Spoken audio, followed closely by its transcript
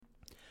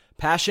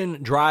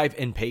Passion, drive,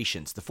 and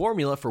patience. The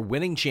formula for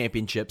winning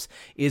championships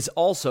is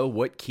also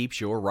what keeps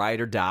your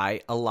ride or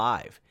die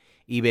alive.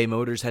 eBay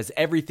Motors has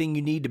everything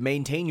you need to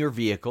maintain your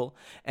vehicle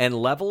and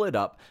level it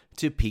up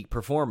to peak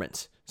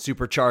performance.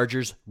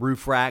 Superchargers,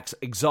 roof racks,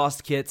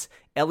 exhaust kits,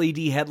 LED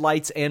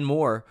headlights, and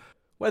more.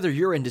 Whether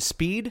you're into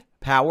speed,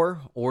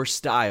 power, or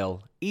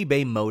style,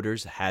 eBay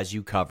Motors has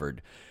you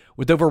covered.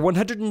 With over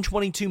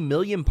 122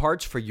 million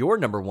parts for your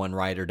number one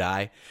ride or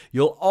die,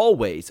 you'll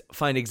always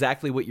find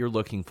exactly what you're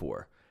looking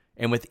for.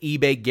 And with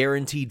eBay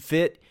Guaranteed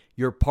Fit,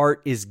 your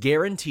part is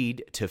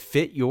guaranteed to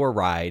fit your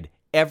ride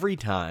every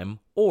time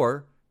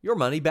or your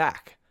money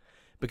back.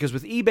 Because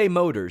with eBay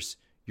Motors,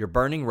 you're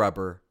burning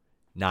rubber,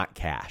 not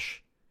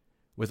cash.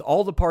 With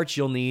all the parts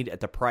you'll need at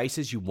the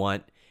prices you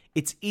want,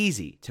 it's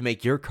easy to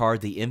make your car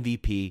the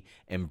MVP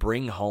and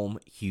bring home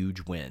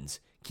huge wins.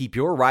 Keep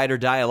your ride or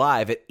die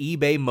alive at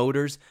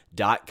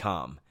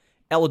ebaymotors.com.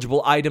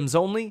 Eligible items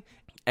only.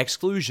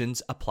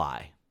 Exclusions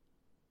apply.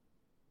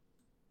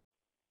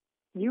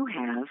 You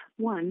have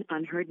one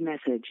unheard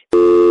message.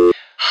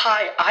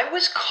 Hi, I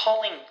was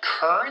calling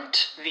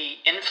Current, the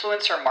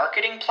influencer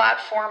marketing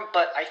platform,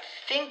 but I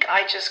think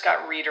I just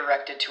got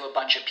redirected to a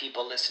bunch of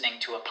people listening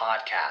to a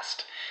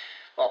podcast.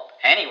 Well,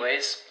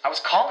 anyways, I was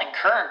calling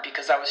Current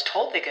because I was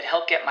told they could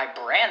help get my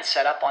brand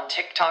set up on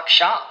TikTok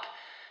Shop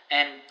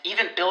and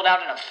even build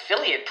out an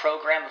affiliate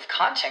program of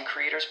content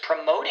creators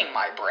promoting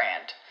my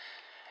brand.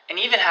 And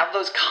even have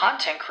those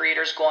content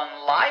creators go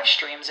on live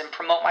streams and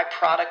promote my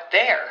product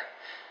there.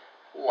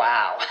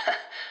 Wow,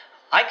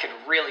 I could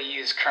really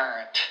use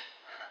Current.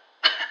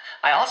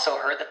 I also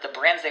heard that the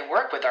brands they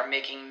work with are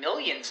making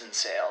millions in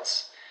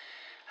sales.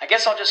 I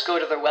guess I'll just go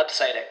to their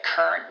website at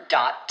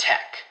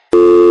current.tech.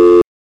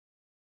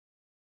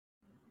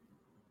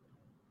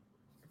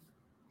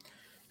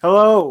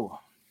 Hello,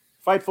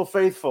 Fightful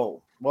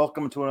Faithful.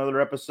 Welcome to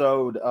another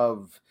episode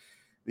of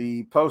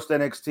the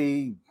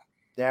post-NXT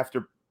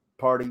after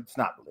party. It's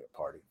not really a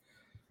party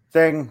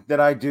thing that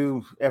I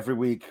do every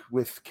week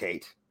with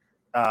Kate.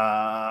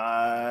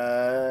 Hi,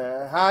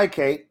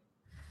 Kate.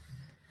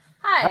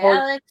 Hi,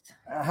 Alex.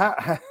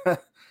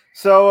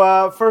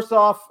 So first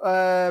off,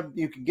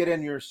 you can get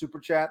in your super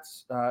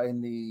chats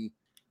in the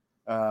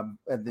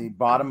at the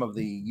bottom of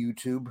the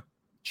YouTube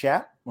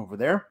chat over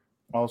there.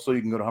 Also,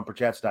 you can go to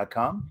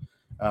humperchats.com,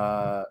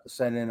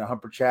 send in a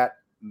humper chat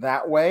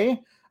that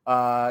way,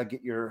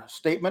 get your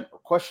statement or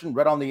question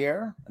read on the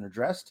air and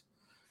addressed.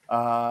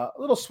 A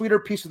little sweeter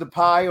piece of the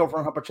pie over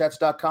on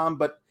humperchats.com,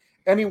 but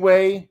any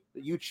way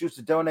that you choose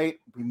to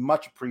donate would be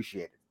much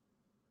appreciated.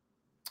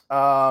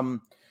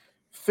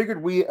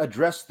 Figured we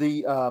address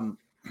the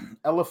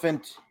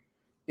elephant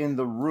in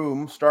the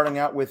room, starting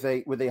out with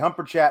a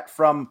humper chat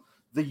from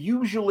the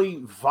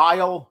usually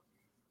vile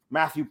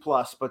Matthew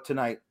Plus, but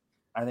tonight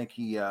I think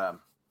he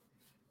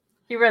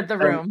read the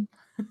room.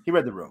 He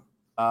read the room.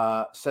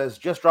 Says,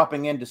 just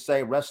dropping in to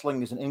say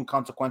wrestling is an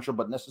inconsequential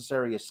but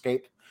necessary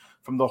escape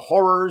from the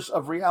horrors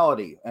of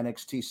reality.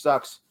 NXT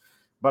sucks,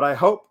 but I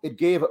hope it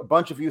gave a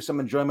bunch of you some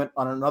enjoyment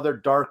on another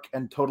dark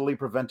and totally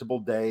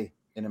preventable day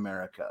in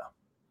America.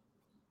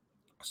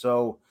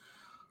 So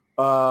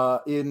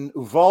in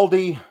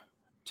Uvalde,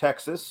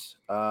 Texas,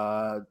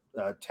 a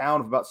town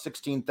of about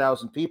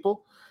 16,000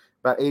 people,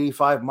 about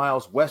 85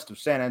 miles west of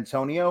San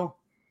Antonio,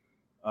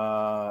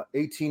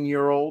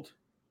 18-year-old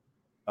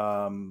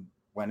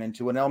went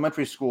into an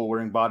elementary school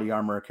wearing body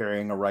armor,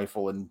 carrying a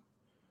rifle, and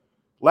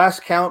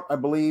last count, I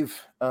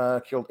believe,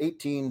 killed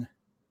 18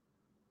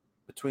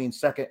 between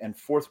second and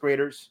fourth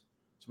graders,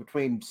 so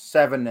between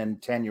 7 and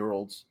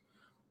 10-year-olds,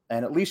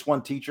 and at least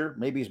one teacher,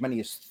 maybe as many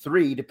as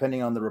 3,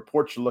 depending on the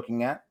reports you're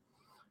looking at.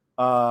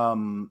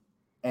 And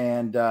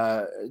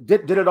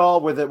did it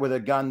all with a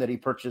gun that he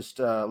purchased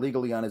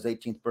legally on his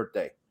 18th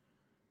birthday.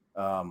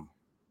 We're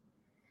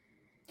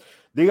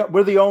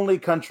the only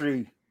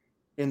country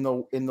in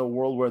the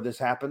world where this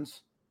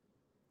happens.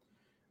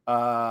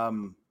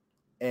 The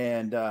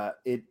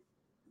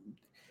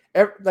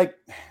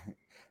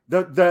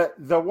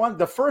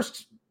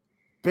first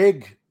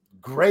big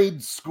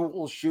grade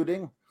school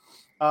shooting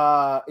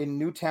in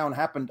Newtown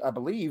happened, I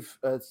believe,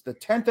 it's the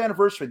 10th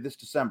anniversary this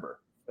December,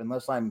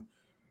 unless I'm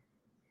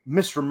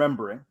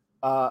misremembering.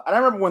 And I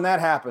remember when that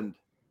happened,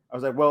 I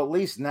was like, well, at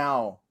least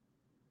now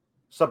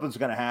something's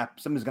going to happen.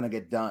 Something's going to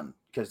get done,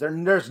 because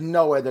there's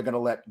no way they're going to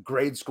let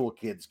grade school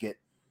kids get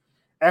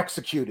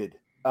executed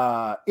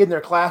in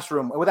their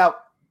classroom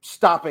without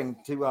stopping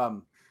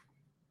to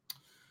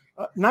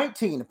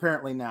 19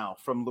 apparently now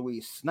from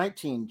Luis.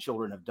 19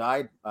 children have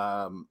died.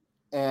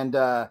 And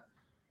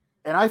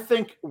I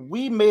think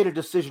we made a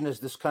decision as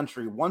this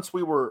country, once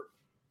we were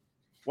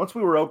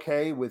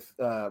okay with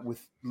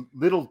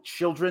little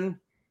children,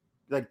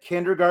 like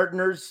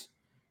kindergartners,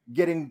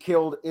 getting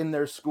killed in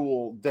their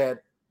school,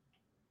 that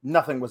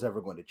nothing was ever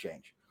going to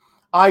change.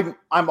 I'm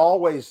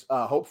always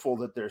hopeful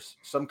that there's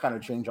some kind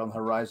of change on the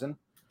horizon.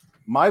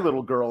 My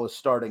little girl is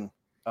starting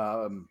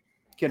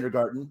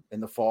kindergarten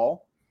in the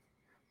fall,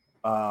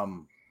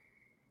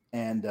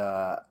 and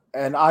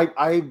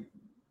I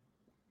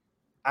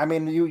I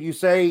mean, you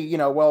say,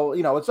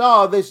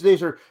 it's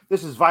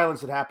this is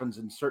violence that happens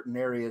in certain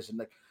areas, and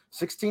like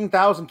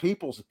 16,000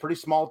 people is a pretty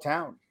small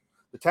town.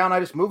 The town I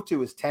just moved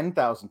to is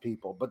 10,000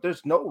 people, but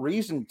there's no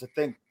reason to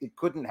think it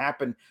couldn't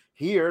happen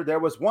here. There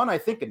was one, I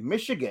think, in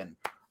Michigan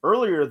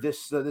earlier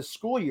this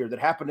school year that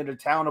happened in a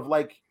town of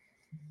like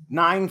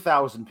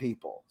 9,000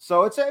 people.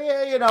 So it's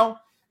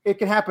it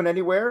can happen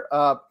anywhere,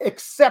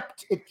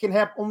 except it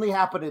can only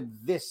happen in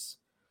this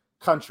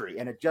country,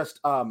 and it just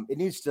it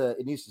needs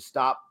to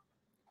stop.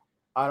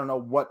 I don't know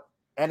what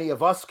any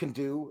of us can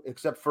do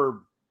except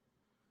for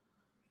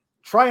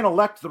try and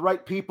elect the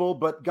right people,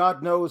 but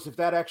God knows if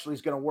that actually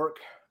is going to work.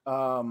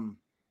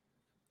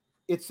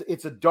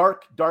 It's a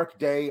dark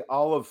day.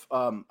 All of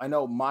I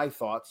know my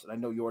thoughts, and I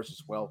know yours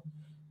as well,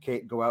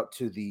 Kate, go out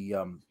to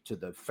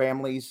the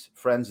families,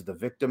 friends of the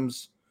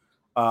victims,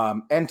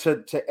 and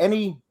to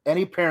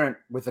any parent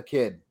with a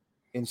kid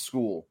in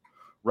school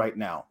right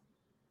now.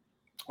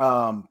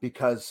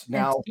 Because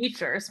now and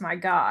teachers, my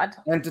God,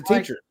 and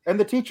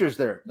the teachers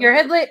there, you're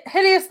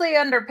hideously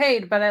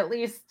underpaid, but at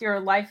least your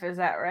life is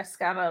at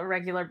risk on a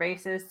regular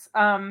basis.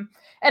 And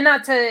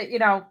not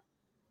to,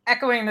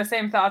 echoing the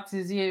same thoughts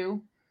as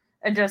you,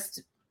 and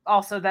just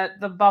also that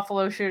the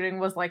Buffalo shooting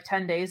was like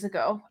 10 days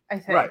ago, I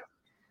think.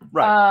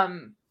 Right.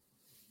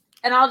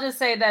 And I'll just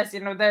say this,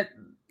 that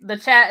the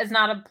chat is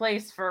not a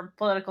place for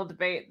political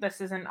debate.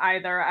 This isn't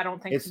either. I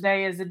don't think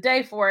today is a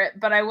day for it,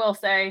 but I will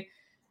say,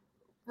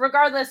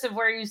 regardless of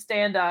where you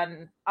stand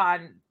on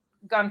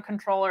gun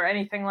control or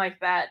anything like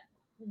that,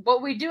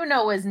 what we do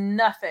know is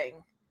nothing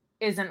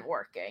isn't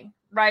working,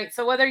 right?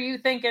 So whether you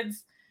think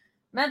it's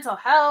mental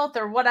health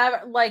or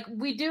whatever, like,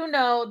 we do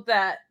know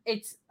that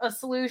it's a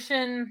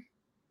solution.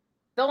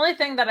 The only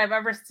thing that I've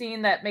ever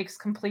seen that makes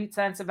complete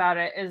sense about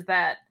it is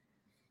that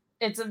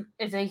it's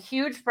a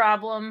huge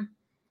problem,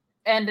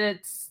 and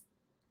it's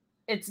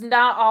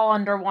not all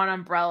under one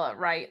umbrella,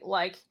 right?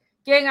 Like,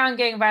 gang on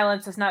gang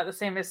violence is not the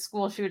same as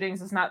school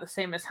shootings, is not the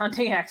same as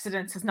hunting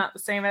accidents, is not the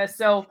same as,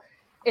 so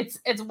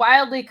it's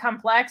wildly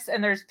complex,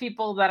 and there's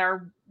people that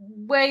are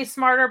way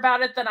smarter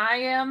about it than I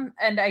am,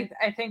 and I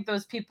think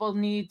those people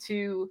need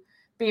to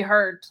be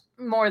heard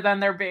more than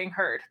they're being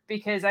heard,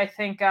 because I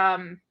think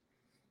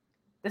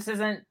this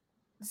isn't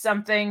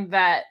something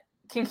that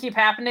can keep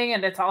happening,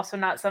 and it's also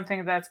not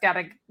something that's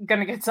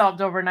gonna get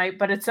solved overnight,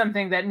 but it's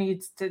something that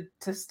needs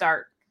to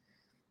start.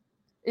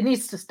 It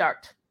needs to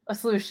start. A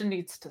solution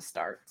needs to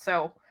start.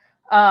 So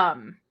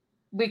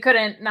we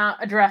couldn't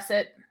not address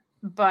it,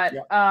 but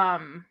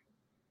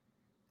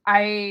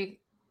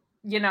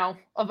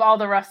of all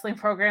the wrestling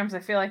programs, I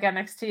feel like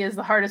NXT is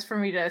the hardest for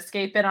me to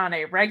escape in on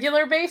a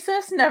regular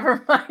basis,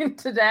 never mind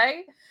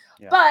today.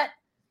 Yeah. But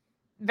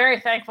very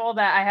thankful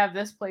that I have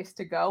this place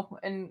to go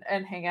and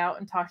hang out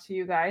and talk to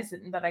you guys,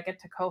 and that I get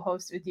to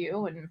co-host with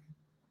you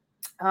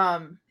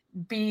and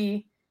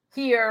be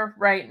here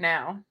right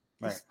now,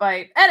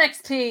 despite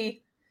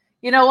NXT.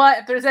 You know what?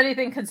 If there's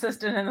anything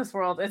consistent in this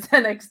world, it's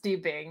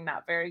NXT being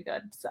not very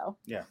good. So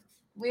yeah,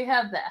 we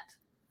have that.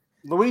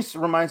 Luis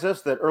reminds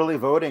us that early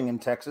voting in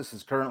Texas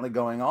is currently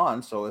going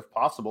on. So if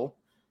possible,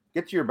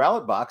 get to your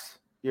ballot box,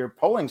 your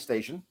polling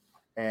station,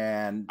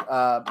 and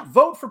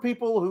vote for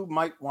people who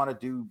might want to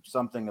do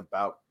something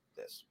about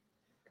this.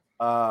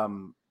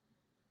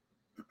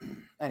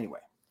 Anyway,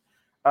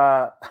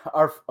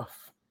 our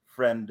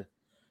friend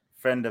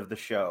of the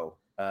show,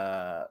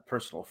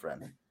 personal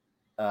friend,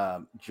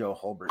 Joe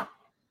Holbert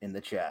in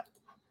the chat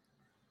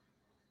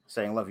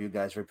saying, "Love you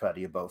guys. Very proud of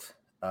you both."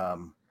 I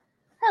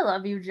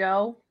love you,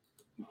 Joe.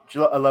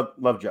 I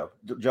love Joe.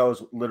 Joe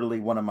is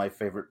literally one of my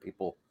favorite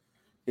people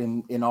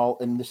in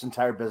this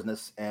entire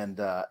business and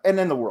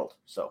in the world.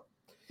 So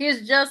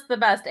he's just the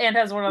best and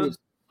has one of the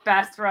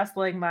best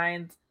wrestling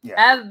minds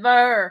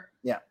ever.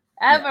 Yeah.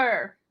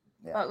 Ever.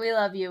 Yeah. But we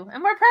love you.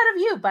 And we're proud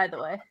of you, by the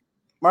way.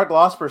 Mark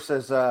Losper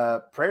says,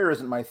 prayer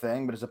isn't my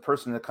thing, but as a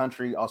person in a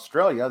country,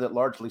 Australia, that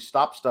largely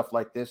stops stuff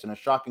like this in a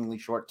shockingly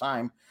short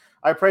time,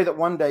 I pray that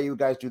one day you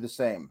guys do the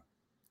same.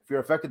 If you're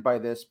affected by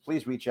this,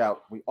 please reach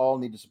out. We all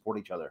need to support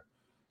each other.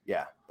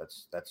 Yeah,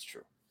 that's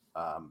true.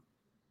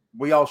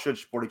 We all should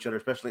support each other,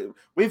 especially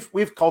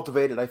we've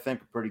cultivated, I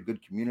think, a pretty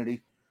good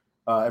community.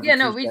 We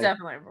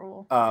definitely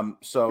rule.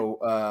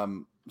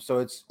 So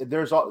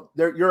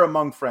you're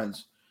among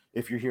friends.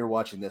 If you're here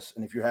watching this,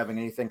 and if you're having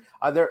anything,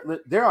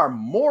 there are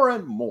more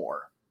and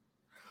more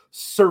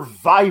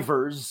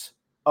survivors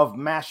of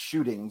mass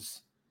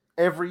shootings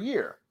every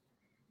year,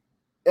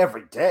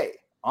 every day,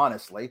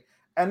 honestly,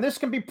 and this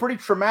can be pretty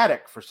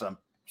traumatic for some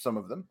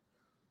of them.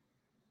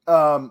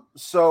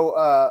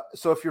 So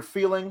if you're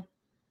feeling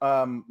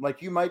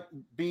like you might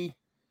be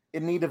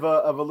in need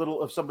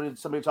of somebody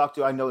to talk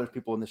to, I know there's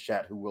people in this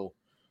chat who will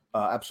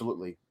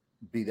absolutely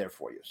be there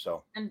for you.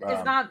 So, and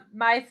it's not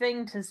my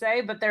thing to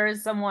say, but there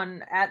is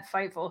someone at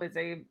Fightful who's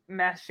a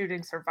mass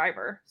shooting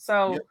survivor.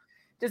 So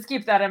just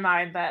keep that in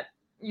mind, that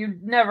you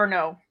never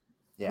know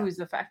who's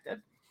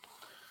affected.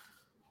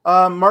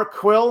 Mark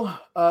Quill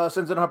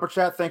sends in a Humper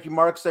chat. Thank you,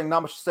 Mark, saying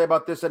not much to say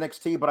about this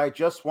NXT, but I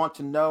just want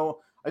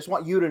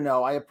you to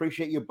know, I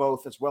appreciate you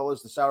both as well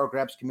as the Sour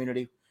Grabs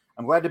community.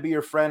 I'm glad to be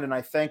your friend, and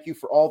I thank you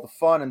for all the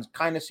fun and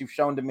kindness you've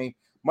shown to me.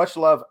 Much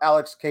love,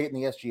 Alex, Kate, and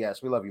the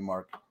SGS. We love you,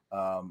 Mark.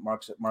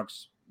 Mark's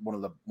one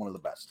of the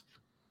best,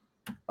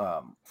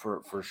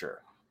 for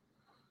sure.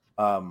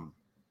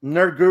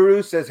 Nerd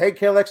Guru says, "Hey,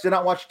 KLX did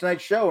not watch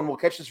tonight's show, and we'll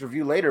catch this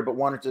review later, but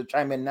wanted to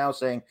chime in now,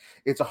 saying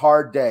it's a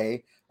hard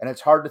day, and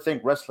it's hard to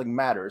think wrestling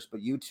matters, but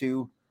you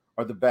two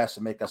are the best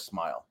and make us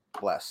smile.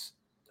 Bless."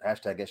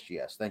 Hashtag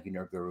SGS. Thank you,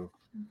 Nerd Guru.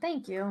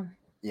 Thank you.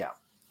 Yeah.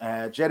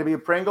 JW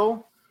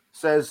Pringle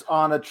says,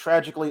 "On a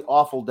tragically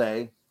awful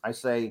day, I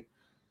say,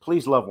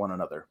 please love one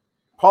another.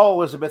 Paul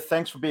Elizabeth,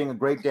 thanks for being a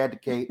great dad to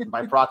Kate, and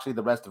by proxy,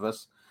 the rest of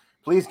us.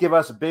 Please give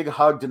us a big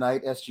hug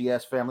tonight,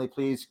 SGS family.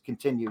 Please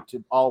continue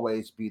to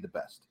always be the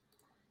best."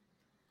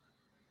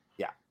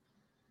 Yeah.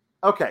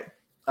 Okay.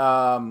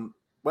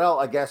 Well,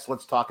 I guess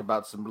let's talk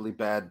about some really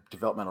bad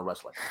developmental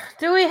wrestling.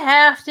 Do we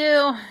have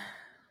to?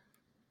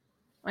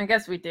 I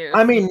guess we do.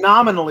 I mean,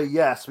 nominally,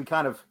 yes. We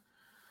kind of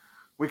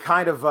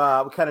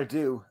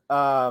do.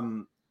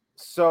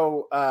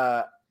 So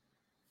I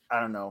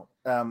don't know.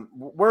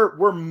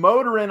 We're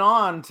motoring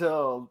on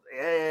till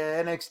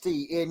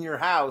NXT in your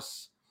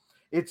house.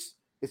 It's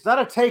not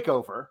a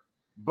takeover,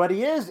 but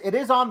it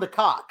is on the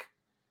cock.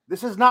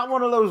 This is not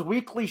one of those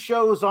weekly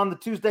shows on the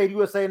Tuesday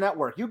USA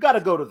Network. You got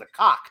to go to the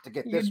cock to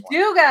get this one.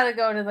 You do got to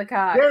go to the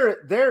cock.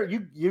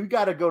 You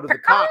got to go to the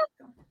cock.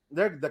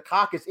 The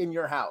cock is in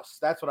your house.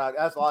 That's all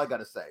I got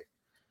to say.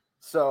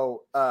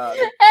 So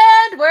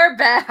and we're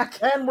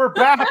back. And we're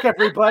back,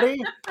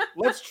 everybody.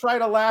 Let's try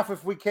to laugh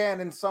if we can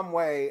in some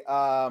way.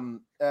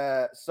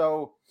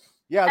 So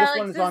yeah, Alex, this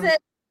one's on.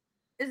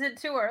 Is it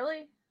too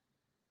early?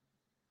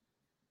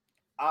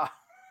 I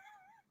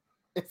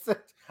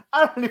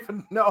don't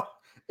even know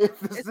if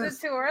this is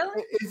it too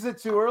early. Is it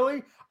too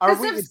early?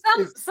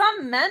 Because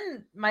some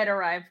men might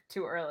arrive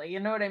too early. You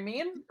know what I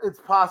mean? It's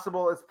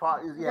possible.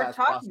 Yeah, we're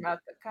talking about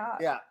the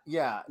cock.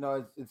 Yeah.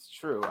 No, it's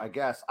true. I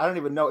guess I don't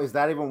even know. Is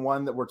that even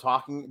one that we're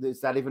talking? Is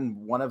that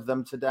even one of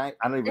them today?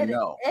 I don't even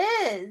know.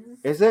 It is.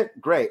 Is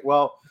it? Great.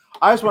 Well,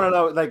 I just want to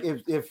know, like,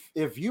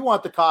 if you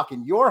want the cock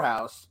in your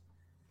house,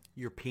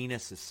 your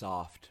penis is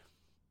soft.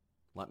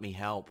 Let me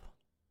help.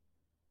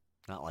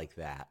 Not like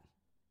that.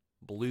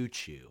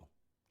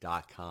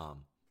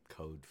 BlueChew.com.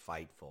 Code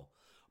FIGHTFUL.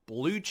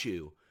 Blue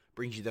Chew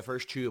brings you the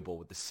first chewable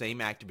with the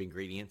same active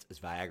ingredients as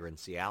Viagra and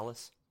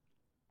Cialis,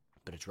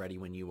 but it's ready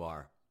when you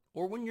are,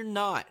 or when you're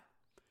not.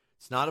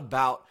 It's not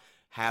about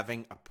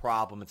having a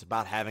problem. It's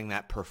about having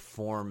that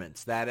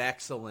performance, that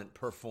excellent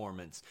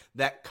performance,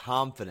 that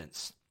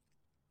confidence.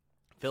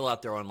 Fill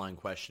out their online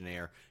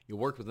questionnaire. You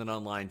work with an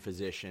online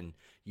physician.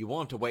 You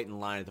won't have to wait in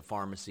line at the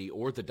pharmacy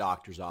or the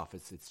doctor's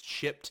office. It's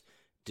shipped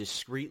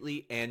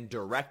discreetly and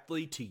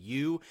directly to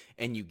you,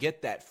 and you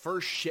get that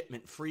first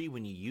shipment free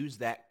when you use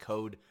that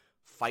code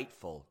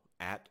FIGHTFUL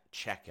at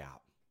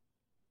checkout.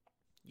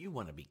 You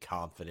want to be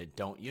confident,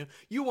 don't you?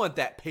 You want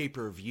that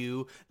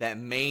pay-per-view, that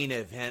main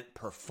event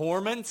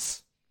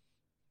performance.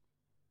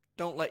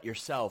 Don't let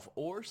yourself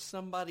or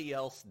somebody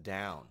else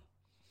down.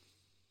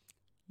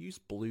 Use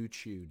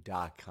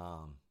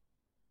BlueChew.com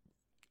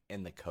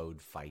and the code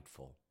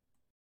FIGHTFUL.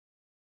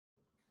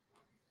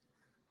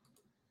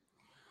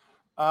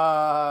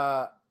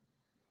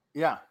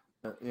 Yes.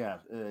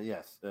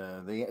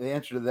 The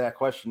answer to that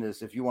question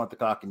is, if you want the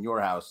cock in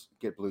your house,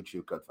 get Blue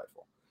Chew, code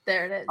FIGHTFUL.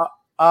 There it is.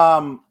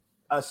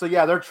 So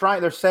yeah,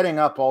 they're setting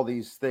up all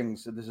these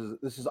things. This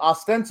is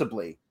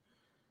ostensibly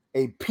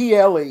a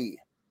PLE,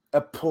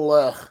 a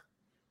plug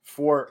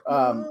for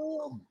a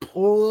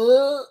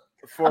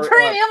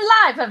premium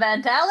live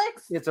event,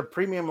 Alex. It's a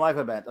premium live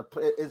event.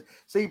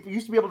 So you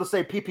used to be able to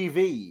say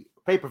PPV,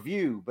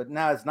 pay-per-view, but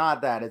now it's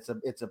not that. It's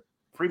a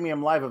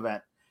premium live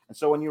event. And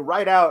so when you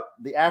write out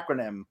the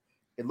acronym,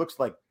 it looks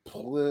like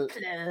it's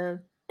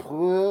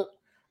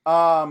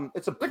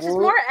which is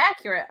more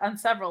accurate on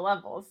several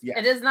levels. Yes.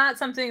 It is not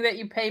something that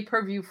you pay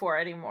per view for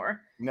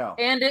anymore. No.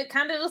 And it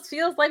kind of just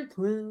feels like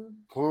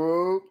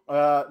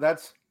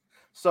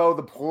so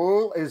the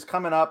pool is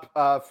coming up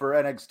for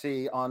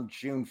NXT on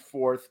June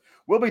 4th.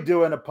 We'll be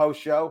doing a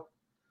post show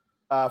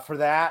for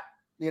that.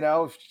 You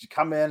know, if you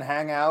come in,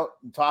 hang out,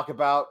 and talk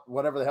about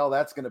whatever the hell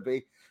that's going to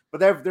be. But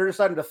they're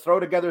deciding to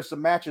throw together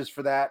some matches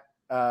for that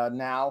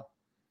now.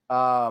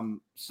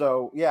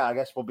 So yeah, I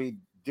guess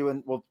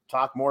we'll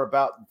talk more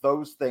about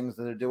those things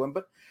that they're doing.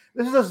 But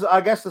this is, I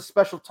guess, a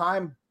special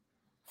time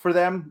for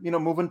them, you know,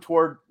 moving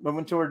toward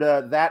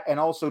that, and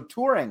also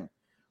touring,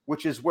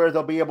 which is where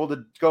they'll be able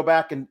to go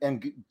back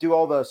and do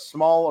all the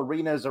small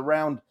arenas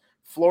around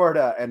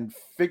Florida and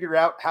figure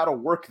out how to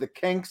work the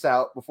kinks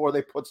out before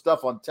they put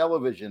stuff on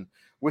television,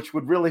 which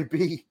would really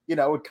be, you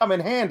know, would come in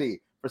handy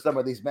for some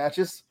of these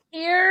matches.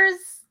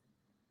 Here's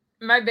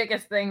my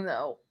biggest thing,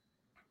 though.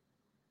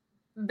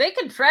 They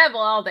can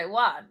travel all they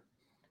want.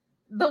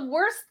 The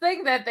worst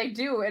thing that they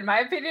do, in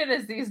my opinion,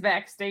 is these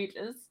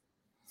backstages.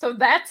 So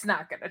that's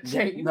not going to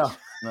change. No.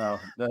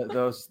 And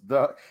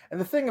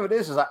the thing of it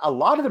is a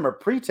lot of them are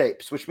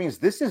pre-tapes, which means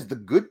this is the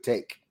good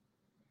take.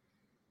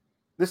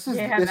 That's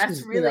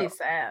really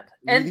sad.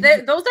 And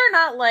those are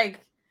not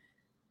like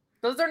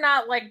Those are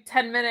not like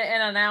 10-minute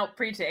in and out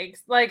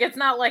pre-takes. Like, it's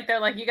not like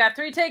they're like, you got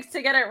 3 takes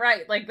to get it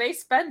right. Like, they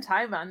spend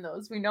time on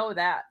those. We know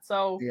that.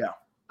 So, yeah.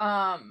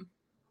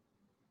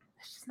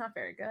 It's just not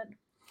very good.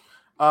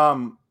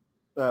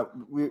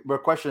 We're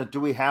questioning, do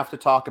we have to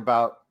talk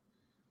about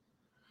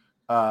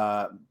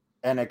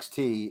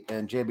NXT?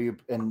 And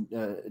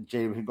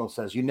JB Hinkle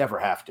says you never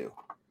have to.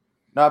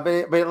 No,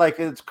 but like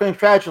it's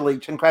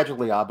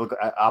contractually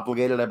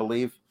obligated, I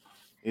believe,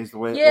 is the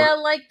way. Yeah,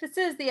 like this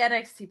is the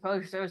NXT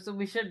poster, so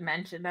we should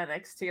mention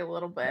NXT a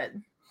little bit.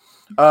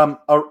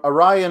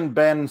 Orion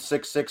Ben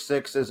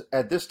 666 is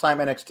at this time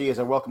NXT is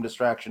a welcome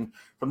distraction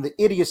from the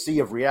idiocy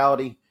of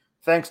reality.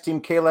 Thanks, Team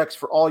Kalex,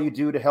 for all you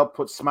do to help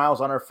put smiles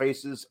on our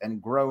faces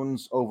and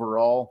groans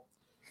overall.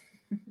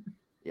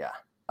 Yeah.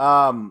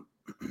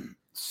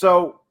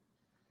 So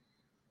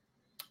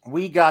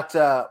we got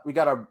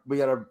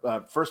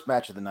our first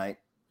match of the night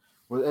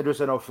with Idris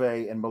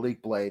Enofe and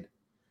Malik Blade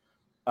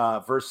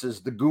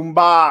versus the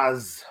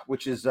Goombas,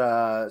 which is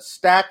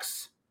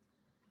Stacks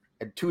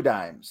and Two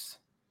Dimes.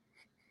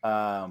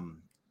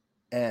 And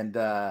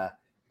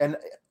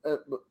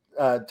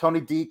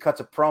Tony D cuts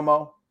a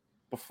promo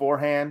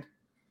beforehand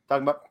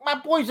talking about my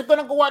boys are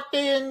gonna go out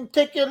there and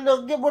take in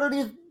get rid of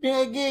these,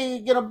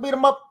 gonna beat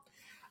them up.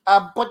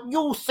 But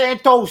you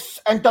Santos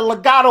and the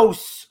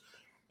Legatos,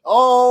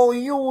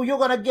 you're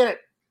gonna get it.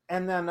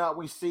 And then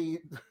we see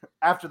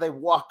after they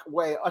walk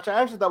away, which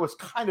I actually thought was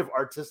kind of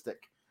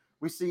artistic.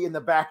 We see in the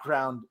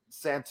background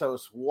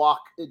Santos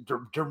walk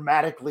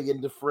dramatically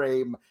into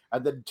frame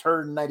and then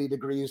turn 90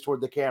 degrees toward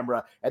the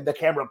camera, and the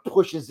camera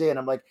pushes in.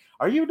 I'm like,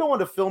 are you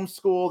doing a film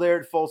school there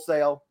at Full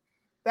Sail?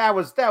 That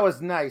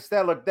was nice.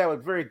 That looked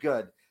very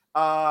good.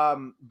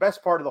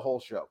 Best part of the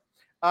whole show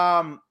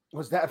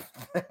was that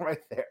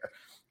right there.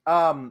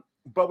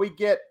 But we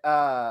get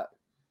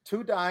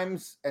Two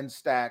Dimes and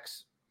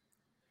Stacks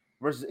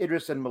versus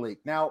Idris and Malik.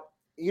 Now,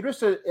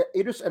 Idris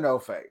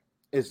Enofe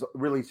is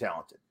really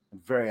talented.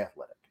 Very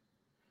athletic,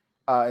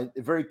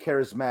 very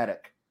charismatic.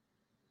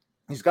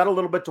 He's got a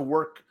little bit to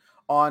work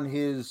on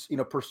his,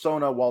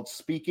 persona while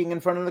speaking in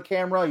front of the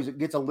camera. He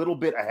gets a little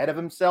bit ahead of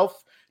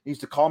himself. He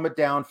needs to calm it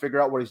down,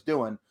 figure out what he's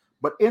doing.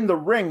 But in the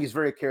ring, he's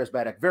very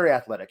charismatic, very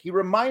athletic. He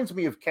reminds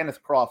me of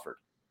Kenneth Crawford.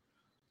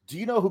 Do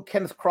you know who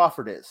Kenneth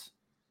Crawford is?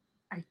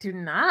 I do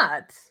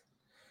not.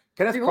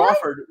 Kenneth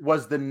Crawford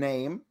was the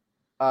name,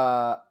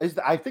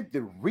 I think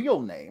the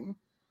real name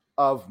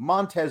of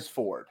Montez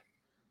Ford.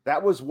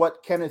 That was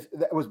what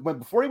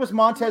before he was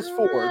Montez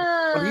Ford,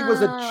 when he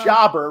was a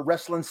jobber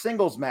wrestling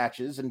singles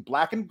matches in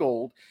black and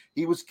gold,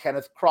 he was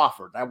Kenneth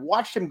Crawford. I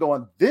watched him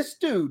going, this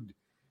dude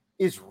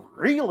is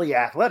really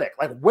athletic,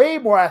 like way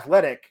more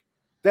athletic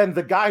than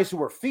the guys who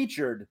were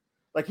featured.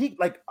 Like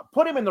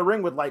put him in the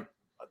ring with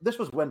this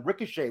was when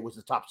Ricochet was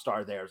the top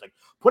star there. It's like,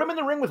 put him in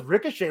the ring with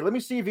Ricochet. Let me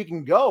see if he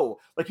can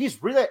go. Like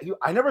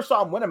I never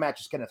saw him win a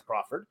match as Kenneth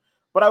Crawford,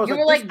 but I was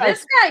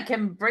this guy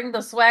can bring the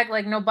swag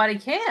like nobody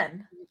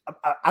can.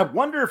 I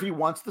wonder if he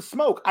wants the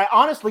smoke. I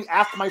honestly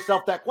asked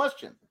myself that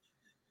question.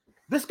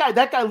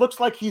 That guy looks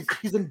like he's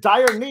in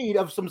dire need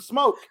of some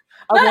smoke.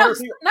 Not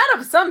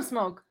of some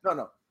smoke.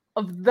 No.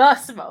 Of the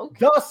smoke.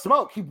 The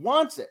smoke. He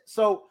wants it.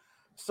 So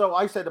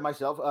I said to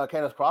myself,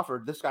 Kenneth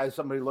Crawford, this guy is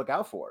somebody to look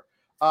out for.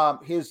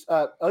 His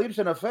Idris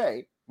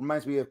Enofe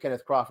reminds me of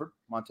Kenneth Crawford,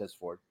 Montez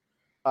Ford.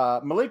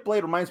 Malik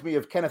Blade reminds me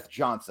of Kenneth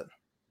Johnson.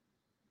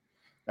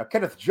 Now,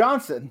 Kenneth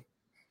Johnson,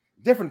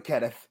 different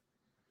Kenneth,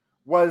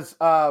 was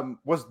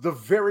the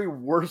very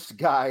worst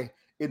guy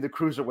in the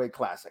Cruiserweight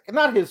Classic. And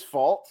not his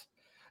fault.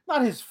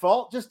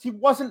 Just he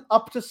wasn't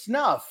up to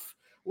snuff.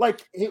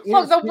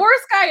 The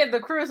worst guy in the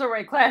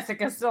Cruiserweight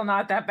Classic is still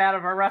not that bad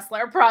of a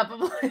wrestler,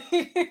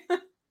 probably.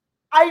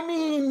 I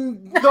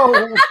mean,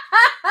 though,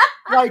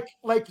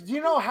 do you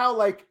know how,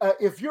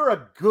 if you're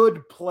a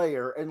good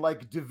player in,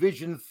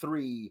 Division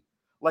III,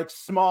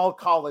 small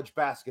college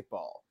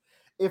basketball,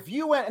 if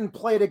you went and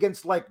played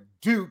against,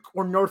 Duke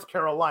or North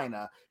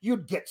Carolina,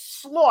 you'd get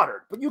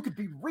slaughtered, but you could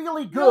be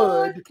really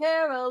good. North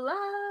Carolina.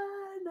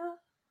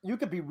 You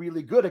could be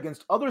really good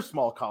against other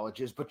small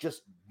colleges, but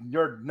just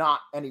you're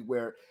not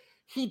anywhere.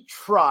 He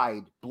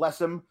tried,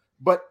 bless him,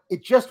 but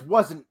it just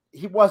wasn't.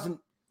 He wasn't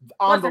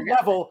on the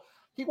level.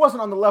 He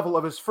wasn't on the level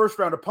of his first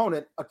round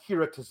opponent,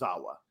 Akira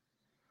Tozawa.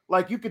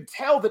 You could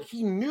tell that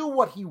he knew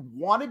what he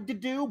wanted to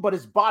do, but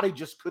his body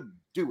just couldn't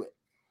do it.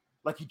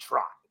 He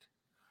tried.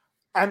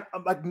 And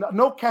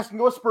no casting,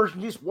 no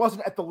aspersion, he just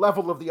wasn't at the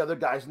level of the other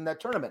guys in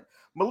that tournament.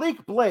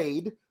 Malik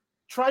Blade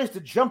tries to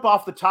jump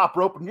off the top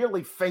rope and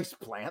nearly face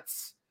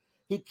plants.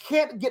 He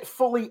can't get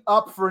fully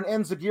up for an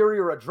enziguri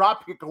or a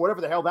drop kick or whatever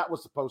the hell that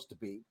was supposed to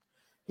be.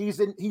 He's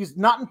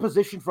not in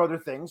position for other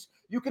things.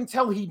 You can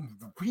tell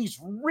he's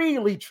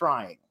really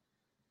trying.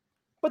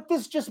 But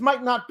this just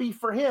might not be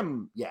for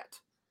him yet.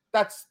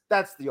 That's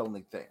the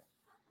only thing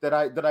that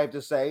I have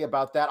to say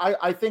about that.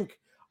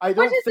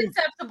 Which is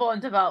acceptable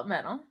and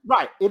developmental.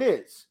 Right, it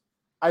is.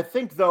 I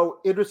think, though,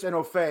 Idris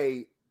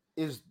Enofe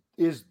is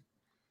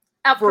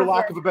for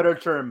lack of a better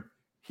term,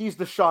 he's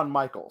the Shawn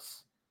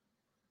Michaels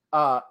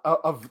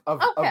of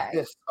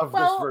this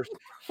Well, version.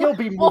 He'll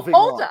be well, moving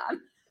hold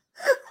on.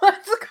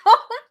 Let's calm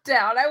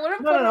down. I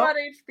wouldn't put him No. on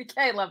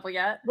HBK level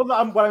yet. Well,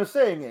 what I'm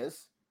saying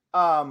is,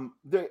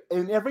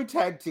 in every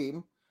tag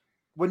team,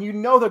 when you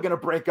know they're going to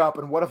break up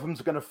and one of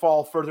them's going to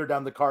fall further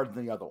down the card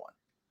than the other one.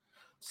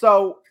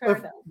 So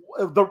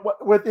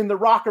within the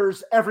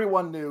Rockers,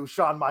 everyone knew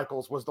Shawn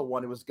Michaels was the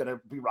one who was going to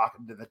be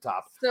rocking to the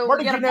top. So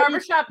Marty we got a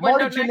barbershop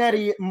window.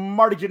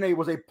 Marty Jannetty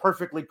was a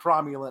perfectly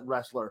cromulent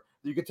wrestler.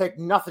 You could take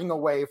nothing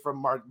away from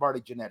Marty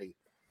Jannetty,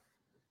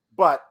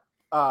 but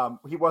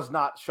he was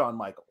not Shawn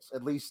Michaels.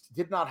 At least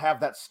did not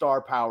have that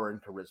star power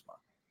and charisma.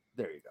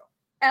 There you go.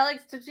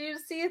 Alex, did you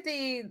see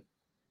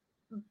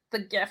the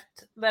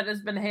gift that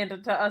has been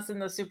handed to us in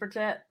the super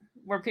chat,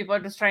 where people are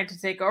just trying to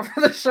take over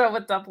the show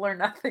with Double or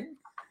Nothing?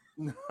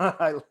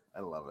 I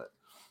love it.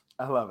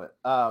 I love it.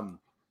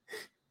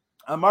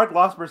 Mark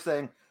Losper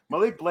saying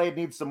Malik Blade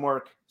needs some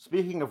work.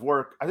 Speaking of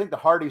work, I think the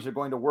Hardys are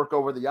going to work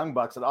over the Young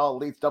Bucks at All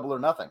Elite's Double or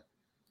Nothing.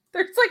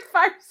 There's like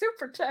 5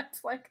 super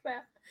chats like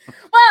that.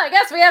 Well, I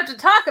guess we have to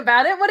talk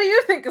about it. What do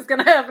you think is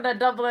going to happen at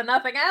Double or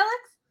Nothing, Alex?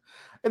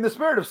 In the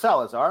spirit of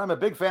Salazar, I'm a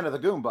big fan of the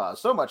Goombas,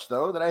 so much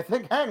so that I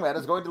think Hangman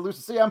is going to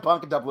lose to CM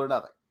Punk at Double or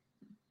Nothing.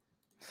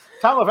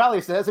 Tom LaValle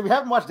says, if you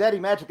haven't watched Daddy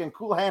Magic and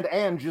Cool Hand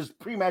Ange's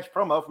pre-match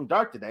promo from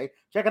Dark today,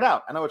 check it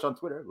out. I know it's on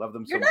Twitter. Love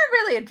them so much. You're not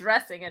really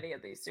addressing any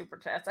of these super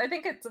chats. I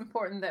think it's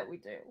important that we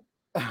do.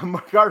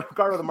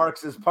 Gardo the Mark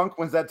says, Punk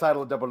wins that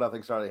title at Double or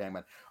Nothing. Sorry,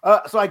 Hangman.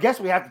 So I guess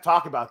we have to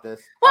talk about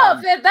this.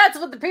 Well, if that's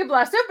what the people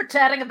are super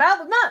chatting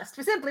about, we must.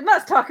 We simply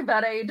must talk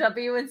about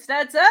AEW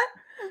instead, sir.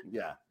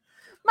 Yeah.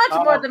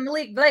 Much more than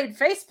Malik Blade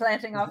face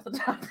planting off the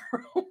top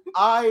rope.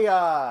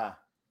 I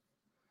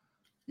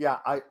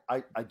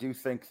do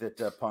think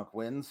that Punk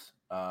wins.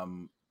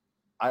 I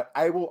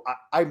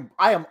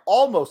am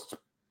almost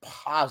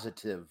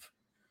positive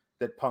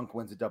that Punk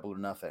wins at Double or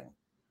Nothing.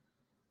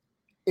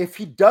 If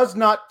he does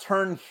not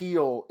turn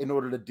heel in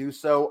order to do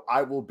so,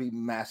 I will be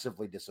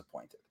massively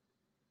disappointed.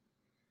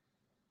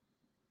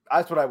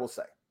 That's what I will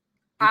say.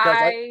 Because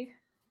I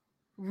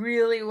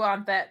really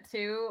want that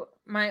too.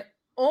 My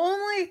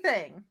only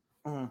thing,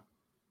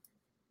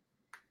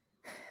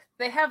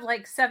 they have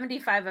like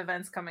 75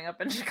 events coming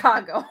up in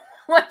Chicago,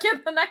 like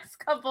in the next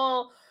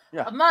couple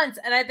of months.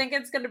 And I think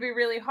it's going to be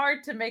really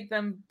hard to make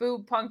them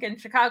boo Punk in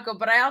Chicago.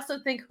 But I also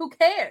think, who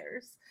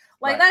cares?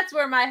 Like, that's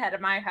where my head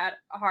and my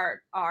heart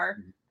are.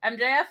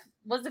 MJF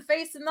was a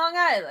face in Long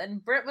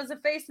Island. Britt was a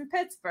face in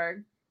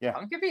Pittsburgh. Yeah.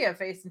 Punk could be a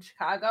face in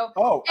Chicago.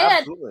 Oh, and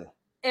absolutely.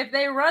 If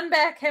they run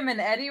back him and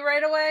Eddie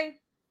right away,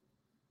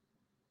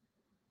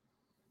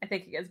 I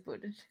think he gets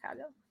booed in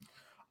Chicago.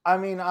 I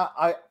mean,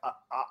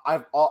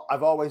 I've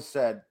always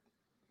said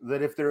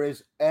that if there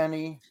is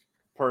any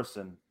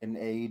person in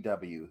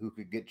AEW who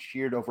could get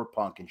cheered over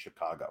Punk in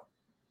Chicago,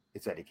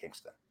 it's Eddie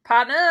Kingston.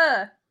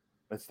 Partner.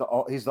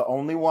 He's the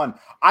only one.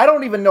 I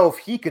don't even know if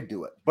he could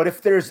do it, but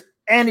if there's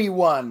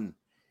anyone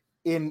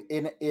in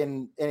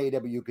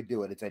AEW who could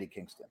do it, it's Eddie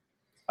Kingston.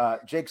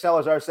 Jake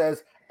Salazar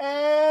says,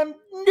 and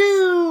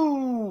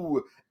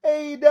new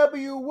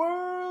AEW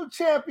World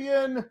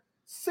Champion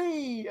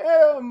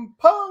CM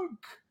Punk.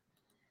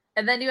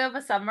 And then you have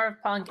a Summer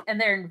of Punk,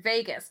 and they're in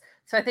Vegas.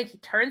 So I think he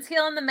turns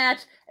heel in the match,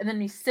 and then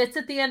he sits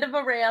at the end of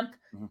a ramp,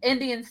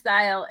 Indian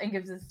style, and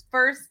gives his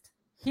first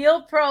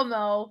heel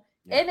promo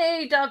in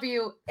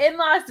AEW in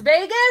Las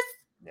Vegas.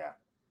 Yeah.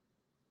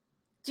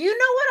 Do you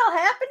know what'll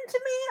happen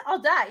to me?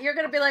 I'll die. You're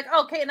going to be like,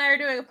 oh, Kate and I are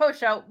doing a post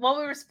show. Well,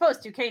 we were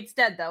supposed to. Kate's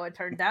dead, though, it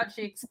turned out.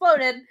 She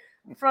exploded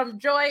from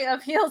joy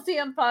of heel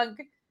CM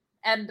Punk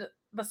and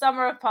the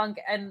Summer of Punk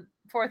and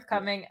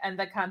forthcoming and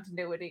the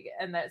continuity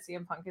and that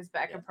CM Punk is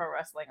back in pro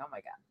wrestling. Oh,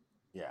 my God.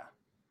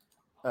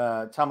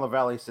 Yeah. Tom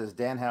LaValle says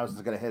Danhausen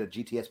is going to hit a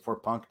GTS before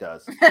Punk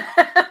does.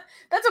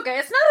 That's okay.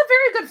 It's not a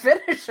very good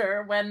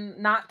finisher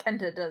when not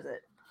Kenta does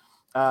it.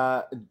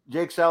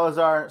 Jake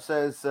Salazar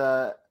says,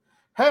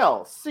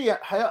 Hail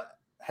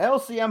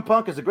CM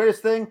Punk is the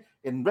greatest thing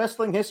in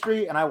wrestling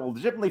history, and I will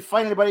legitimately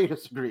fight anybody who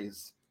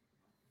disagrees.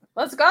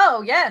 Let's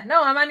go. Yeah.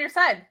 No, I'm on your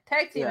side.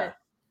 Tag team it.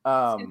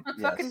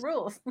 Fucking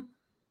rules.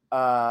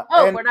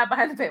 We're not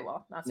behind the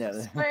paywall. Not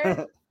supposed to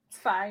swear. It's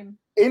fine.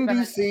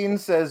 Indie Scene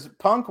says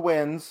Punk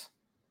wins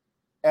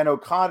and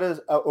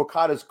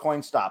Okada's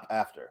coin stop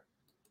after.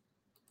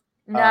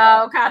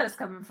 No, Okada's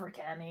coming for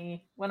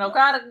Kenny. When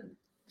Okada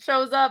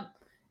shows up,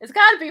 it's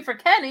got to be for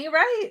Kenny,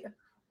 right?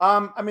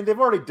 I mean, they've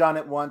already done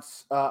it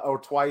once or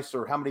twice,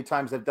 or how many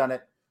times they've done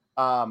it.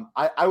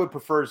 I would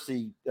prefer to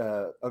see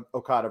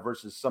Okada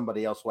versus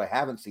somebody else who I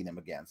haven't seen him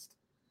against.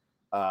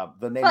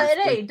 The name but at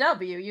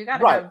AEW, you got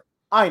to right.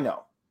 I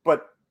know,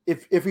 but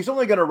if he's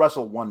only going to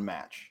wrestle one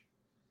match,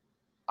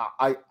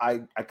 I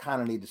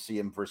kind of need to see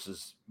him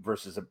versus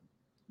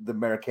the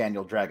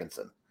Americaniel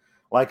Dragonson.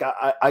 Like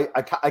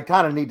I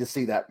kind of need to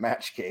see that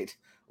match, Kate.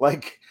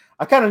 Like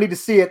I kind of need to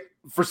see it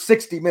for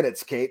 60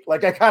 minutes, Kate.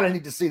 Like I kind of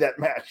need to see that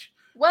match.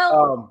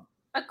 Well,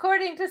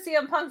 according to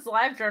CM Punk's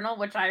live journal,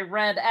 which I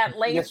read at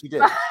length, yes, you did.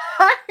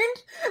 Behind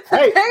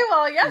the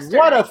paywall yesterday.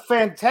 What a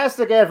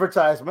fantastic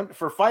advertisement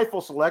for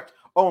Fightful Select,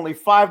 only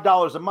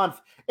 $5 a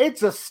month.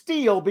 It's a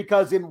steal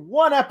because in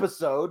one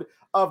episode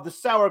of the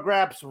Sour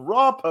Graps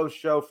Raw post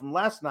show from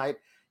last night,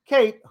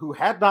 Kate, who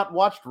had not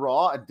watched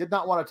Raw and did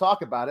not want to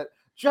talk about it,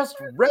 just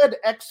read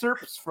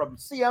excerpts from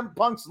CM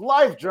Punk's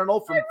live journal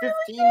from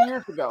 15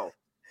 years ago.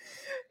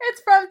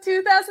 It's from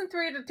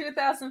 2003 to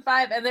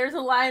 2005, and there's a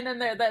line in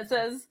there that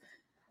says,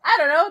 I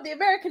don't know, the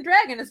American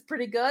Dragon is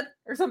pretty good,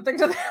 or something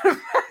to that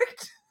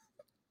effect.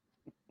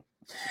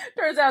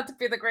 Turns out to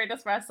be the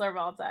greatest wrestler of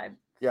all time.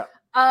 Yeah.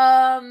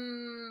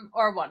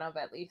 Or one of,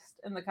 at least,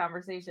 in the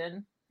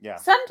conversation. Yeah.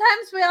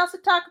 Sometimes we also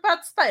talk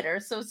about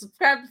spiders, so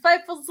subscribe to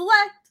Fightful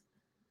Select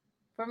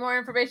for more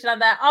information on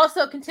that.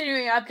 Also,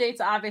 continuing updates,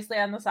 obviously,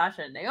 on the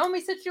Sasha and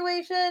Naomi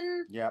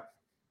situation. Yep.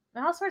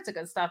 And all sorts of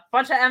good stuff.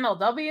 Bunch of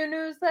MLW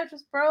news that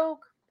just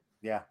broke.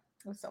 Yeah.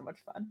 It was so much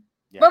fun.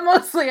 Yeah. But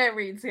mostly I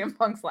read CM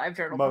Punk's live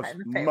journal.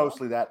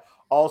 Mostly that.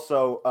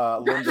 Also,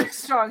 Linda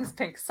Strong's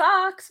pink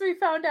socks we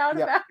found out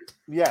about.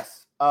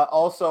 Yes.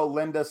 Also,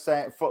 Linda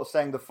sang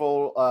the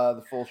full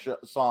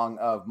song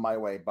of "My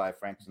Way" by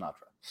Frank Sinatra.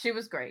 She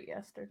was great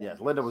yesterday. Yes,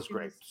 Linda was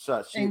great.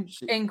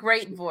 In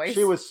great voice.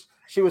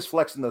 She was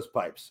flexing those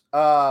pipes. She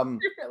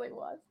really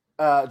was.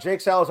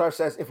 Jake Salazar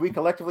says, if we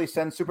collectively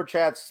send super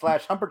chats /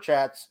 humper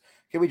chats,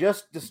 can we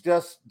just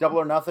discuss Double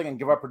or Nothing and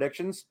give our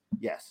predictions?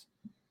 Yes,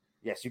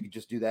 you can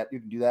just do that. You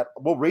can do that.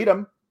 We'll read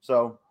them.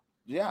 So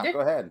yeah. Go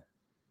ahead.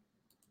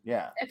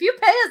 Yeah. If you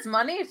pay us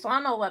money,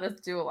 Sean will let us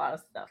do a lot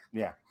of stuff.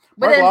 Yeah.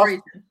 Within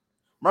reason.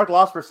 Mark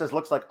Losper says,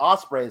 looks like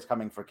Ospreay is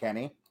coming for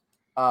Kenny.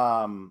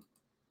 I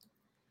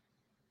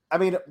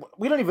mean,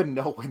 we don't even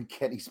know when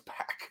Kenny's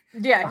back.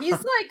 Yeah,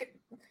 he's like,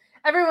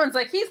 everyone's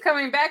like, he's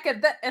coming back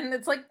at that, and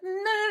it's like,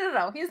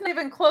 no. He's not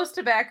even close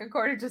to back,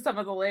 according to some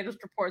of the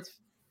latest reports.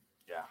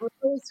 Yeah.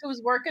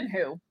 Who's working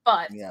who?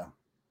 But yeah,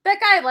 that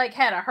guy like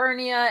had a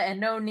hernia and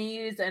no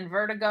knees and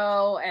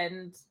vertigo,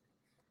 and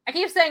I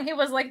keep saying he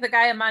was like the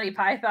guy in Monty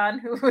Python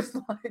who was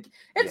like,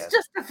 it's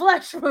just a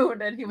flesh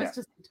wound, and he was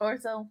just a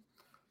torso.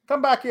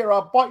 Come back here,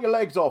 I'll bite your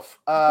legs off.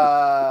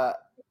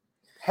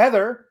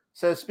 Heather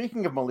says,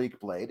 speaking of Malik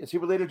Blade, is he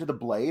related to the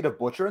Blade of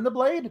Butcher and the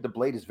Blade? The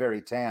Blade is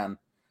very tan.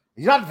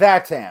 He's not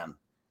that tan,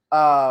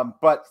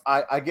 but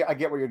I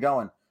get where you're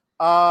going.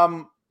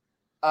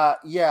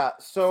 Yeah.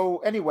 So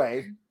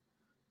anyway,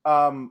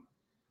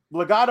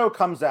 Legato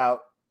comes out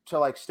to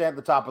like stand at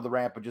the top of the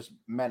ramp and just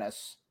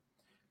menace.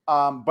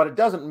 But it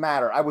doesn't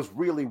matter. I was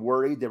really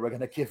worried they were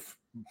going to give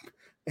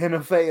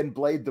Inoue and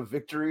Blade the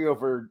victory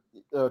over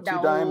Two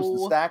Dimes and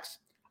Stacks.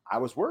 I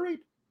was worried.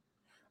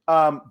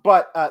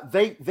 But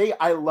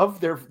I love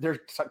their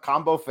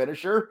combo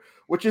finisher,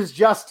 which is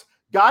just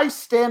guys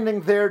standing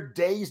there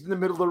dazed in the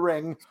middle of the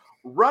ring,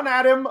 run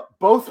at him,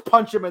 both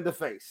punch him in the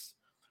face,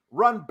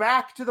 run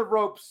back to the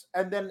ropes,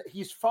 and then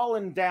he's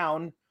fallen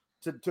down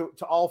to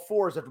all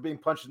fours after being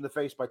punched in the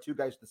face by two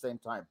guys at the same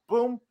time.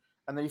 Boom,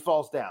 and then he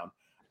falls down.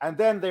 And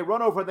then they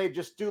run over and they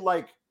just do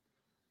like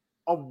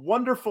a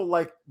wonderful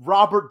like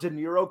Robert De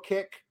Niro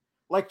kick,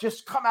 like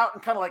just come out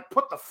and kind of like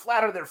put the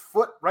flat of their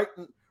foot right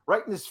in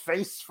his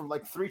face from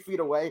like 3 feet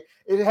away.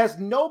 It has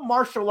no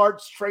martial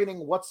arts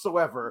training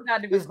whatsoever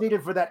is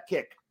needed for that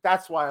kick.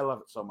 That's why I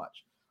love it so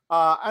much.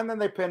 And then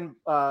they pin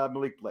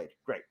Malik Blade.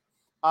 Great.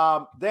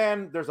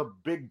 Then there's a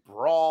big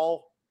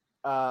brawl,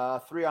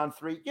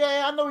 3-on-3.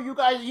 Yeah, I know you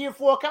guys are here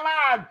for. Come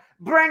on,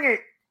 bring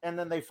it. And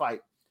then they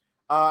fight.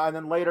 And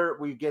then later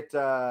we get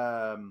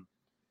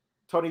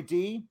Tony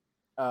D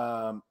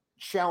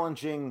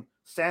challenging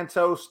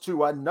Santos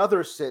to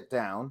another sit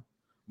down,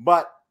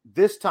 but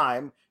this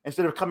time,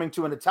 instead of coming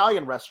to an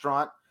Italian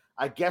restaurant,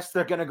 I guess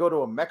they're going to go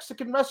to a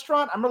Mexican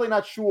restaurant. I'm really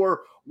not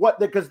sure what,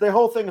 because the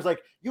whole thing is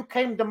like, you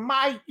came to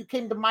my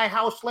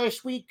house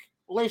last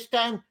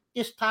time.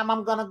 This time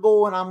I'm going to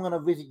go and I'm going to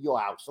visit your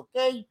house.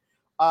 Okay.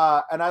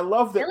 And I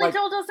love that. Billy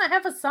Joel doesn't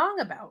have a song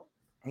about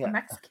a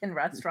Mexican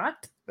restaurant.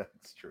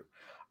 That's true.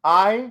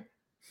 I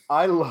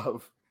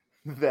love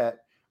that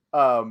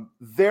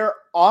they're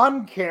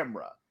on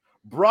camera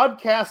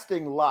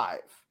broadcasting live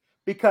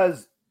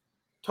because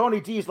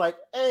Tony D's like,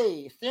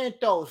 hey,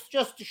 Santos,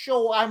 just to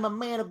show I'm a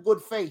man of good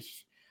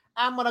faith,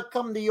 I'm going to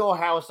come to your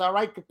house, all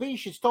right?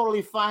 Capiche? It's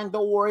totally fine.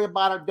 Don't worry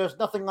about it. There's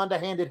nothing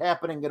underhanded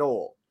happening at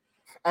all.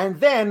 And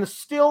then,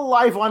 still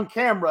live on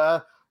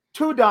camera,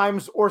 Two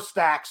Dimes or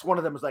Stacks, one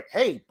of them is like,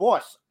 hey,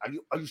 boss,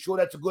 are you sure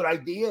that's a good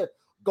idea?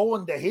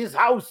 Going to his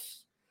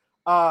house?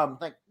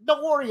 Like,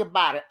 don't worry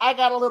about it. I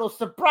got a little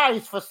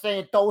surprise for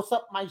Santos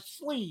up my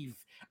sleeve.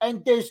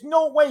 And there's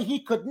no way he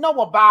could know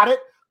about it,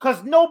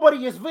 because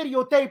nobody is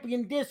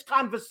videotaping this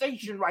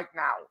conversation right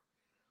now.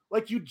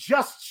 Like, you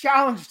just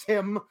challenged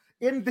him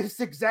in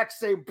this exact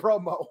same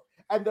promo,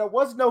 and there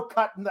was no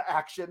cut in the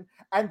action.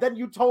 And then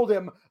you told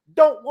him,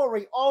 don't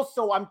worry.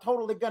 Also, I'm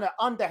totally going to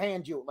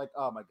underhand you. Like,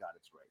 oh my God,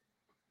 it's great.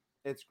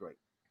 It's great.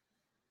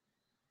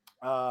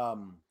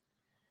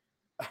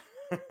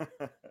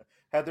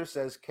 Heather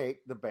says,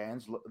 Kate, the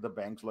bangs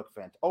look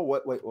fantastic. Oh,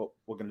 wait, we're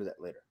going to do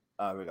that later.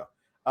 Here we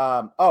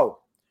go.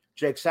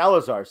 Jake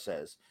Salazar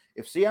says,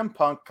 if CM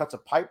Punk cuts a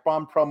pipe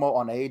bomb promo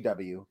on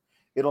AEW,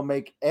 it'll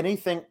make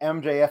anything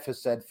MJF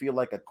has said feel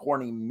like a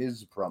corny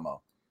Miz promo.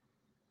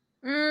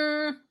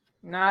 No,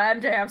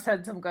 MJF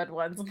said some good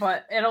ones,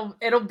 but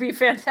it'll be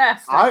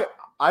fantastic.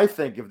 I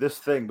think if this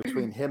thing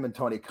between him and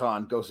Tony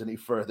Khan goes any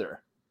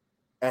further,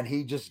 and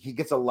he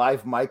gets a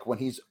live mic when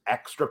he's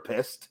extra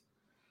pissed,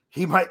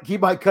 he might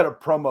cut a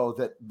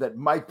promo that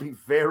might be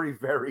very,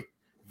 very,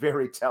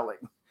 very telling.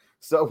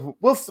 So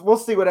we'll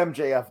see what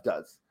MJF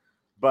does.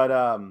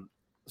 But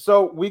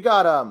so we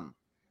got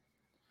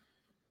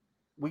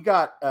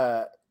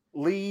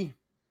Lee,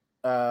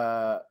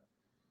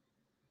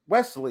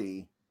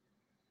 Wesley,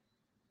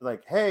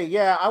 like, hey,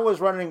 yeah, I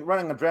was running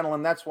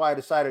adrenaline. That's why I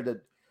decided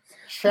to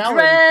challenge.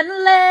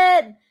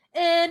 Adrenaline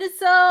in his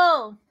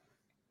soul.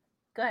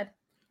 Go ahead.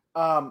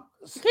 You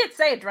can't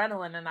say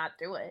adrenaline and not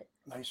do it.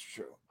 That's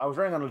true. I was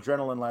running on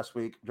adrenaline last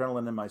week.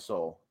 Adrenaline in my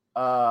soul.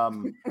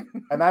 And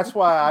that's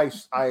why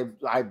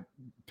I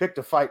picked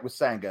a fight with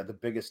Sanga, the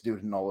biggest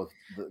dude in all of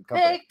the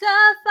company. Picked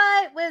a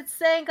fight with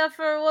Sanga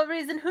for what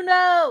reason? Who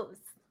knows?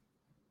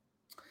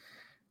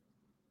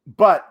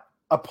 But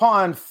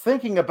upon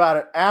thinking about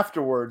it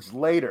afterwards,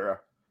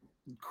 later,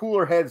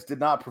 cooler heads did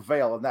not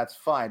prevail, and that's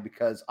fine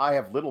because I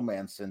have little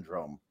man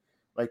syndrome.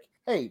 Like,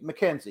 hey,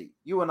 Mackenzie,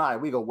 you and I,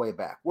 we go way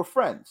back. We're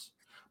friends.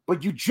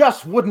 But you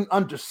just wouldn't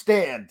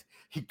understand.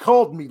 He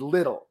called me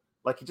little.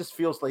 Like, he does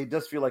feel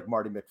like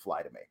Marty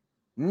McFly to me.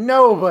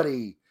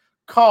 Nobody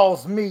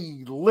calls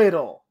me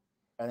little.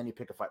 And then you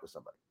pick a fight with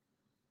somebody.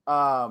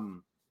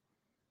 Well,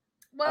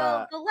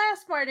 the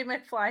last Marty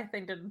McFly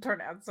thing didn't turn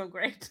out so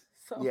great.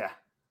 So yeah.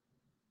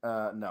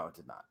 No, it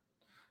did not.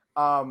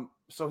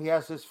 So he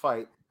has his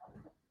fight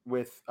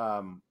with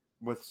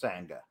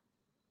Sanga.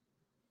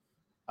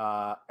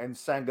 And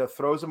Sanga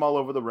throws him all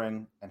over the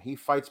ring, and he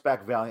fights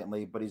back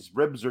valiantly, but his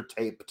ribs are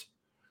taped.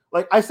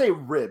 Like, I say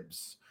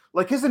ribs.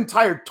 Like, his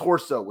entire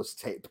torso was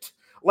taped.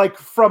 Like,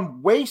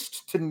 from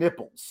waist to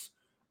nipples.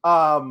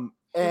 And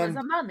he was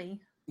a mummy.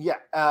 Yeah.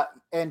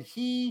 And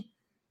he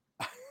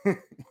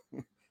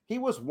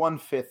was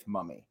 1/5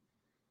 mummy.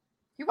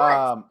 He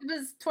was. He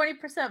was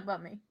 20%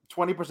 mummy.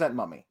 20%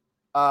 mummy.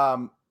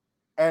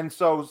 And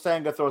so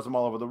Sanga throws him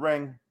all over the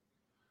ring.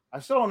 I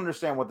still don't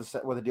understand what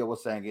the deal with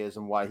Sanga is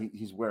and why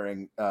he's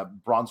wearing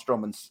Braun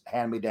Strowman's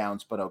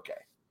hand-me-downs, but okay.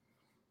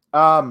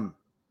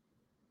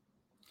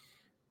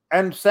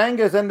 And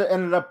Sanga's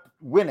ended up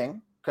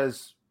winning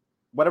because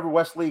whatever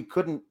Wesley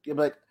couldn't,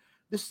 like,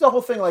 this is the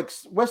whole thing. Like,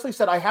 Wesley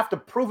said, I have to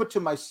prove it to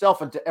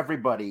myself and to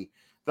everybody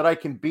that I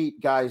can beat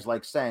guys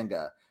like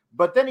Sanga.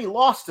 But then he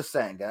lost to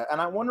Sanga,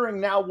 and I'm wondering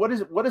now, what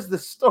is the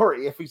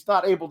story if he's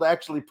not able to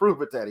actually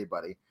prove it to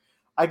anybody?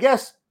 I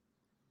guess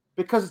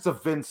because it's a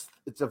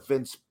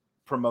Vince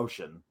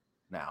promotion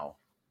now.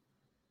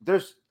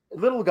 There's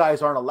little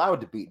guys aren't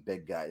allowed to beat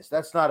big guys.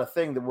 That's not a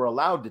thing that we're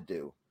allowed to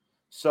do.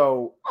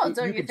 So,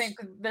 don't you think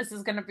this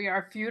is going to be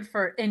our feud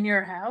for In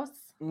Your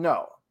House?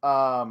 No,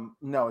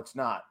 no, it's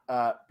not.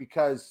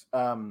 Because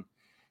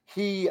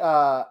he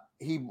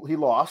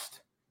lost.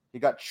 He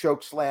got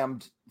choke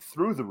slammed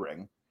through the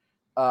ring.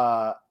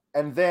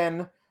 And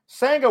then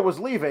Sanga was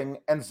leaving,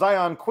 and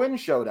Zion Quinn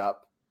showed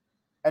up,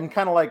 and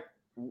kind of like,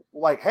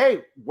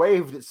 hey,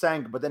 waved at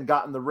Sanga, but then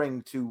got in the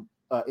ring to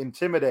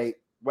intimidate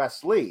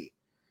Wesley.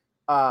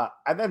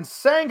 And then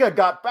Sanga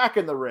got back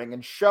in the ring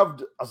and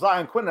shoved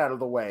Zion Quinn out of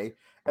the way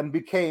and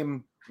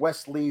became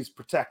Wesley's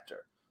protector.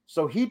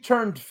 So he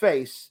turned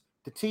face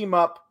to team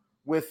up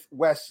with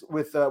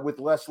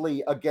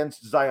Wesley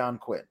against Zion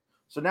Quinn.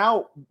 So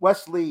now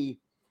Wesley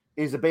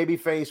is a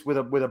babyface with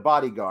a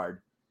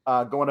bodyguard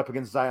going up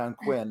against Zion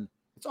Quinn.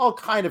 It's all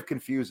kind of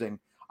confusing.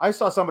 I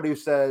saw somebody who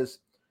says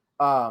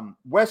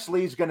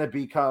Wesley's going to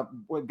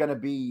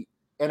be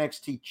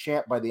NXT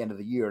champ by the end of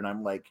the year, and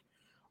I'm like,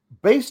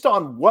 based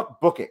on what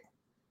booking?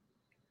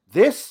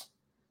 This?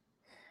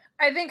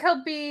 I think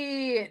he'll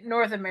be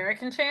North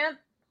American champ,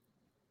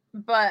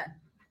 but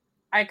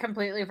I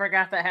completely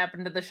forgot that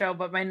happened to the show.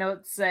 But my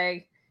notes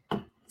say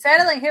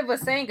saddling him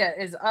with Sanga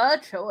is a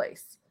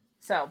choice,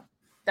 so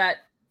that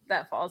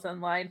falls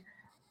in line.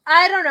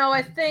 I don't know.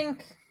 I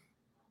think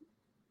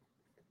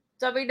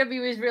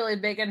WWE is really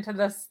big into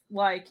this,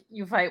 like,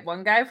 you fight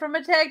one guy from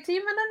a tag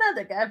team and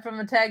another guy from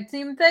a tag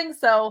team thing.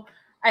 So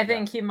I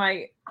think he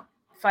might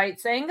fight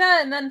Sanga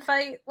and then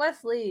fight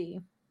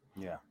Wesley.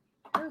 Yeah.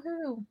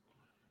 Woohoo.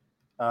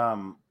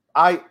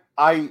 I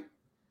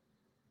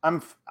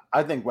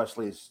think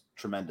Wesley's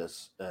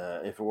tremendous.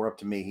 If it were up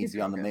to me, he'd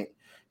be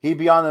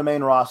on the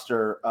main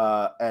roster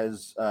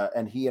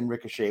and he and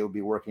Ricochet would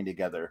be working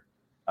together.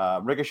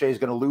 Ricochet is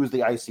going to lose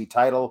the IC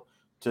title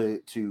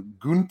to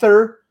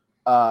Gunther.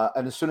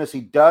 And as soon as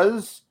he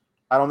does,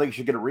 I don't think he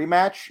should get a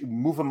rematch.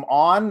 Move him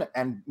on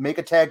and make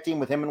a tag team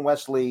with him and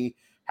Wesley.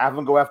 Have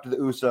him go after the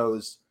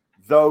Usos.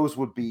 Those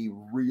would be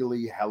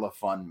really hella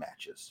fun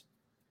matches.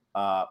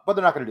 But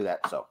they're not going to do that.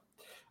 So,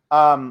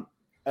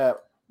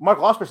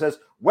 Michael Oscar says,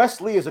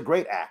 Wesley is a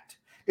great act.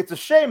 It's a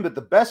shame that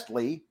the best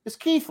Lee is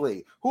Keith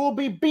Lee, who will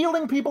be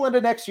beating people into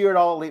next year at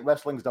All Elite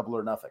Wrestling's Double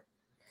or Nothing.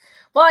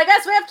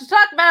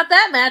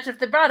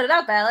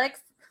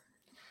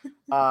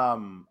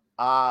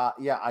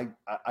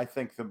 I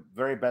think the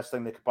very best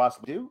thing they could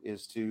possibly do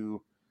is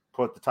to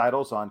put the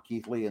titles on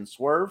Keith Lee and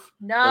Swerve.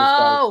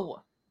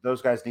 No.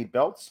 Those guys need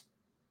belts.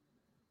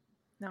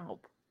 No.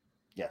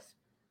 Yes.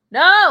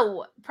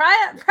 No.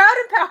 Proud and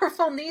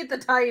Powerful need the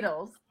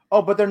titles.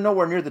 Oh, but they're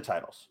nowhere near the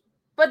titles.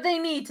 But they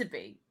need to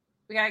be.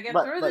 We gotta get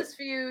through this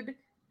feud,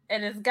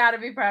 and it's got to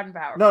be Proud and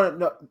Powerful.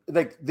 No.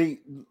 Like the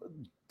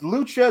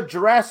Lucha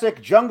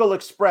Jurassic Jungle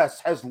Express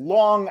has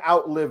long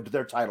outlived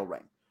their title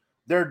reign.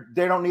 They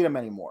don't need them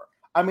anymore.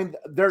 I mean,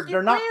 they're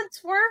not. Lee and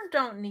Swerve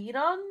don't need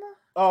them.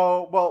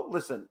 Oh well,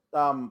 listen.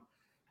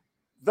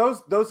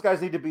 Those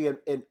guys need to be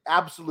in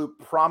absolute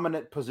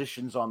prominent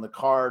positions on the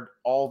card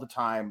all the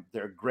time.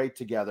 They're great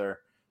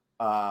together.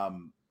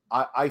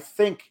 I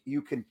think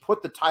you can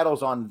put the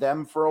titles on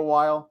them for a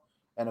while,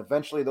 and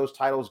eventually those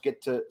titles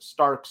get to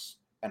Starks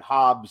and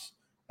Hobbs,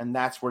 and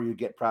that's where you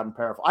get Proud and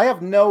Powerful. I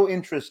have no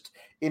interest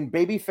in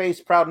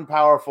babyface Proud and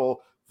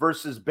Powerful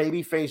versus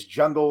babyface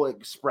Jungle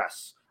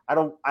Express. I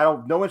don't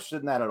no interest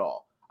in that at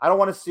all. I don't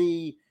want to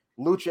see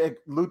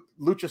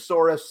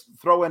Luchasaurus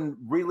throwing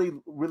really,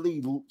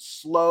 really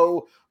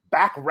slow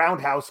back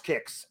roundhouse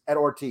kicks at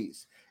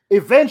Ortiz.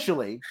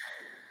 Eventually,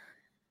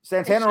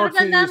 Santana Ortiz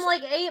should have been done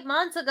like 8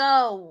 months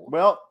ago.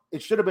 Well,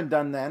 it should have been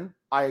done then.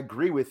 I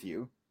agree with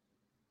you.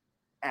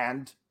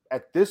 And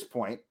at this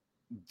point,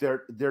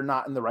 they're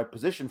not in the right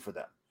position for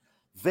them.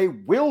 They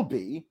will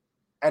be,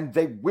 and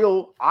they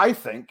will, I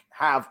think,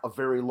 have a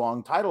very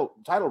long title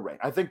reign.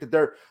 I think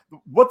that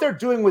what they're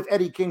doing with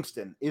Eddie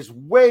Kingston is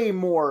way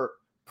more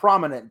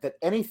prominent than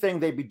anything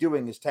they'd be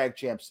doing as tag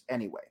champs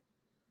anyway.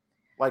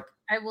 Like,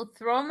 I will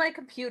throw my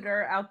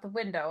computer out the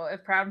window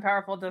if Proud and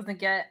Powerful doesn't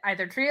get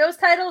either trios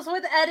titles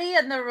with Eddie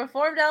and the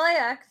reformed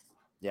LAX,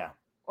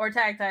 or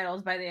tag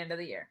titles by the end of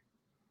the year.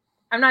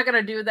 I'm not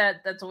going to do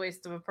that. That's a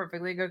waste of a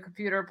perfectly good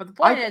computer. But the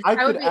point is,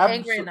 I would be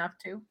angry enough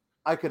to.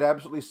 I could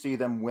absolutely see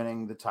them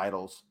winning the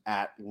titles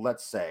at,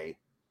 let's say,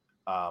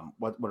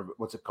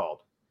 what's it called?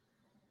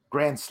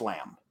 Grand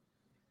Slam.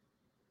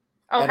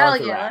 Oh, hell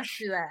yeah. Let's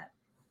do that.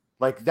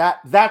 Like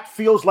that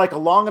feels like a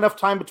long enough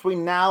time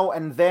between now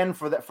and then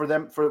for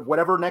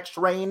whatever next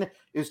reign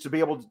is to be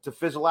able to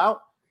fizzle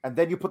out. And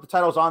then you put the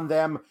titles on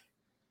them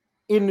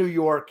in New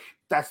York.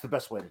 That's the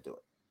best way to do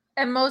it.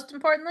 And most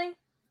importantly,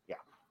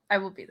 I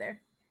will be there.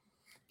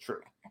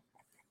 True.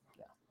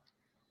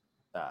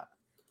 Yeah.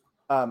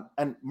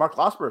 And Mark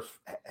Losper,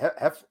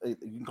 you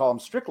can call him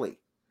Strictly,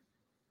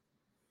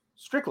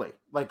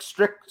 like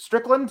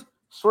Strickland,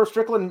 Swerve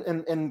Strickland,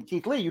 and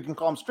Keith Lee. You can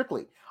call him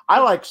Strictly. I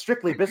like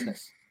Strictly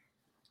Business.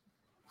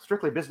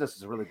 Strictly Business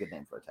is a really good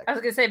name for a tag. I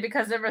was gonna say,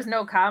 because there was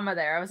no comma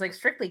there, I was like,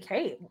 Strictly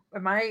Kate.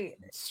 Am I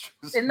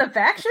in the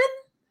faction?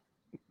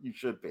 You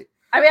should be.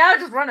 I mean, I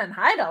was just running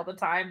hide all the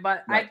time,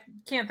 but right. I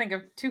can't think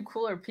of two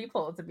cooler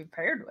people to be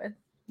paired with.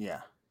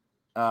 Yeah.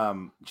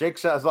 Jake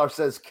Salazar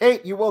says,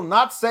 Kate, you will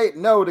not say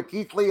no to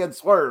Keith Lee and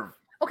Swerve.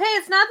 Okay,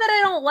 it's not that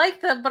I don't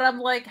like them, but I'm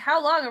like,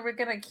 how long are we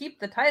going to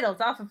keep the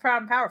titles off of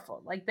Proud and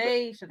Powerful? Like,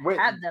 they should have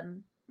had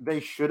them. They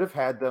should have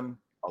had them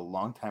a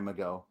long time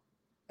ago.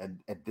 And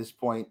at this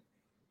point,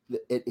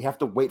 you have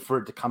to wait for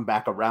it to come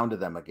back around to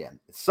them again.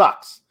 It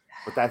sucks,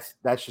 but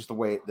that's just the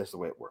way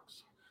it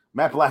works.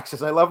 Matt Black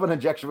says, I love an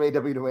injection of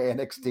AW to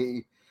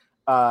NXT.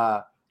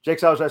 Jake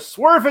Salazar says,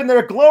 Swerve in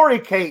their glory,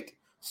 Kate.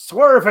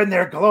 Swerve in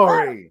their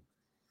glory.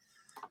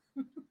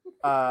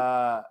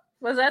 Was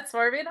that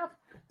Swerve enough?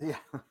 Yeah.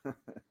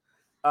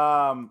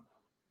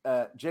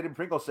 Jaden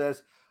Pringle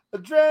says,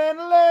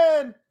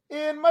 adrenaline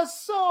in my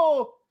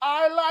soul.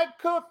 I like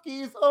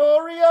cookies,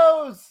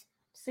 Oreos.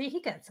 See, he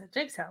gets it.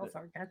 Jake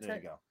Salazar gets it.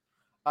 There you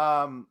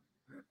go.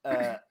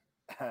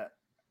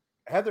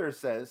 Heather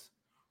says,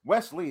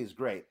 Wes Lee is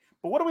great.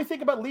 But what do we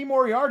think about Lee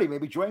Moriarty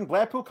maybe joining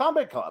Blackpool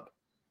Combat Club?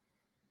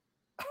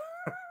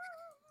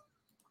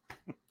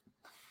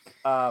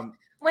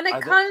 When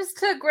it comes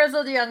to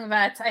grizzled young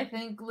vets, I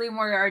think Lee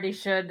Moriarty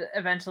should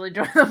eventually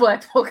join the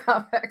Blackpool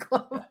Combat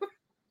Club.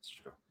 That's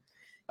true.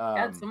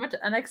 Got so much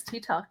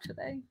NXT talk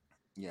today.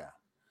 Yeah.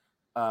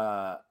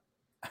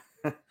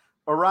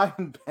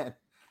 Orion Ben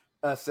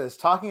says,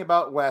 talking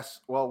about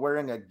Wes while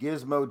wearing a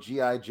Gizmo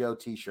G.I. Joe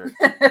t-shirt.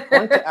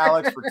 Point to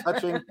Alex for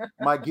touching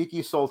my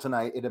geeky soul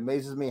tonight. It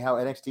amazes me how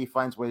NXT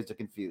finds ways to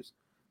confuse.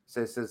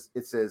 It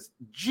says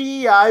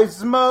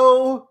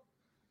G.I.Zmo,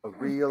 a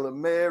real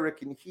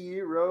American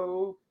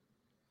hero.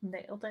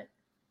 Nailed it.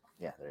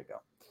 Yeah, there you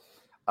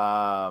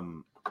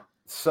go.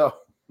 So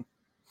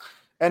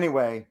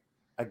anyway,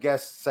 I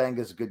guess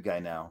Sanga's a good guy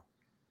now.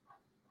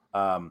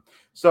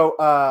 So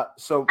I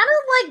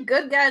don't like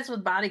good guys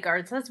with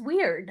bodyguards. That's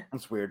weird.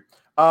 That's weird.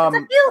 It's a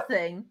real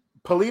thing.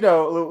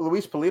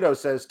 Luis Polito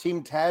says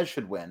Team Taz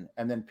should win,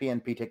 and then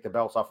PNP take the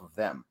belts off of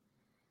them.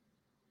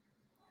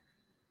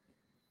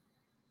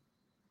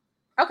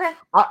 Okay.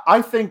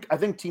 I think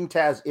Team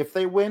Taz, if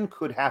they win,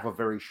 could have a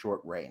very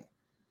short reign.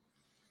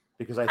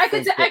 Because I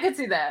could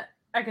see that.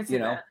 I could see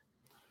that.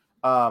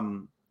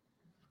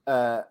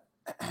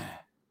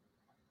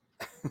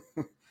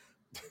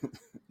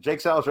 Jake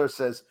Salazar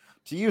says,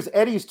 to use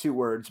Eddie's two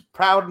words,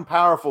 proud and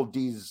powerful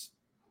D's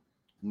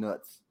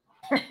nuts.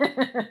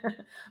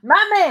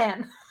 My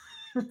man.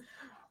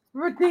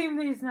 Redeem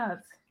these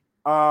nuts.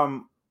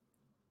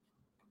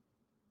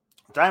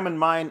 Diamond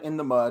Mine in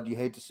the mud. You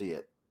hate to see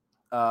it.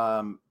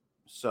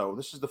 So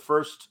this is the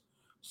first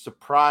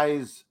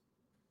surprise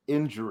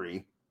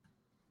injury,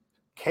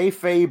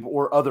 kayfabe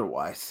or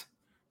otherwise,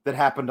 that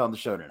happened on the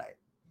show tonight.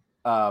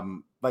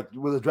 Like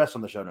was addressed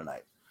on the show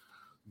tonight.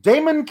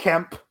 Damon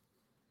Kemp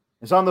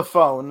is on the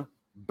phone,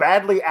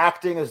 badly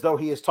acting as though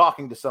he is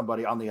talking to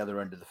somebody on the other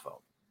end of the phone.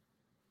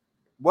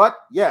 What?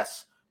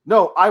 Yes.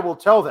 No, I will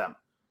tell them.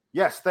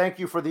 Yes, thank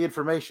you for the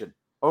information.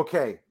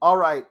 Okay. All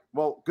right.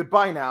 Well,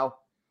 goodbye now.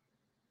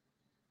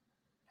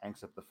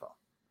 Hangs up the phone.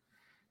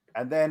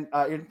 And then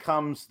in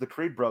comes the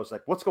Creed Bros.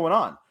 Like, what's going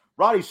on?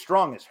 Roddy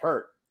Strong is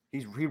hurt.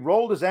 He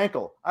rolled his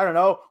ankle. I don't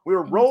know. We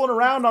were rolling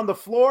around on the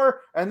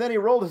floor, and then he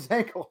rolled his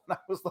ankle. And I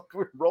was like,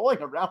 we're rolling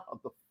around on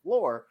the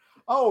floor.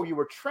 Oh, you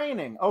were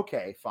training.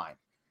 Okay, fine.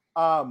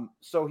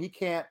 So he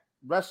can't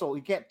wrestle.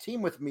 He can't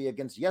team with me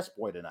against Yes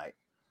Boy tonight.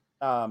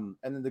 And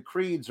then the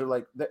Creeds are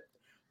like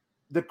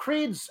the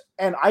Creeds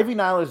and Ivy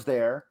Nile is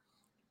there.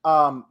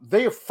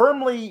 They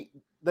firmly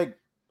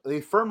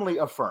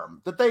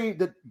affirm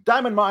that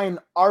Diamond Mine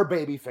are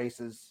baby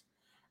faces,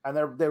 and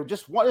they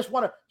just want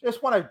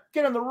to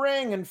get in the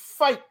ring and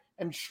fight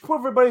and show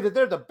everybody that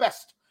they're the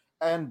best.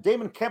 And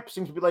Damon Kemp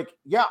seems to be like,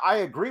 yeah, I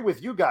agree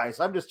with you guys.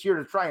 I'm just here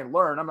to try and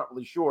learn. I'm not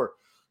really sure.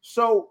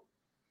 So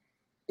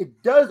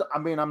it does. I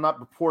mean, I'm not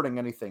reporting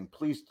anything.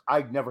 Please,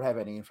 I never have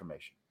any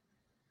information.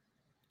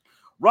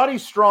 Roddy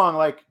Strong,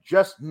 like,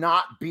 just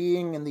not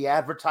being in the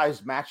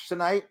advertised match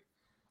tonight,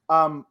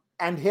 and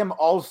him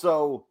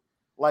also,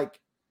 like,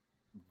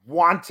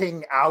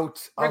 wanting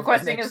out of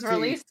requesting NXT, his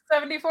release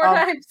 74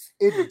 times.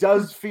 It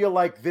does feel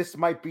like this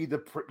might be the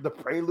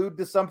prelude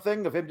to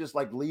something of him just,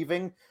 like,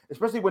 leaving,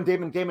 especially when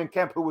Damon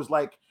Kemp, who was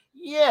like,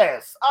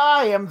 yes,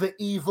 I am the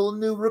evil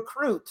new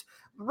recruit,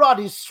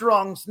 Roddy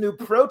Strong's new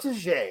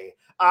protege.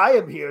 I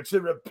am here to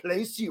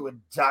replace you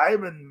in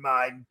Diamond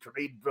Mine,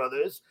 Creed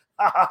Brothers.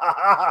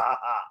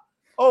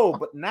 Oh,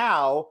 but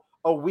now,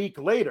 a week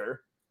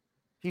later,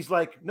 he's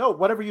like, no,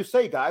 whatever you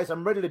say, guys,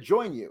 I'm ready to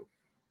join you.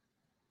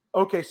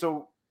 Okay,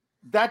 so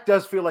that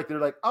does feel like they're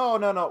like, oh,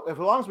 no, as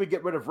long as we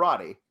get rid of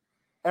Roddy,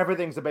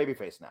 everything's a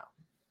babyface now.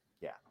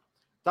 Yeah.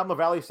 Tom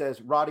LaValle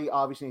says Roddy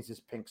obviously needs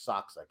his pink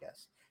socks, I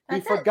guess.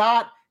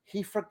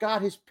 He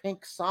forgot his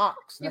pink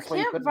socks. You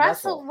can't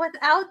wrestle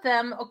without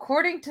them,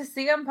 according to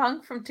CM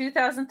Punk from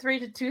 2003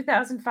 to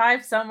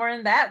 2005, somewhere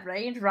in that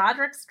range.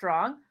 Roderick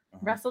Strong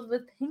wrestled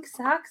with pink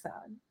socks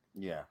on.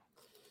 Yeah.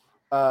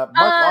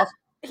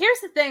 Here's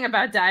the thing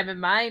about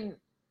Diamond Mine.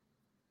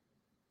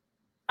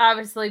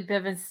 Obviously,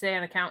 Bivens stay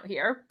on account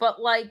here,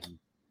 but like,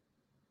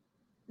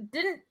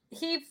 didn't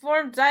he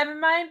form Diamond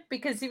Mine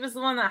because he was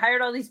the one that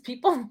hired all these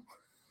people?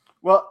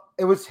 Well,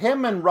 it was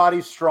him and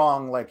Roddy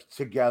Strong, like,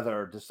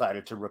 together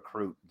decided to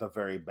recruit the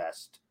very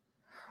best.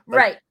 Like,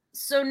 right.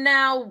 So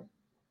now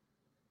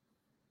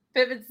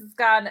Bivens is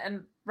gone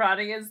and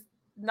Roddy is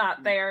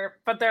not there,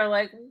 but they're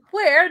like,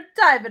 we're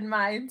Diamond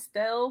Mine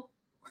still.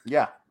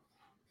 Yeah.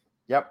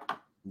 Yep.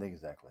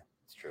 Exactly.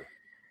 It's true.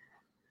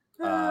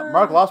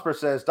 Mark Losper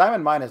says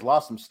Diamond Mine has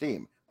lost some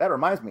steam. That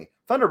reminds me,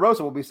 Thunder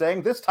Rosa will be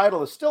saying this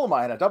title is still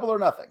mine, a double or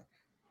nothing.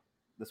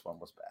 This one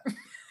was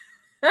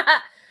bad.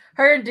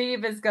 Her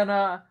Deeb is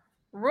gonna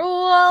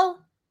rule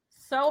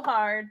so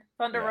hard.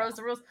 Thunder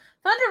Rosa rules.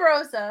 Thunder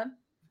Rosa.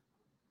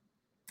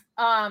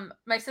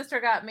 My sister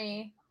got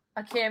me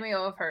a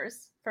cameo of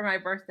hers for my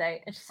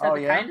birthday, and she said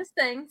the kindest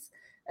things.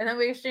 And then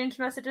we exchanged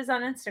messages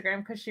on Instagram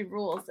because she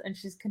rules, and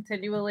she's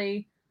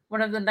continually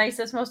one of the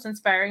nicest, most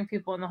inspiring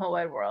people in the whole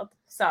wide world.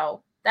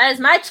 So that is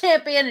my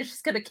champion, and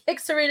she's gonna kick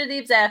Serena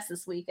Deeb's ass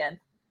this weekend.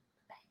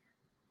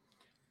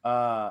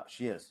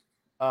 She is.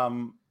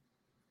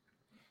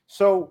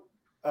 So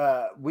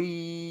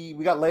we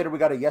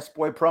got a Yes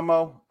Boy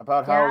promo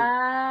about how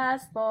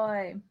Yes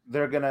Boy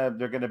they're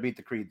gonna beat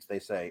the Creeds, they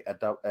say,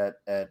 at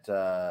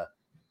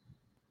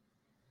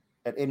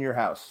In Your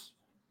House.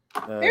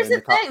 Here's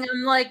the thing,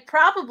 I'm like,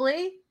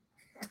 probably.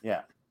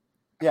 Yeah.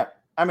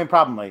 I mean,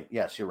 probably.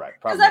 Yes, you're right.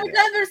 Because every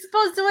time they're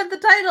supposed to win the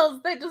titles,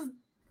 they just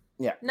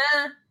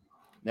nah.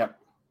 Yep.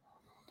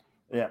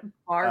 Yeah.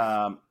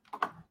 Barf.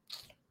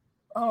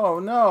 Oh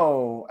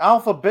no.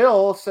 Alpha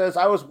Bill says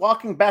I was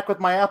walking back with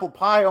my apple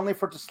pie only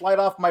for it to slide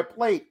off my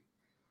plate.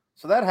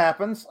 So that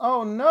happens.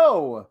 Oh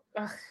no.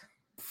 Ugh.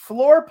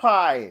 Floor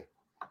pie.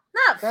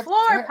 Not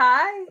floor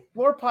pie.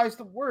 Floor pie's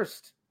the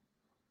worst.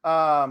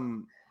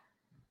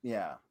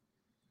 Yeah.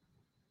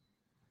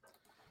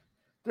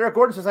 Derek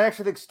Gordon says I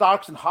actually think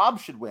Stocks and Hobbs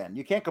should win.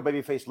 You can't go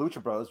babyface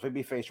Lucha Bros,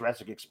 babyface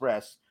Jurassic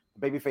Express,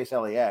 babyface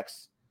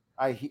LAX.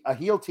 A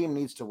heel team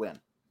needs to win.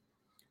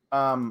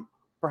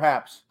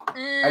 Perhaps.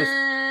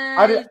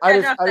 I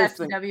just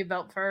think W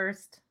belt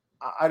first.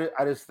 I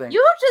just think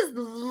you just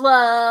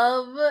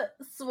love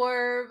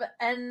Swerve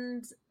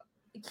and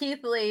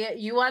Keith Lee.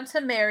 You want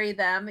to marry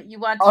them. You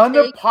want to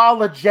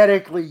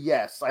unapologetically,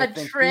 yes. I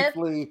think trip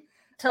Keith Lee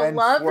to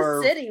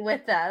Love City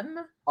with them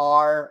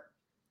are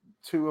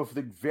two of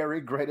the very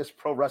greatest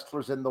pro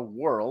wrestlers in the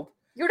world.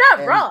 You're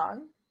not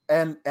wrong.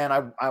 And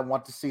I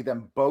want to see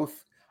them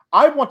both.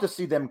 I want to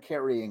see them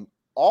carrying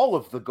all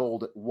of the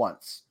gold at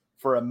once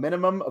for a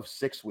minimum of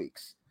 6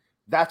 weeks.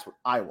 That's what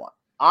I want.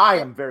 I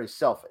am very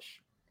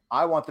selfish.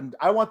 I want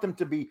them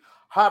to be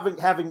having.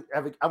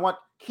 I want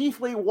Keith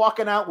Lee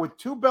walking out with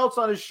 2 belts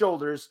on his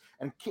shoulders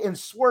and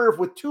Swerve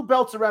with 2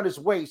 belts around his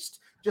waist,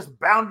 just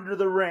bound into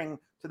the ring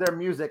to their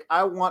music.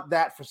 I want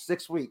that for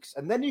 6 weeks,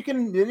 and then you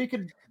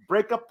can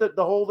break up the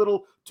whole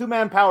little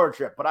 2-man power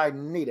trip. But I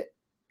need it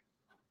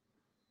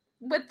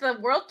with the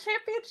World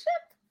Championship.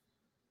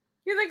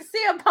 You think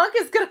CM Punk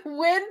is going to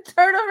win,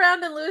 turn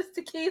around, and lose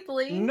to Keith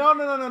Lee?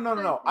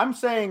 No. I'm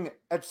saying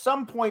at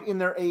some point in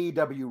their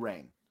AEW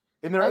reign,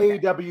 in their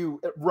AEW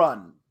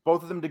run,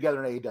 both of them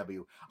together in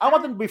AEW, I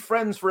want them to be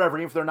friends forever,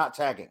 even if they're not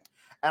tagging.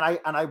 And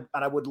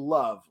I would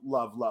love,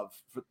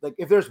 like,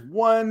 if there's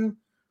one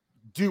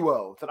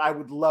duo that I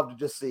would love to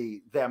just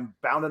see them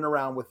bounding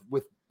around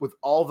with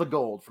all the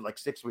gold for like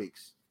 6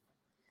 weeks,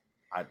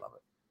 I'd love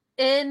it.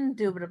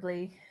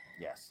 Indubitably.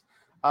 Yes.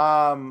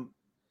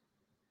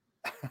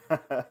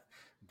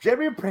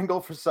 Jeremy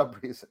Pringle, for some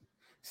reason,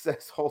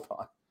 says, hold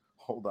on.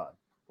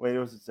 Wait,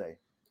 what does it say?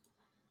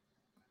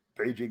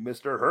 Paging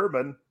Mr.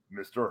 Herman.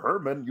 Mr.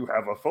 Herman, you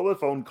have a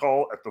telephone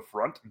call at the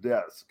front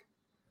desk.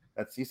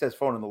 He says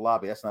phone in the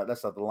lobby. That's not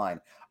the line.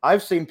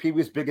 I've seen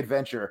Pee-wee's Big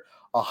Adventure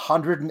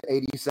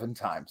 187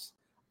 times.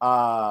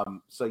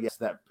 So yes,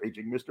 that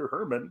paging Mr.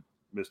 Herman.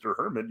 Mr.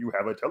 Herman, you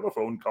have a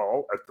telephone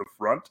call at the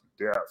front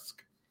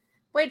desk.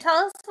 Wait, tell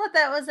us what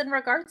that was in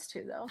regards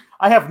to, though.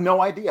 I have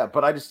no idea,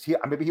 but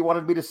maybe he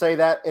wanted me to say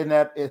that in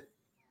that.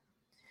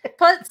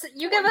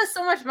 You give us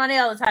so much money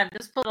all the time.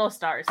 Just put little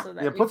stars so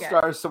that put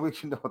stars so we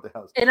can know what the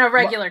hell. In a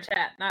regular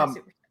chat, not a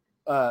super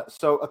chat.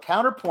 So a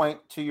counterpoint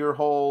to your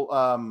whole,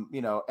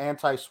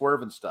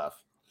 anti-Swerve and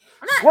stuff.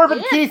 Swerve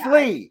and Keith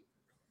Lee.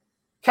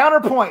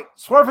 Counterpoint: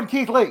 Swerve and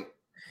Keith Lee.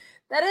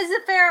 That is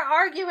a fair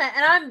argument,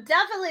 and I'm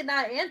definitely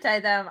not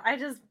anti them. I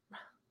just.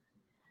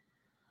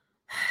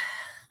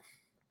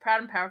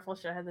 Proud and Powerful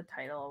should have had the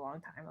title a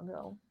long time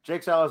ago.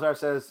 Jake Salazar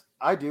says,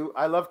 I do.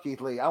 I love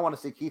Keith Lee. I want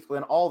to see Keith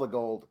win all the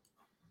gold.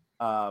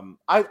 But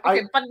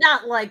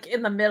not like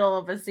in the middle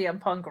of a CM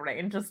Punk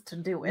reign just to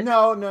do it.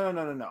 No.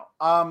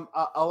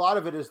 A lot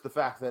of it is the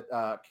fact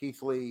that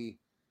Keith Lee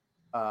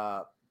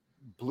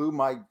blew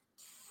my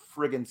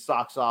friggin'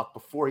 socks off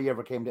before he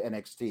ever came to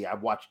NXT. I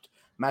watched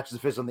matches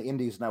of his on the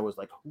Indies, and I was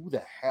like, who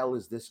the hell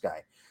is this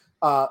guy?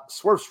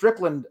 Swerve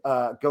Strickland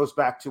goes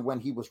back to when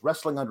he was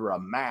wrestling under a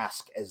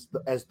mask as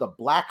the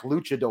Black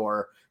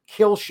Luchador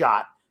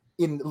Killshot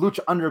in Lucha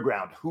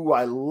Underground, who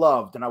I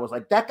loved. And I was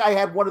like, that guy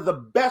had one of the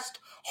best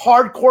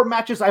hardcore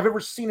matches I've ever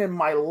seen in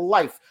my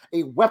life,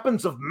 a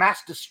Weapons of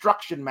Mass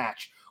Destruction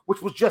match,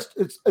 which was just,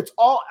 it's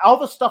all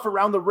the stuff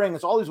around the ring.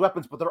 It's all these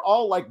weapons, but they're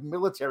all like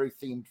military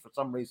themed for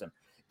some reason.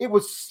 It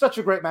was such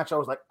a great match. I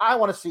was like, I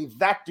want to see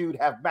that dude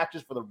have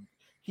matches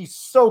he's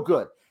so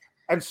good.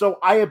 And so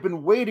I have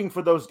been waiting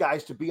for those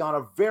guys to be on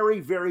a very,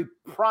 very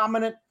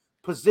prominent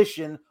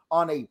position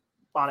on a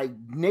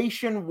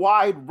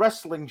nationwide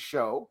wrestling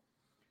show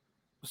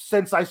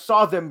since I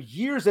saw them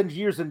years and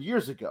years and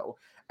years ago.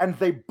 And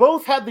they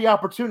both had the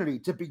opportunity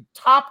to be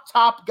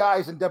top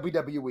guys in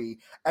WWE,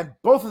 and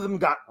both of them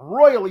got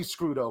royally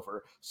screwed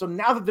over. So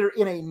now that they're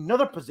in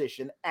another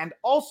position and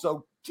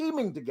also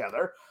teaming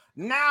together,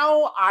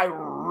 now I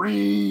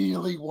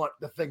really want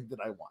the thing that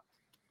I want.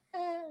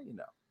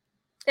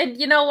 And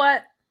you know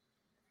what?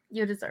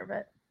 You deserve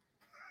it.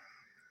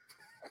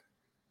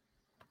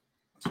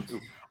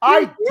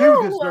 I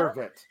do deserve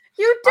it.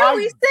 You do.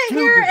 We sit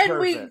here and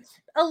we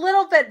a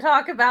little bit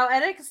talk about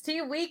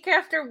NXT week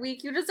after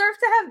week. You deserve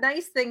to have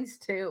nice things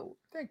too.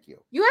 Thank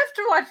you. You have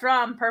to watch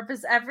Raw on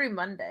purpose every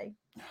Monday.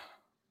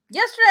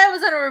 Yesterday I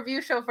was on a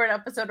review show for an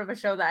episode of a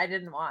show that I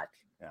didn't watch.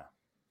 Yeah.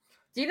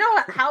 Do you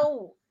know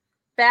how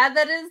bad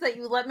that is that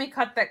you let me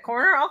cut that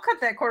corner? I'll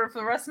cut that corner for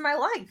the rest of my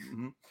life.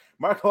 Mm-hmm.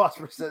 Mark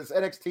Osmer says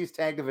NXT's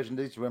tag division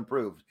needs to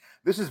improve.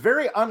 This is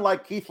very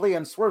unlike Keith Lee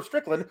and Swerve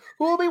Strickland,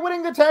 who will be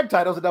winning the tag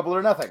titles at Double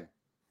or Nothing.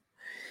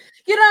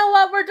 You know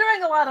what? We're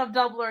doing a lot of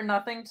Double or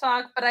Nothing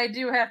talk, but I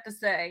do have to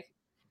say,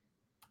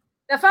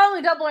 the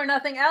following Double or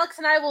Nothing, Alex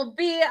and I will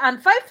be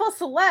on Fightful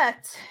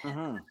Select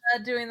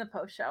doing the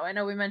post show. I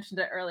know we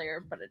mentioned it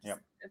earlier, but it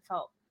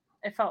felt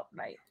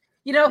right.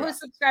 You know who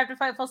subscribed to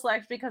Fightful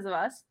Select because of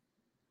us?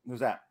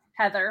 Who's that?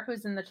 Heather,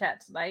 who's in the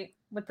chat tonight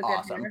with the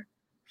good hair.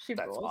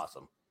 That's rules.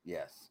 Awesome.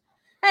 Yes.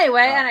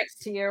 Anyway,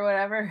 NXT or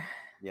whatever.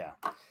 Yeah.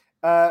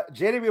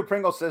 JW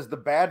Pringle says the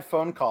bad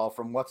phone call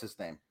from what's his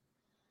name?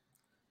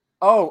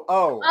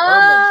 Herman.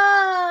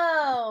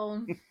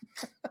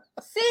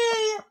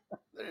 See?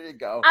 There you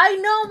go. I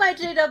know my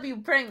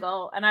JW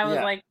Pringle, and I was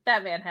like,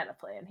 that man had a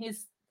plan.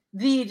 He's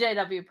the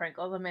JW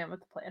Pringle, the man with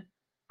the plan.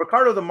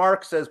 Ricardo the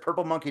Mark says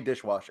Purple Monkey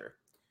dishwasher,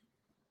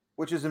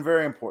 which is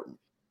very important.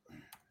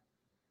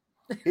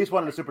 He's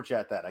wanted to super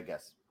chat that, I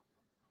guess.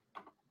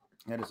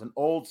 That is an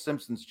old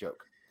Simpsons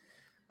joke.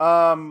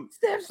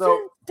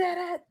 Simpsons did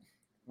it.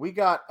 We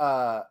got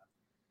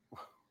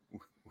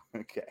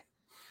okay.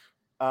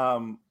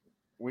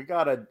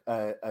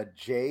 a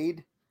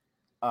Jade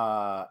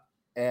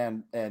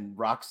and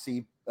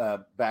Roxy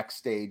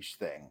backstage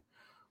thing,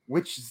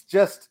 which is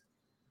just,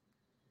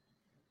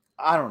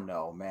 I don't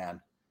know,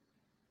 man.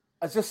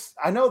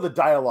 I know the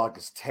dialogue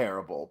is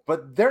terrible,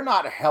 but they're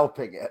not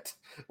helping it.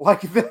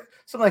 Like, so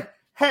I'm like,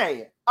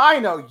 hey, I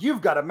know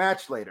you've got a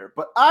match later,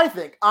 but I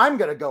think I'm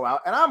going to go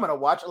out and I'm going to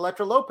watch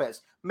Elektra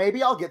Lopez.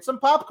 Maybe I'll get some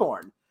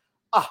popcorn.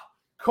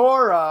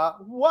 Cora,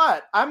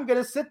 what? I'm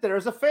going to sit there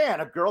as a fan.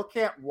 A girl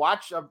can't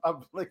watch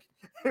like,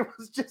 it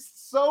was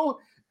just so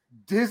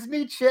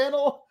Disney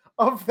Channel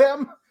of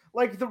them.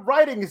 Like, the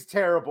writing is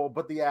terrible,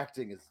 but the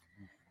acting is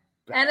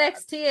bad.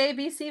 NXT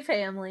ABC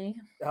Family.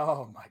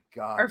 Oh my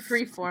God. Or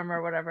Freeform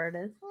or whatever it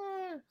is.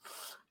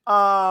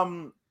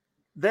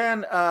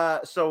 Then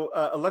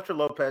Elektra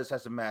Lopez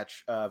has a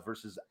match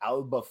versus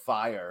Alba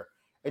Fire.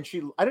 And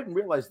I didn't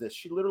realize this.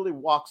 She literally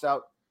walks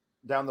out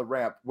down the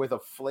ramp with a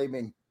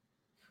flaming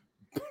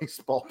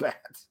baseball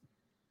bat.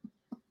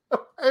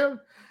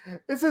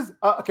 This is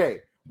okay.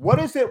 What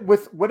if it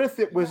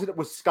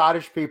was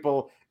Scottish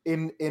people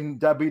in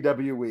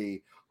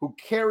WWE who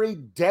carry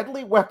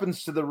deadly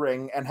weapons to the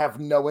ring and have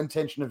no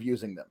intention of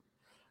using them?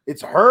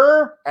 It's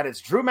her and it's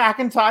Drew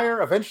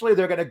McIntyre. Eventually,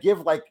 they're going to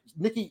give like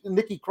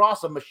Nikki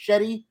Cross a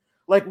machete.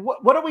 Like,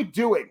 what are we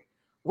doing?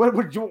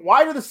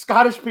 Why do the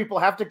Scottish people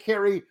have to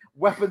carry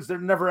weapons they're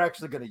never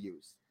actually going to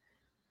use?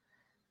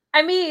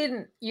 I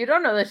mean, you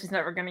don't know that she's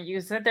never going to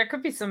use it. There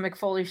could be some Mick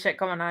Foley shit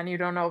going on you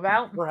don't know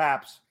about.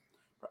 Perhaps.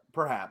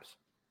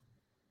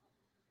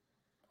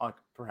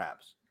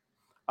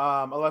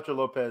 Elektra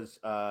Lopez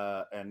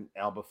and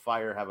Alba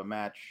Fire have a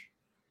match,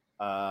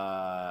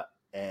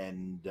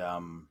 and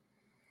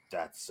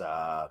that's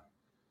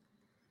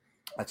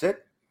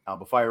it.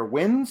 Alba Fire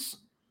wins,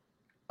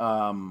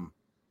 and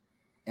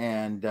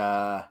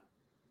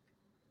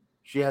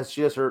she has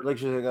her like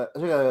she goes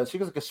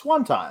like a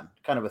swanton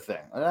kind of a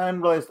thing. I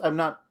don't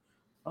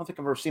think I've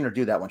ever seen her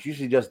do that one. She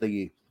usually does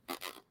the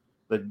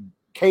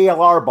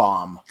KLR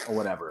bomb or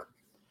whatever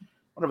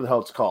the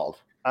hell it's called.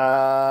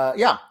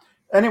 Yeah.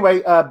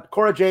 Anyway,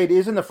 Cora Jade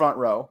is in the front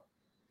row.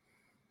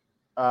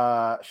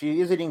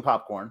 She is eating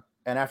popcorn,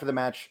 and after the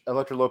match,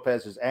 Elektra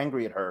Lopez is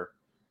angry at her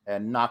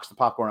and knocks the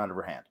popcorn out of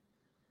her hand.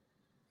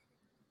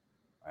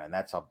 And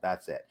that's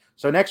it.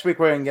 So next week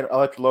we're gonna get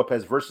Elektra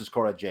Lopez versus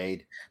Cora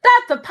Jade.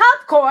 That's the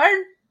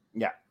popcorn.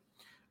 Yeah.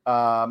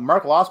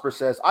 Mark Losper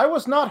says, I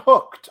was not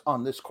hooked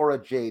on this Cora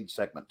Jade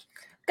segment.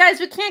 Guys,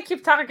 we can't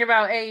keep talking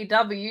about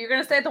AEW. You're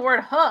gonna say the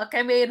word hook.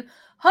 I mean,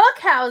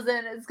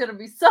 Hookhausen is going to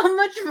be so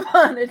much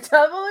fun at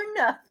Double or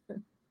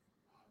Nothing.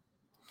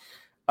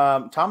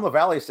 Tom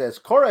LaValle says,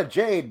 Cora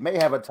Jade may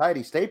have a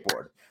tidy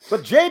skateboard,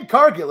 but Jade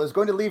Cargill is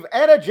going to leave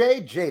Anna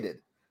Jade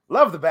jaded.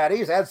 Love the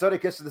baddies. Add Sonny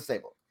Kiss to the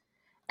stable.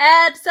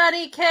 Add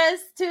Sonny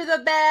Kiss to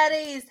the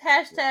baddies.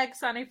 Hashtag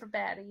Sonny for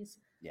baddies.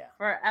 Yeah.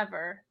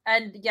 Forever.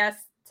 And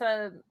yes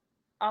to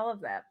all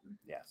of that.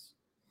 Yes.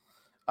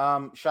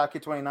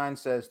 Shocky29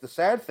 says, the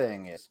sad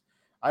thing is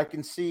I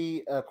can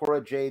see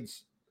Cora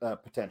Jade's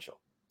potential.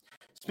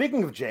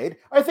 Speaking of Jade,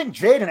 I think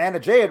Jade and Anna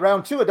Jade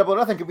round 2 at Double or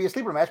Nothing could be a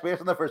sleeper match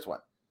based on the first one.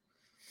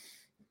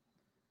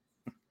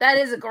 That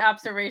is a great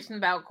observation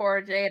about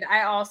Cora Jade.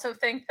 I also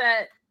think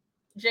that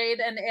Jade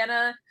and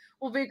Anna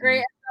will be great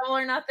at Double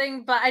or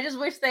Nothing, but I just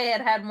wish they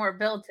had more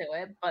build to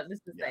it. But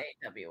this is the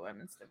AEW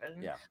Women's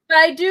Division. Yeah.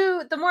 But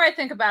the more I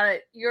think about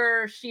it,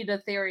 your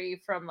Shida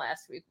theory from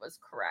last week was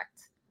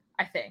correct.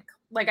 I think.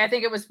 I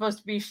think it was supposed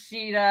to be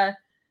Shida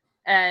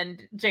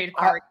and Jade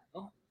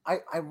Cargill.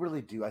 I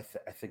really do. I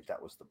think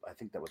that was.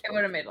 It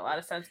would have made a lot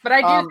of sense, but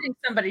I do think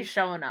somebody's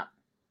showing up.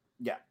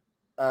 Yeah.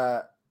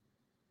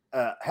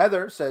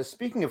 Heather says,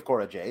 speaking of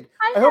Cora Jade,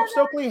 I hope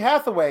Stokely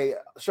Hathaway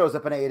shows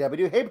up in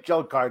AEW. Hey,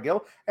 Jade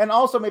Cargill, and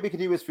also maybe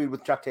continue his feud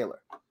with Chuck Taylor.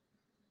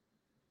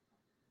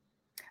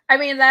 I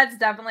mean, that's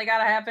definitely got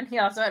to happen. He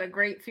also had a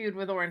great feud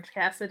with Orange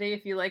Cassidy.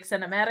 If you like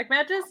cinematic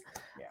matches,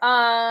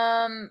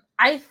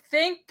 I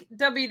think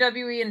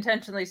WWE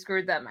intentionally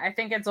screwed them. I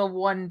think it's a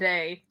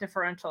 1-day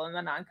differential in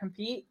the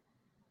non-compete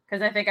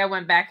because I think I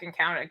went back and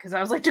counted because I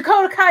was like,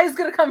 Dakota Kai is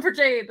going to come for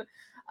Jade.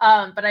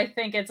 But I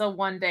think it's a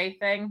 1-day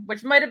thing,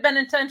 which might have been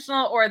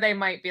intentional, or they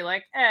might be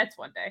like, it's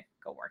 1 day.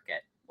 Go work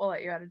it. We'll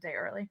let you out a day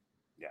early.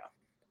 Yeah.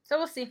 So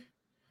we'll see.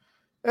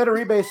 Ed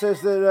Uribe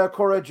says that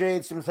Cora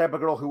Jade seems the type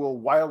of girl who will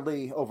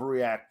wildly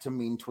overreact to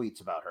mean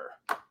tweets about her.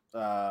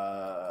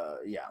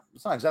 Yeah,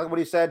 it's not exactly what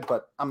he said,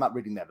 but I'm not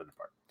reading that other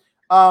part.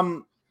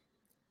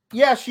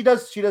 Yeah, she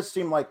does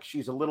seem like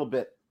she's a little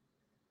bit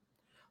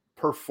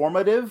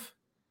performative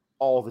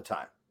all the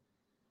time.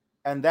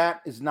 And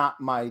that is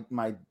not my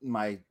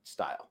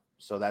style.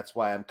 So that's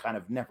why I'm kind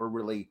of never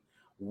really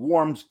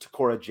warmed to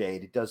Cora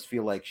Jade. It does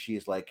feel like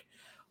she's like,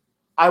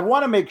 I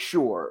want to make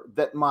sure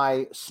that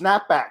my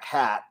snapback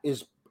hat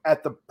is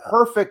at the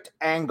perfect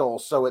angle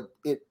so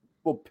it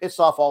will piss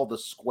off all the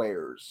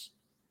squares.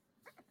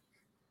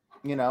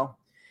 You know?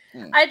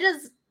 I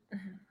just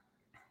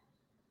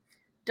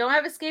don't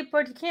have a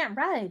skateboard you can't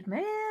ride,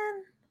 man.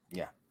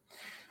 Yeah.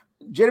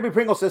 JW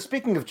Pringle says,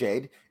 speaking of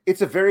Jade,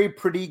 it's a very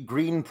pretty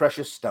green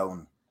precious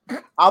stone.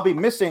 I'll be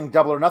missing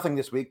Double or Nothing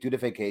this week due to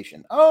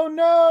vacation. Oh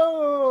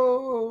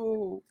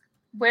no!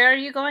 Where are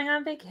you going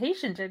on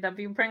vacation,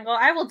 JW Pringle?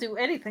 I will do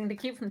anything to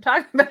keep from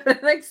talking about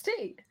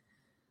NXT.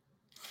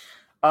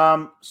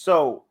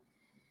 So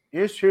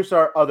here's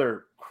our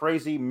other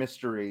crazy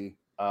mystery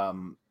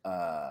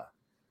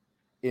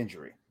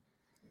injury.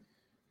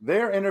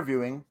 They're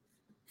interviewing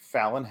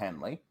Fallon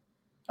Henley,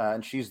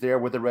 and she's there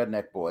with the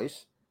Redneck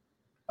Boys,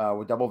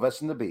 with Double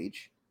Vest in the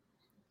Beach.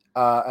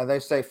 And they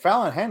say,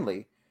 Fallon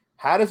Henley,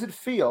 how does it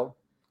feel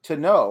to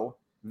know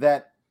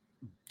that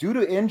due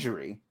to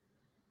injury,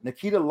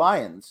 Nikita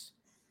Lyons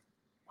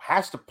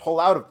has to pull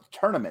out of the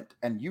tournament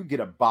and you get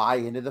a bye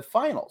into the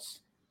finals?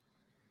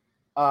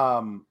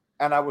 And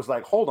I was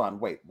like, hold on,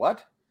 wait,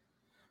 what?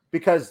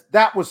 Because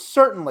that was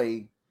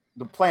certainly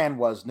the plan,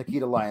 was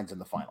Nikita Lyons in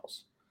the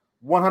finals.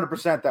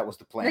 100% that was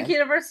the plan.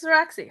 Nikita versus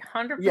Roxy,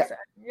 100%. Yeah,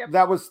 yep.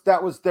 That was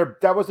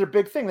their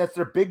big thing. That's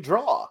their big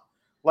draw.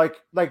 Like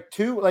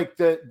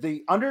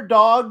the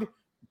underdog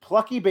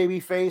plucky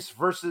babyface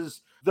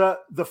versus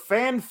the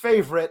fan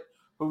favorite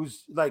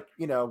who's like,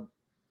 you know,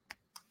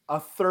 a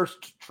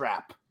thirst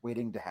trap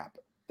waiting to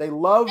happen. They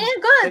love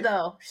and good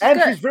though.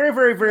 She's very,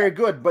 very, very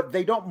good, but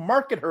they don't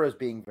market her as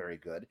being very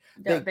good.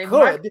 No, they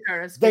could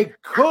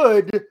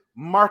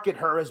market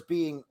her as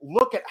being,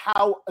 look at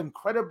how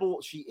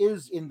incredible she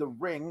is in the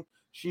ring.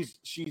 She's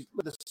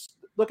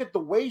look at the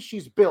way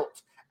she's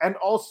built, and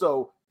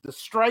also the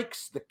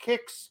strikes, the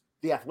kicks,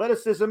 the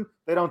athleticism.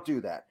 They don't do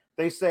that.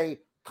 They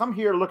say, come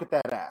here, look at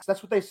that ass.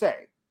 That's what they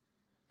say.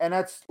 And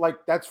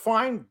that's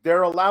fine.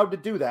 They're allowed to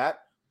do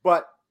that,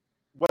 but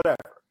whatever.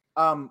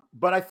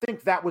 But I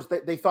think that was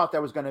they thought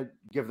that was going to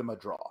give them a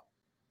draw.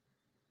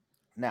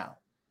 Now,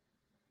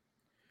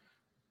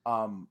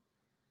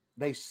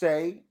 they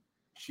say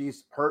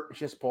she's hurt.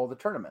 She just pulled the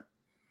tournament.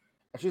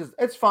 And she says,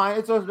 it's fine.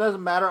 It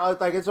doesn't matter.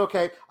 It's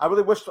okay. I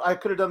really wish I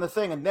could have done the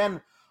thing. And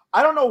then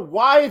I don't know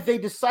why they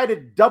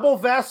decided Double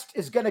Vest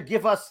is going to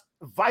give us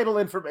vital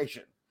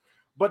information.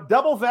 But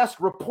Double Vest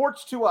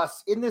reports to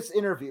us in this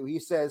interview. He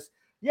says,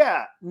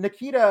 yeah,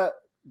 Nikita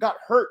got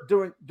hurt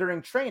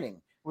during training.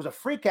 It was a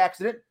freak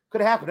accident.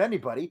 Could have happened to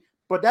anybody,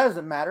 but that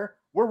doesn't matter.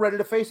 We're ready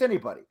to face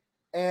anybody.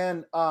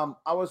 And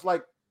I was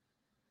like,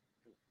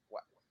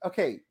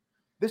 okay,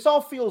 this all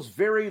feels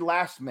very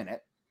last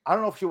minute. I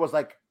don't know if she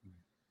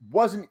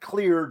wasn't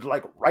cleared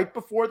like right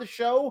before the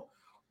show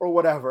or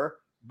whatever,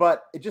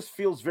 but it just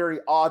feels very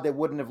odd. They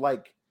wouldn't have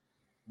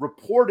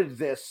reported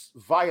this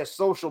via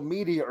social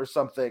media or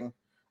something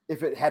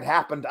if it had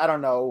happened, I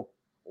don't know,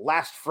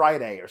 last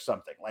Friday or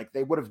something. Like,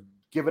 they would have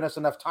given us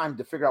enough time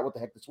to figure out what the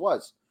heck this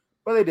was,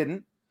 but they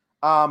didn't.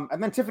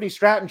 And then Tiffany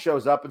Stratton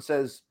shows up and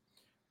says,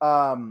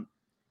 you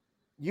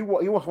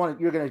don't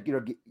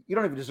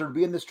even deserve to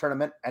be in this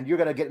tournament, and you're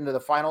going to get into the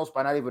finals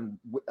by not even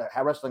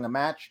wrestling a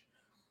match.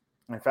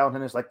 And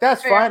Fallon is like,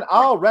 that's fine.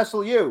 I'll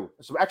wrestle you.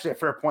 It's actually a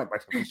fair point by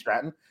Tiffany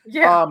Stratton.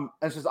 Yeah.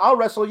 And says, I'll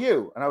wrestle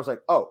you. And I was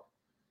like, oh,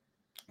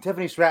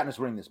 Tiffany Stratton is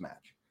winning this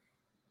match.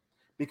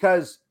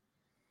 Because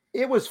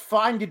it was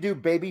fine to do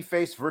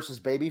babyface versus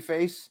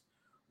babyface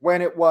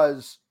when it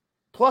was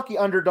plucky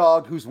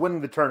underdog who's winning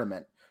the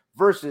tournament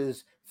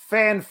versus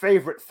fan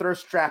favorite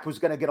thirst trap who's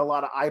going to get a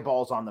lot of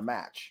eyeballs on the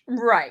match.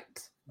 Right.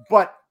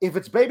 But if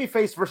it's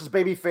babyface versus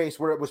babyface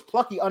where it was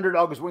plucky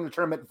underdog who's winning the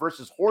tournament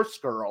versus horse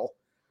girl,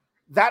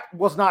 that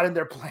was not in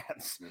their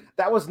plans.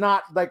 That was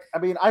not I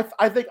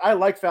think I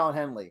like Fallon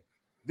Henley.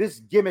 This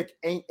gimmick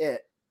ain't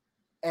it.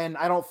 And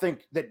I don't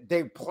think that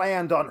they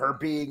planned on her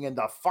being in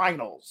the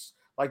finals.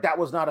 Like, that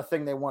was not a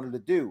thing they wanted to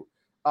do.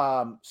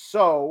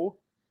 So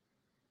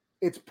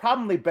it's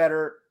probably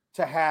better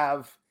to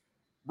have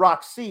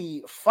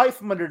Roxy fight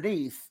from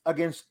underneath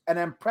against an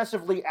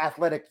impressively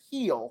athletic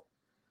heel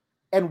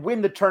and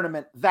win the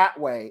tournament that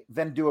way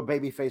than do a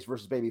babyface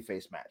versus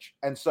babyface match.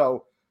 And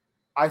so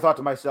I thought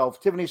to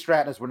myself, Tiffany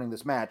Stratton is winning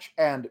this match,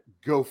 and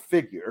go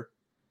figure,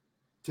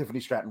 Tiffany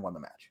Stratton won the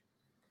match.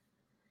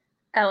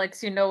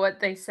 Alex, you know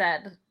what they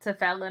said to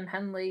Fallon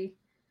Henley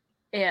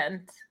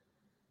and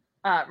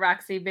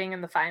Roxy being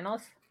in the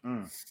finals?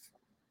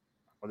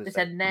 They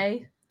said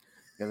nay.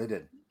 Yeah, they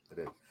did.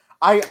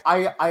 I'm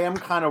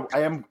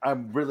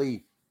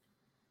really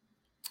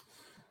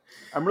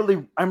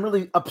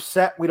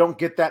upset we don't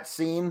get that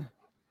scene.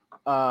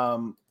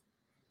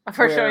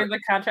 For showing the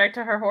contract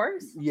to her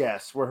horse?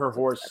 Yes, where her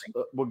horse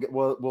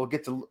will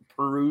get to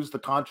peruse the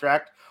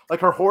contract.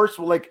 Like, her horse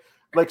will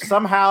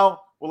somehow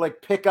will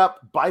pick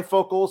up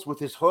bifocals with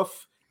his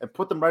hoof and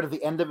put them right at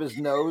the end of his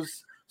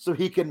nose so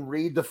he can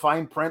read the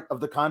fine print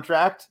of the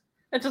contract.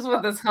 And just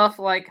with his hoof,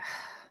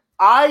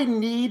 I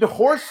need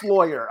Horse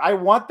Lawyer. I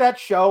want that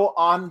show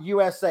on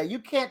USA. You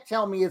can't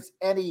tell me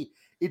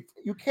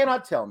you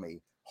cannot tell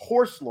me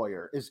Horse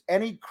Lawyer is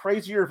any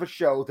crazier of a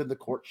show than The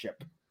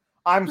Courtship.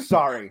 I'm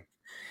sorry.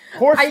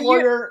 Horse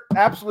Lawyer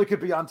absolutely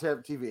could be on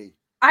TV.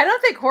 I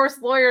don't think Horse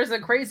Lawyer is a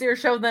crazier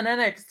show than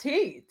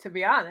NXT, to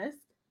be honest.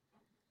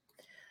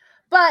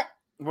 But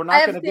we're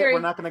not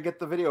going to get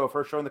the video of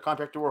her showing the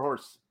contract to her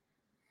horse.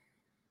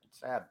 It's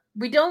sad.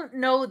 We don't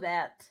know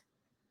that.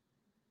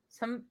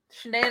 Some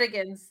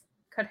shenanigans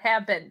could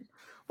happen.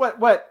 How,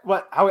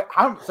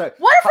 sorry.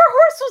 What if her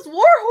horse was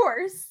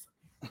Warhorse?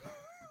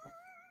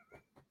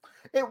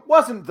 It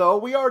wasn't, though.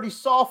 We already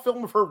saw a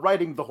film of her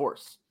riding the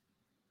horse.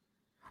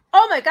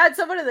 Oh my God,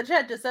 someone in the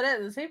chat just said it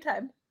at the same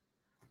time.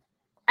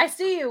 I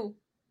see you,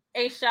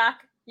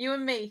 A-Shock. You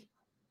and me.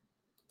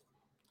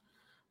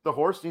 The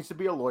horse needs to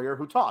be a lawyer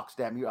who talks.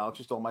 Damn you, Alex,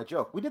 you stole my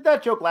joke. We did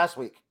that joke last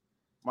week,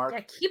 Mark.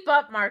 Yeah, keep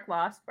up, Mark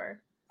Losper.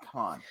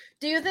 Come on.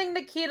 Do you think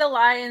Nikita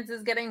Lyons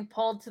is getting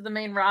pulled to the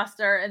main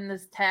roster in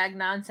this tag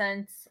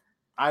nonsense?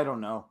 I don't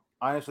know.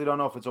 I honestly don't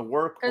know if it's a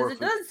work or because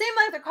it doesn't seem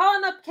like they're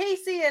calling up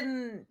Casey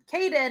and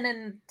Kaden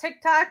and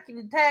TikTok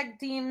and tag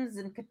teams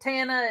and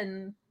Katana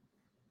and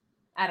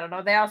I don't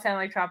know. They all sound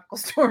like tropical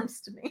storms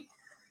to me.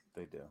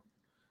 They do.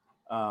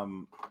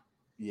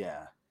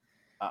 Yeah.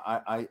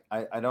 I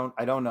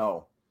don't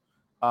know.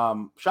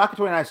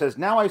 Shaka29 says,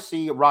 now I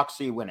see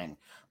Roxy winning,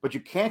 but you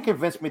can't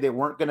convince me they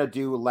weren't going to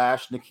do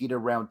Lash Nikita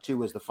round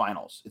 2 as the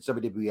finals. It's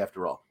WWE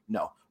after all.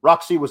 No,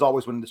 Roxy was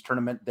always winning this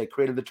tournament. They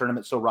created the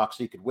tournament so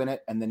Roxy could win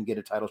it and then get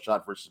a title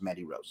shot versus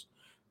Mandy Rose.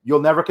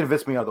 You'll never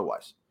convince me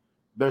otherwise.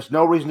 There's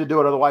no reason to do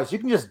it otherwise. You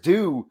can just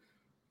do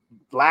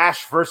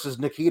Lash versus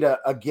Nikita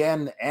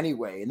again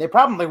anyway, and they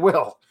probably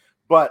will.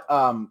 But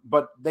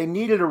they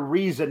needed a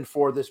reason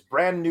for this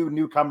brand new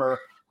newcomer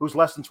who's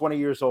less than 20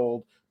 years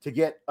old to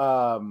get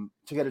a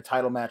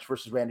title match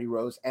versus Mandy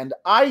Rose. And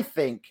I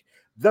think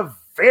the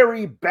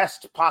very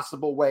best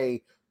possible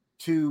way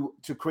to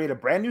create a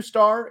brand new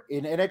star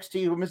in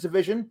NXT Women's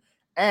Division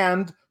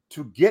and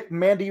to get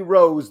Mandy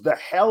Rose the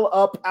hell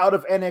up out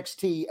of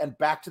NXT and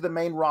back to the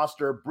main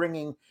roster,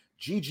 bringing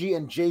Gigi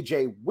and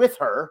JJ with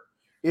her,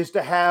 is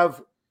to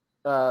have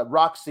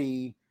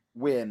Roxy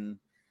win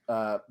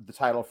the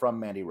title from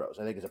Mandy Rose.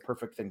 I think it's a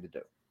perfect thing to do.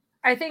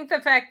 I think the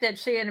fact that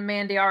she and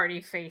Mandy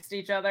already faced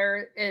each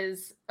other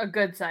is a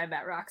good sign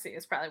that Roxy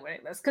is probably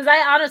winning this. Because I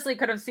honestly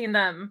could have seen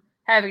them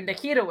having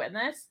Nikita win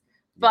this.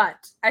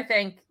 But I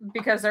think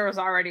because there was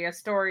already a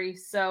story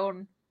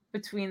sewn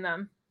between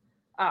them,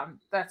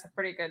 that's a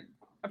pretty good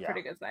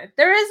sign.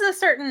 There is a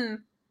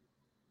certain,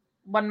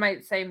 one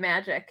might say,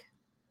 magic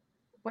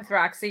with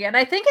Roxy. And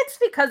I think it's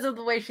because of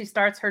the way she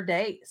starts her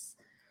days.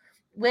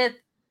 With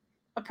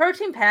a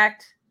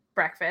protein-packed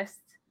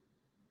breakfast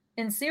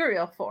in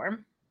cereal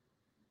form.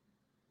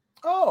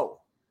 Oh,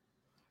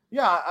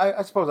 yeah,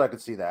 I suppose I could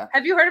see that.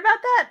 Have you heard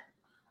about that?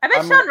 I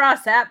bet Sean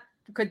Ross Sapp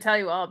could tell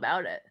you all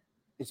about it.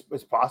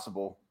 It's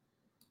possible.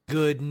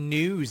 Good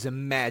news,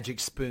 Magic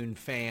Spoon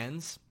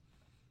fans.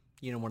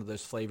 You know, one of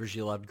those flavors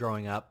you loved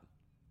growing up?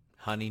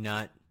 Honey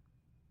Nut.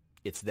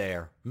 It's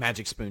there.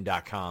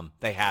 MagicSpoon.com.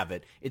 They have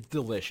it. It's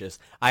delicious.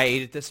 I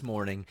ate it this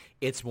morning.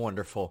 It's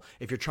wonderful.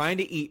 If you're trying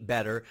to eat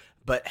better,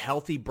 but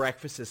healthy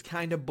breakfast is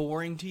kind of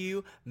boring to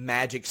you,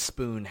 Magic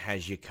Spoon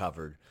has you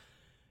covered.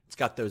 It's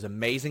got those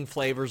amazing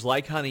flavors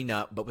like Honey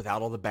Nut, but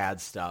without all the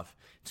bad stuff.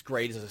 It's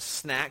great as a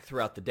snack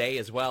throughout the day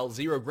as well.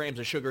 0 grams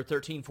of sugar,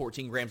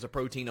 14 grams of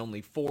protein,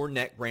 only 4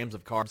 net grams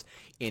of carbs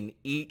in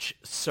each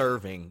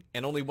serving,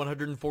 and only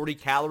 140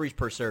 calories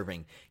per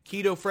serving.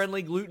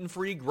 Keto-friendly,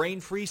 gluten-free,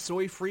 grain-free,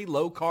 soy-free,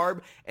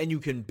 low-carb, and you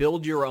can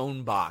build your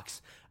own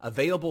box.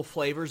 Available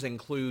flavors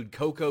include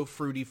cocoa,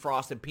 fruity,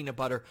 frosted peanut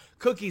butter,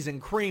 cookies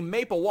and cream,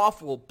 maple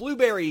waffle,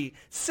 blueberry,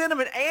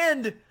 cinnamon,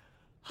 and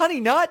Honey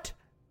Nut.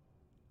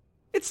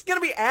 It's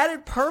going to be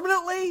added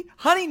permanently?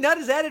 Honey Nut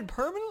is added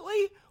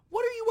permanently?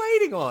 What are you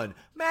waiting on?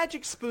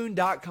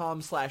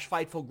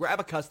 MagicSpoon.com/Fightful. Grab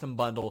a custom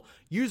bundle.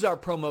 Use our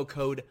promo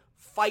code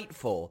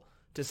FIGHTFUL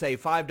to save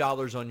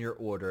 $5 on your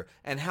order.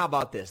 And how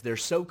about this? They're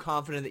so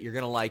confident that you're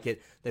going to like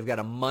it, they've got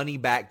a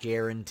money-back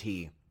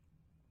guarantee.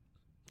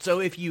 So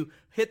if you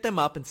hit them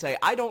up and say,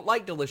 I don't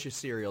like delicious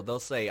cereal, they'll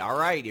say, all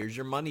right, here's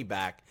your money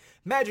back.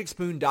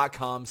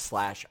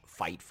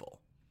 MagicSpoon.com/Fightful.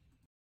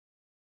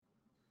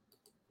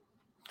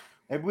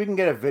 Maybe we can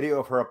get a video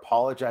of her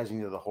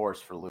apologizing to the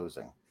horse for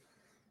losing.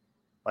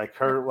 Like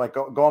her, like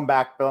going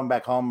back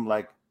home,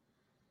 like,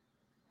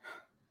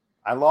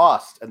 I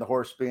lost. And the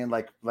horse being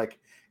like,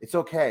 it's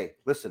okay.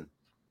 Listen,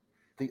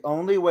 the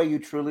only way you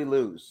truly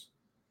lose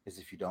is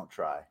if you don't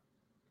try.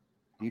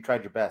 You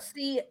tried your best.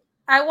 See,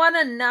 I want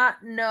to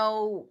not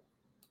know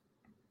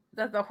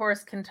that the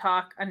horse can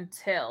talk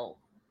until,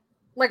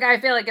 like, I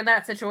feel like in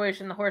that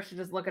situation, the horse should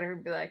just look at her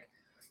and be like,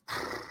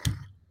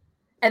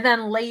 and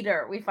then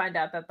later we find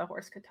out that the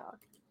horse could talk.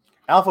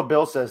 Alpha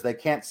Bill says they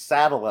can't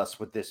saddle us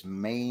with this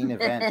main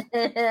event.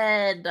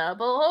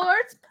 Double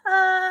horse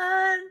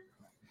pun.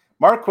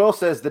 Mark Quill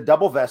says the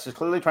double vest is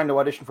clearly trying to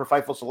audition for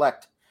Fightful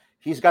Select.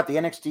 He's got the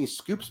NXT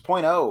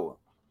Scoops.0.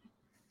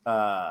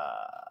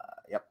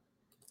 Yep.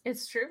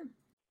 It's true.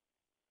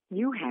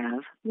 You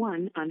have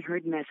one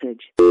unheard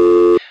message.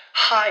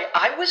 Hi,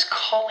 I was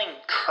calling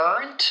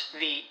Current,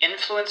 the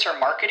influencer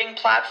marketing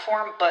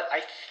platform, but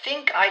I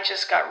think I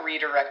just got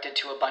redirected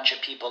to a bunch of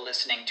people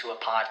listening to a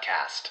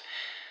podcast.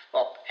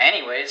 Well,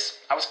 anyways,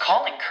 I was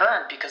calling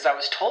Current because I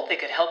was told they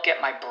could help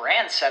get my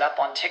brand set up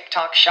on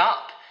TikTok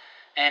Shop,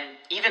 and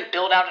even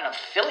build out an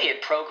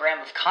affiliate program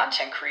of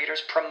content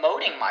creators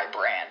promoting my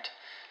brand.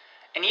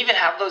 and even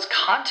have those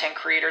content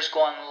creators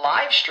go on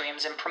live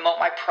streams and promote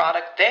my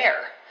product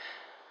there.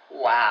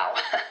 Wow,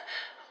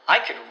 I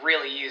could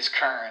really use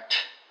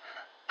Current.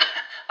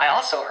 I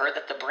also heard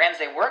that the brands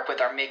they work with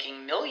are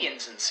making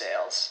millions in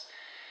sales.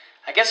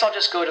 I guess I'll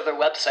just go to their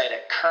website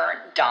at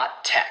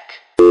current.tech.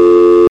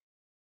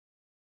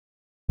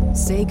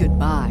 Say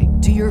goodbye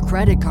to your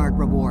credit card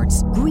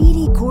rewards.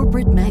 Greedy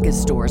corporate mega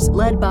stores,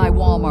 led by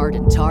Walmart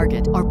and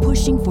Target, are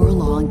pushing for a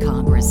law in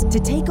Congress to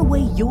take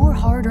away your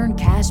hard-earned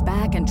cash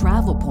back and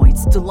travel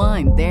points to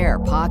line their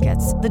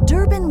pockets. The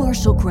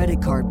Durbin-Marshall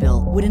credit card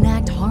bill would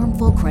enact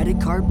harmful credit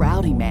card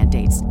routing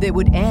mandates that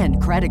would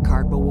end credit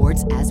card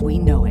rewards as we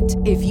know it.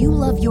 If you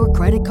love your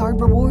credit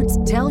card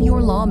rewards, tell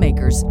your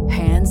lawmakers,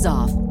 hands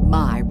off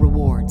my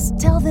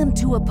rewards. Tell them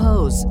to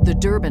oppose the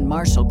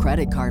Durbin-Marshall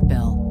credit card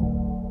bill.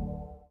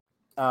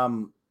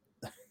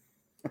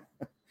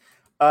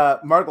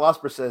 Mark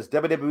Losper says,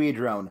 WWE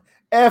drone,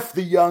 F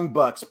the Young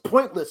Bucks.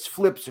 Pointless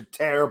flips are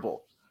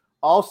terrible.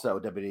 Also,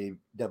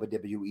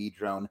 WWE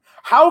drone,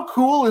 how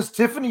cool is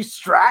Tiffany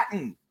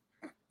Stratton?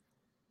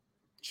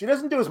 She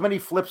doesn't do as many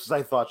flips as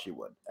I thought she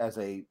would as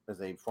a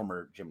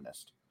former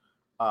gymnast.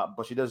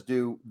 But she does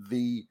do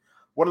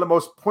one of the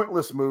most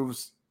pointless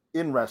moves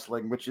in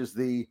wrestling, which is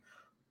the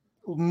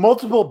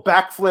multiple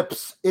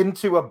backflips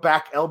into a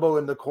back elbow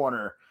in the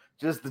corner.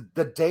 Just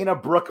the Dana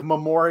Brooke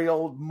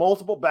Memorial,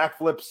 multiple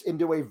backflips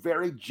into a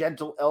very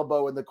gentle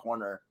elbow in the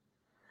corner.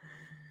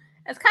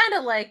 It's kind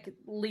of like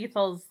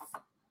Lethal's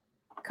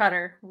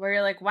cutter, where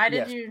you're like, why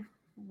did you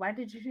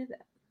do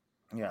that?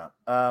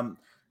 Yeah.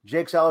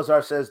 Jake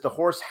Salazar says the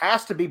horse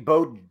has to be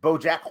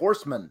BoJack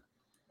Horseman.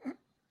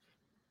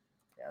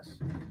 Yes.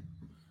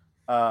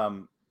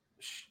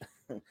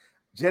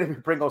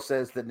 Jennifer Pringle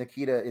says that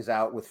Nikita is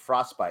out with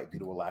frostbite due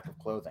to a lack of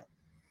clothing.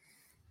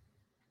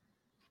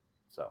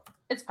 So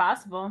it's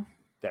possible.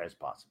 That is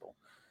possible.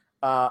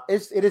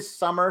 It is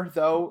summer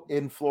though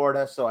in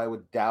Florida, so I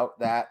would doubt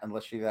that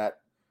unless she was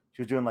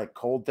doing like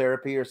cold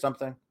therapy or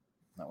something.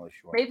 Not really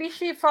sure. Maybe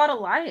she fought a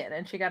lion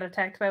and she got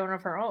attacked by one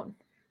of her own.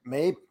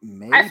 Maybe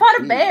I fought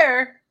a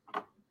bear.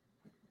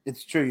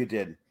 It's true, you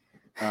did.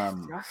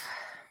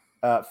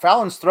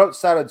 Fallon's throat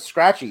sounded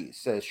scratchy,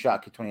 says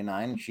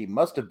Shocky29. She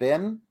must have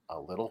been a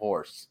little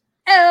hoarse.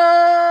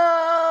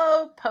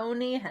 Oh,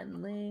 Pony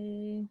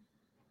Henley.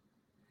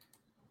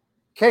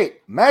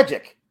 Kate,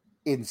 magic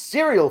in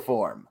cereal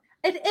form.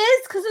 It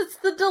is because it's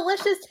the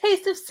delicious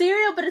taste of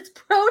cereal, but it's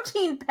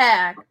protein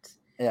packed.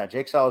 Yeah,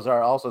 Jake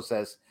Salazar also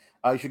says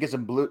you should get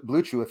some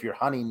Blue Chew if your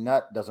honey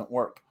nut doesn't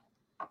work.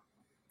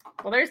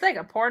 Well, there's like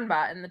a porn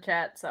bot in the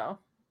chat, so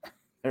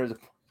is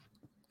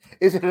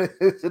it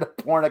a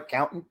porn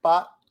accountant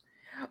bot?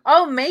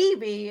 Oh,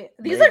 maybe.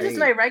 These are just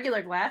my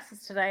regular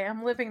glasses today.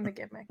 I'm living the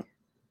gimmick.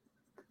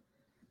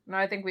 No,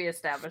 I think we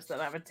established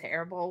that I'm a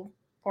terrible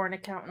porn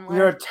accountant.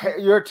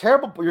 You're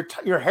terrible.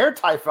 Your hair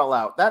tie fell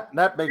out. That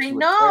makes you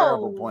a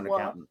terrible porn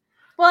accountant.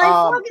 Well,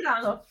 I flung it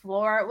on the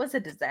floor. It was a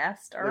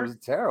disaster. It was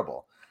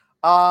terrible.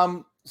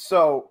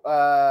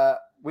 So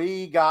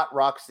we got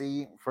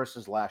Roxy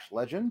versus Lash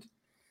Legend.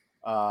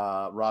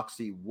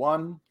 Roxy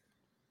won.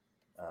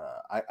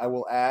 I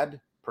will add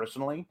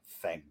personally,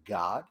 thank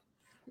God.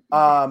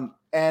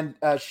 And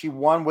she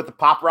won with the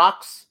Pop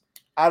Rocks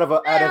out of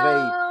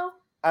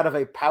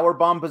a power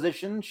bomb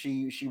position.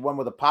 She won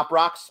with a Pop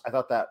Rocks. I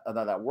thought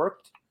that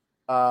worked.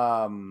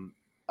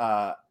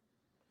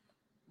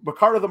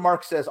 Ricardo the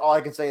Mark says, all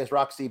I can say is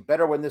Roxy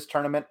better win this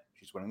tournament.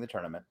 She's winning the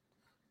tournament.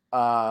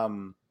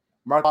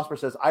 Mark Osper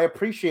says, I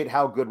appreciate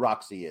how good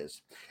Roxy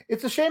is.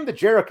 It's a shame that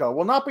Jericho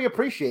will not be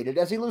appreciated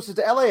as he loses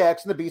to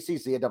LAX and the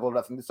BCC at Double or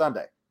Nothing this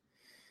Sunday.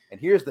 And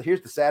here's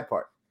the sad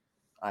part.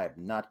 I am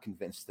not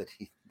convinced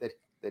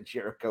that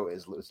Jericho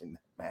is losing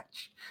that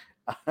match.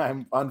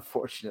 I'm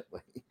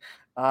unfortunately.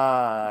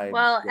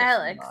 Well,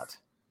 Alex,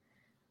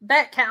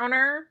 that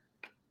counter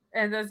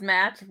in this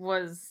match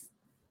was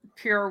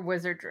pure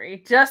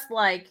wizardry, just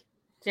like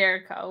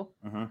Jericho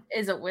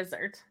is a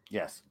wizard.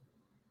 Yes.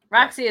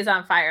 Roxy is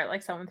on fire,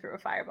 like someone threw a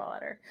fireball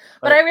at her.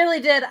 But I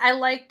really did. I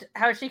liked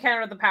how she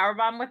countered the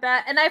powerbomb with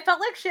that. And I felt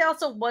like she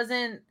also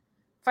wasn't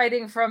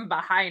fighting from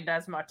behind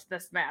as much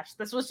this match.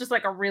 This was just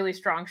like a really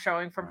strong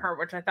showing from her,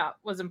 which I thought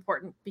was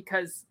important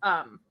because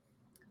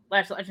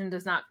Lash Legend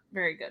is not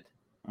very good.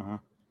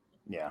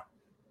 Yeah.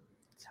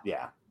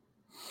 Yeah.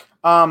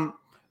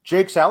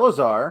 Jake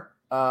Salazar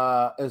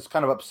is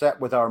kind of upset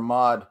with our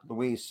mod,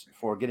 Luis,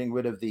 for getting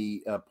rid of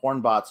the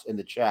porn bots in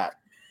the chat.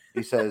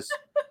 He says...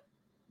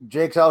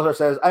 Jake Salazar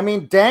says, I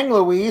mean, dang,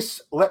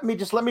 Luis, let me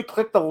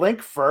click the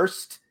link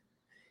first.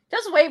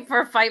 Just wait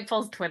for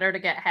Fightful's Twitter to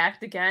get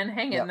hacked again.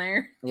 Hang in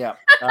there. Yeah.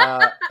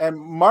 And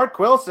Mark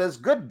Quill says,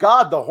 good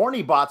God, the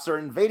horny bots are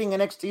invading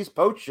NXT's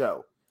post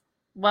show.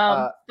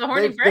 Well, the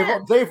horny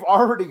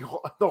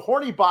the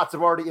horny bots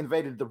have already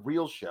invaded the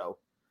real show.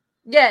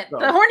 Yeah, so.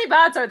 The horny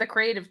bots are the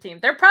creative team.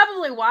 They're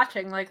probably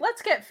watching, like,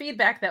 let's get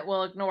feedback that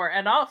we'll ignore.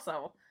 And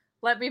also,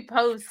 let me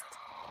post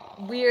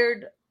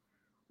weird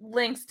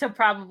links to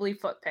probably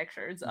foot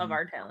pictures of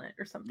our talent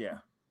or something. Yeah.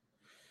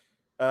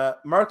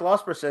 Mark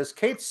Losper says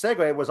Kate's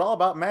segue was all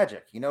about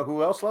magic. You know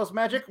who else loves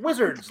magic?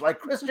 Wizards like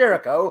Chris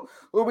Jericho,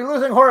 who will be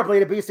losing horribly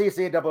to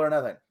BCC at Double or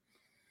Nothing.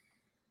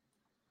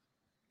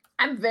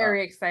 I'm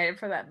very excited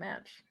for that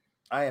match.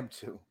 I am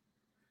too.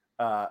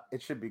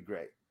 It should be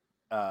great.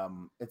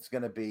 It's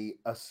going to be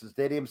a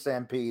stadium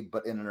stampede,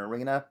 but in an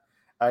arena.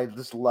 I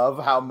just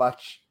love how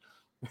much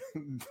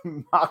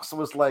Mox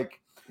was like,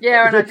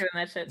 yeah, we're not doing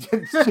that shit.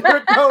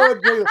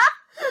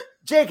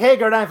 Jake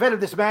Hager and I invented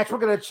this match. We're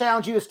going to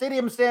challenge you to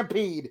Stadium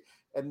Stampede.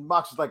 And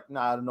Mox is like,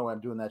 nah, I don't know why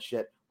I'm doing that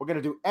shit. We're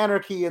going to do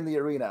Anarchy in the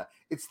Arena.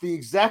 It's the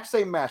exact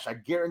same match, I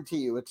guarantee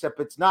you, except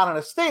it's not in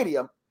a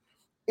stadium.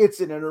 It's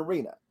in an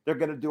arena. They're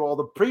going to do all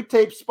the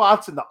pre-tape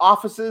spots in the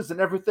offices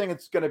and everything.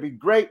 It's going to be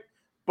great.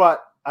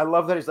 But I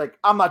love that he's like,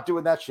 I'm not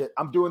doing that shit.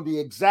 I'm doing the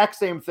exact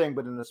same thing,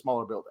 but in a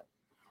smaller building.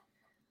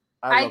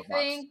 I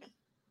think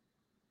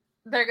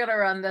they're going to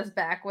run this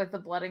back with the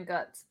blood and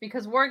guts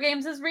because War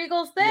Games is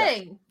Regal's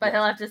thing. Yes. But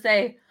he'll have to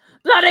say,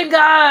 blood and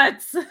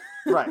guts.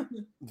 Right.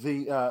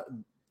 The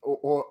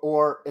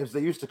or as they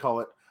used to call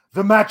it,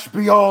 the match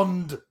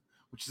beyond,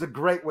 which is a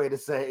great way to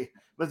say.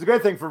 But it's a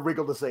great thing for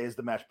Regal to say is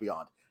the match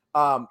beyond.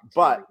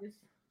 But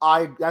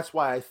that's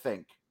why I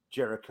think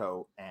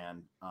Jericho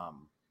and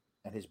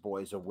his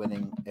boys are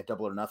winning at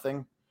Double or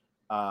Nothing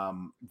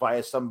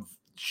via some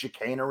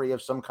chicanery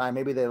of some kind.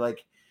 Maybe they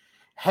like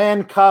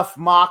handcuff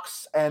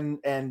Mox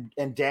and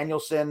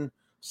Danielson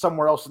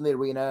somewhere else in the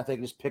arena. They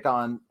can just pick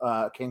on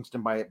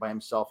Kingston by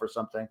himself or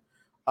something.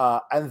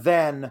 And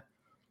then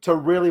to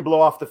really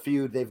blow off the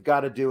feud, they've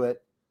got to do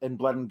it in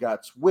blood and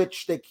guts,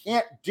 which they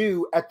can't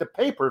do at the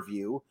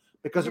pay-per-view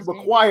because it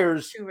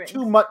requires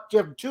too much. You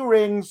have 2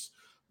 rings.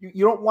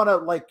 You don't want to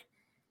like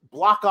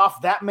block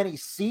off that many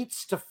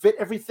seats to fit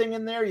everything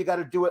in there. You got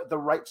to do it at the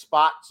right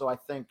spot. So I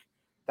think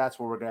that's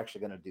where we're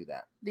actually going to do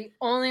that. The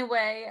only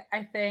way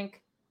I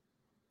think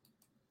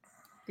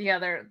the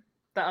other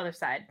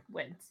side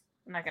wins.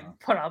 I'm not going to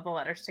put all the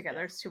letters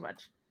together. It's too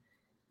much.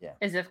 Yeah.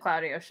 Is if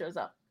Claudio shows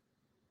up.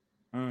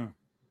 Yeah.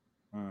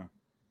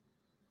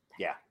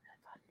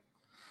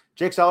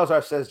 Jake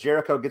Salazar says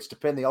Jericho gets to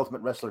pin the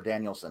Ultimate Wrestler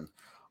Danielson.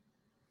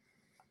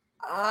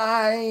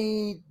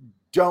 I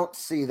don't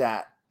see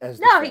that as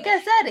no. He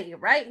gets Eddie,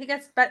 right? He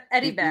gets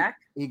Eddie back.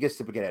 He gets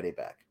to get Eddie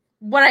back.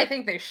 What I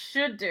think they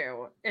should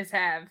do is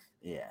have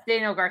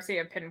Daniel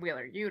Garcia pin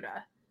Wheeler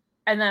Yuta,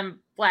 and then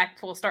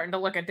Blackpool starting to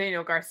look at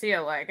Daniel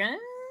Garcia like,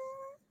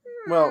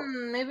 well,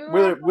 maybe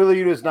Wheeler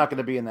Yuta is not going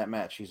to be in that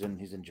match. He's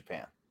in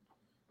Japan.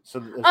 So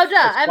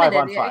I'm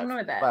an idiot.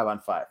 Ignore that.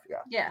 5-on-5.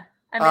 Yeah.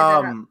 I made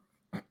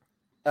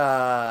that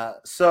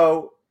up.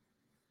 So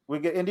we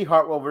get Indy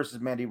Hartwell versus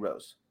Mandy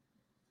Rose.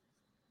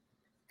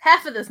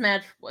 Half of this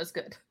match was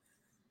good.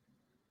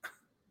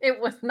 It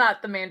was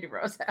not the Mandy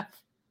Rose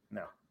half.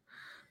 No.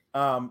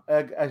 I'm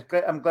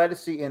glad to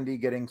see Indy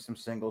getting some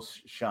singles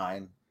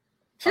shine.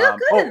 She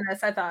looked good in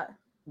this, I thought.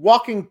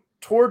 Walking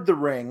toward the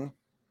ring,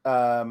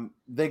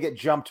 they get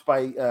jumped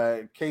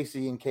by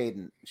Casey and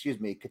Caden. Excuse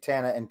me,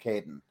 Katana and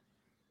Caden.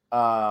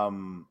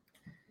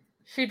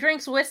 She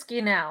drinks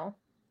whiskey now.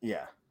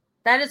 Yeah.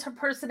 That is her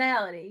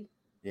personality.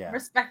 Yeah.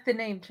 Respect the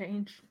name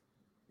change.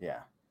 Yeah.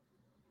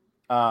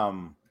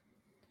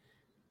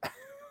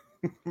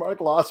 Mark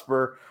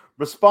Losper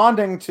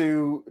responding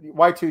to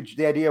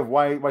the idea of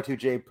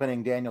Y2J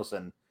pinning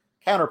Danielson.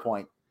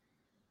 Counterpoint,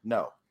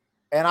 no.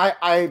 And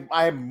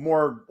I'm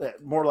more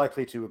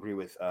likely to agree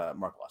with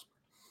Mark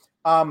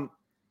Losper.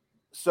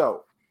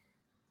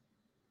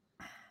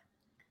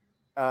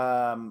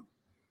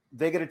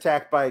 They get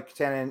attacked by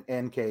Katana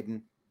and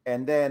Caden,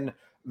 and then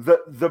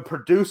the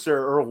producer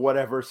or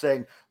whatever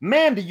saying,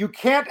 Mandy, you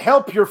can't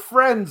help your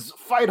friends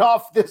fight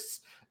off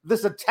this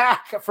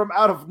attack from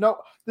out of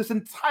this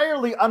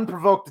entirely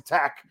unprovoked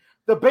attack.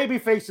 The baby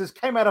faces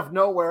came out of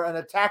nowhere and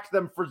attacked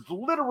them for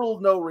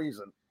literal no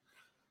reason.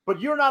 But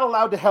you're not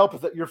allowed to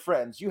help your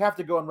friends. You have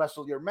to go and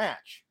wrestle your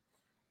match.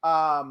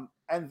 And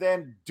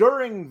then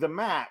during the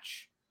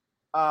match,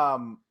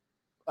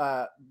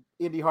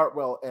 Indy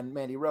Hartwell and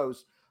Mandy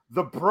Rose,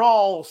 the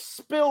brawl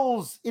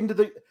spills into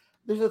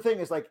there's the thing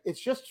is like,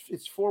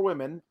 it's 4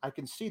 women. I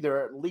can see there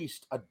are at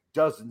least a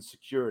dozen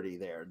security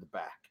there in the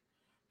back.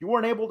 You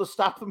weren't able to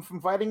stop them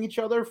from fighting each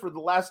other for the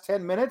last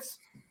 10 minutes?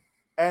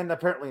 And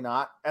apparently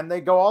not. And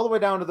they go all the way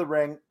down to the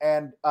ring,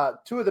 and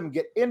 2 of them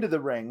get into the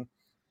ring.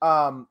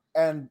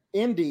 And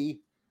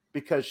Indy,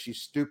 because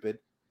she's stupid,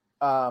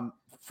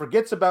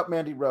 forgets about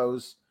Mandy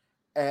Rose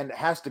and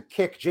has to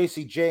kick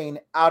JC Jane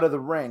out of the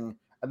ring,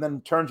 and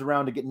then turns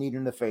around to get kneed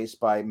in the face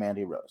by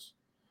Mandy Rose.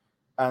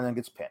 And then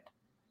gets pinned.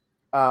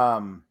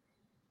 And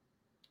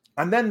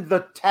then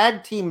the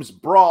tag team's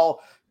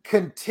brawl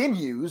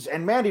continues,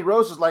 and Mandy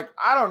Rose is like,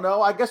 I don't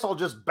know, I guess I'll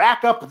just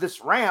back up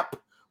this ramp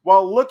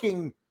while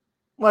looking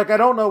like I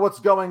don't know what's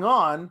going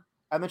on.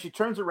 And then she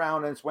turns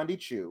around, and it's Wendy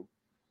Chu.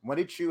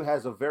 Wendy Chu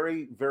has a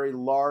very, very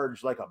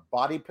large, like a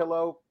body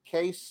pillow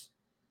case,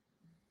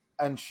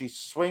 and she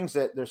swings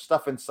it. There's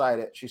stuff inside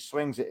it. She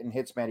swings it and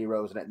hits Mandy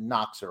Rose, and it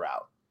knocks her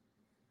out.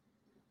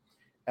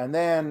 And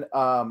then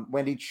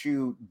Wendy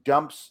Chu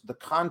dumps the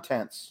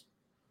contents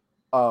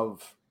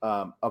of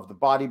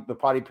the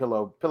body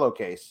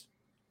pillowcase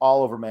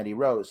all over Mandy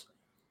Rose.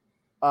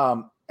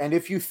 And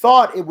if you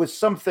thought it was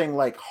something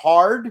like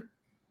hard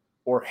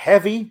or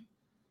heavy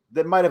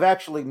that might have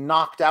actually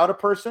knocked out a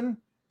person,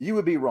 you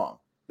would be wrong.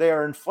 They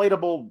are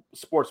inflatable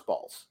sports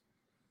balls.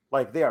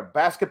 Like they are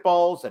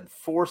basketballs and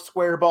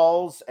four-square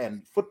balls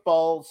and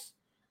footballs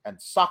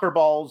and soccer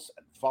balls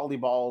and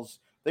volleyballs.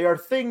 They are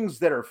things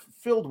that are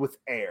filled with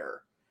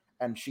air.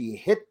 And she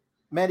hit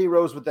Mandy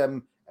Rose with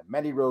them, and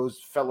Mandy Rose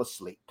fell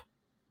asleep.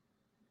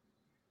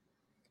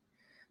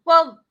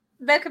 Well,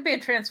 that could be a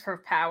transfer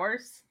of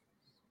powers.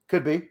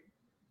 Could be.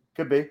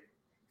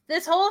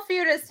 This whole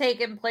feud has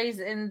taken place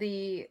in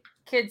the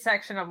kids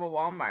section of a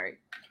Walmart.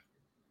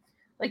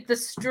 Like the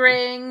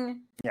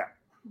string,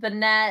 the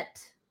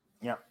net,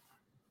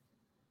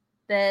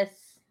 this.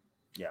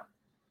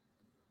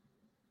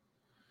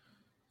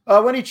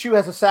 Wendy Chu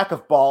has a sack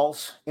of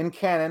balls in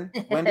canon.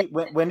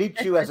 Wendy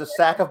Chu has a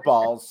sack of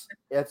balls.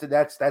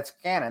 That's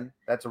canon.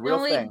 That's a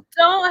real thing. We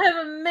don't have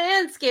a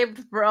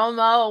Manscaped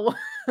promo.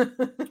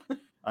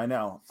 I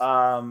know.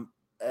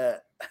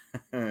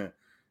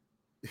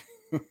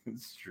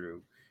 It's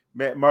true.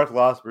 Mark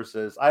Losper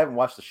says, I haven't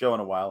watched the show in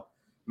a while.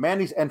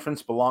 Mandy's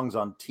entrance belongs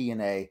on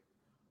TNA.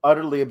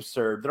 Utterly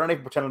absurd. They're not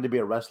even pretending to be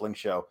a wrestling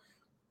show.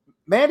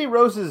 Mandy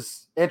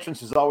Rose's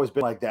entrance has always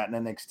been like that in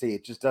NXT.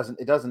 It just doesn't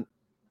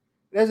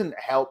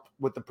help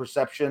with the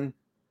perception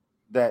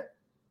that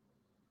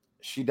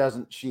she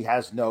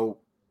has no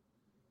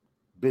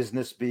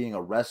business being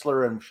a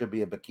wrestler and should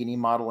be a bikini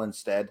model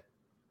instead.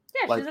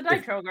 Yeah, she's a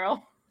Nitro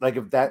girl. Like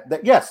if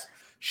that yes,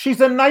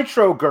 she's a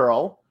Nitro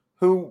girl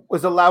who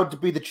was allowed to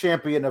be the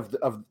champion of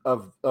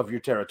your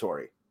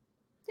territory.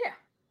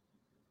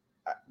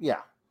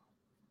 Yeah.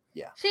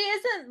 Yeah. She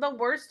isn't the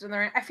worst in the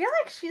ring. I feel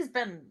like she's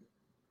been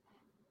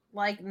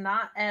like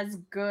not as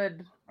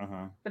good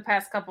the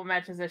past couple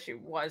matches as she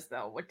was,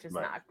 though, which is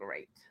not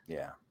great.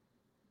 Yeah.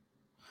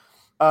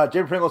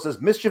 Jim Pringle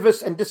says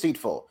mischievous and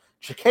deceitful,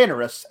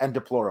 chicanerous and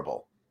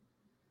deplorable.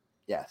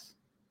 Yes.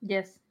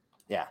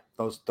 Yeah,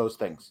 those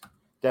things.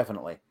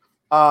 Definitely.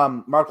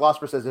 Mark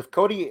Losper says if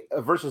Cody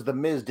versus The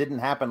Miz didn't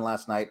happen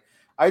last night,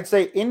 I'd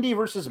say Indy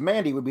versus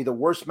Mandy would be the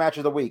worst match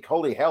of the week.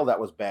 Holy hell, that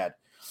was bad.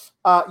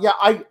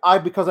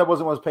 I because I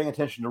wasn't paying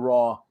attention to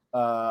Raw,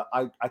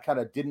 I kind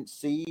of didn't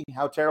see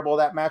how terrible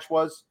that match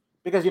was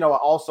because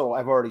also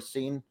I've already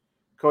seen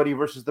Cody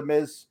versus The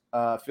Miz.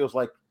 Feels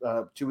like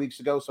 2 weeks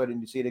ago, so I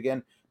didn't see it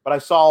again. But I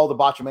saw all the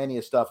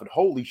Botchamania stuff, and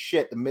holy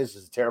shit, The Miz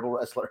is a terrible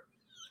wrestler.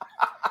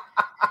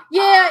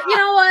 Yeah, you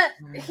know what?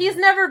 He's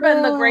never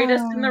been the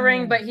greatest in the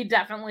ring, but he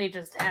definitely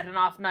just had an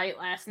off night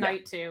last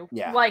night too.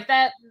 Yeah, like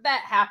that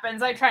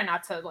happens. I try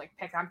not to like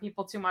pick on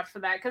people too much for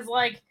that because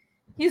like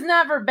he's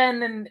never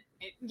been in.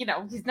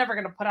 He's never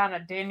going to put on a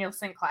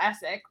Danielson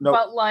classic. Nope.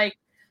 But like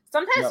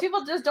sometimes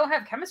people just don't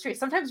have chemistry.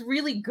 Sometimes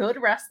really good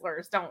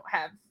wrestlers don't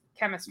have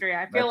chemistry.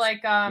 I feel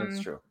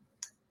that's true.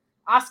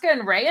 Asuka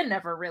and Rhea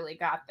never really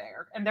got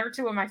there, and they're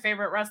two of my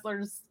favorite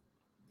wrestlers.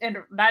 And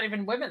not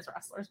even women's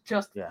wrestlers,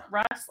 just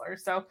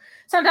wrestlers. So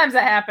sometimes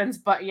that happens,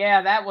 but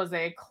yeah, that was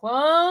a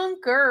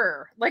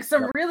clunker. Like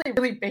some really,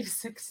 really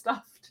basic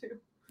stuff too.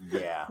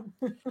 Yeah.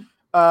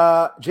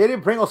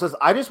 JD Pringle says,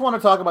 I just want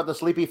to talk about the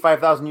sleepy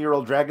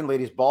 5,000-year-old dragon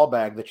lady's ball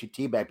bag that she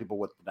teabagged people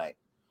with tonight.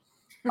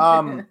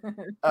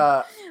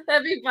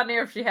 That'd be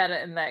funnier if she had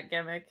it in that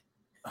gimmick.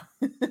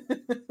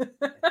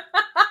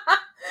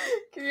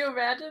 Can you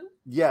imagine?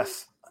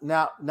 Yes.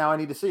 Now I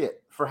need to see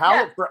it. For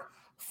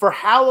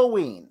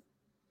Halloween.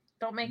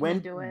 Don't make me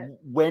do it.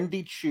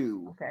 Wendy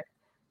Chu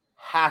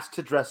has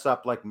to dress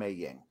up like Mei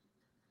Ying.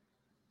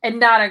 And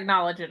not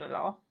acknowledge it at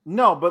all.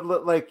 No,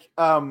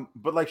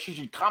 but she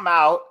should come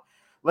out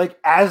like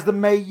as the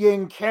Mei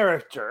Ying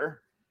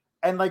character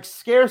and like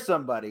scare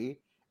somebody,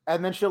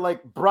 and then she'll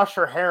like brush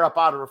her hair up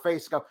out of her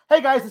face and go,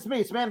 "Hey guys, it's me,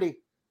 it's Mandy.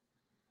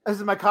 This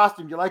is my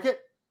costume. Do you like it?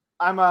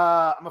 I'm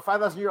a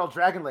 5,000-year-old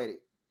dragon lady."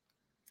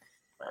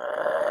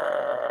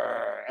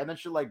 And then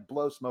she'll like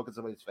blow smoke in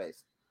somebody's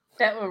face.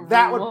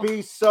 That would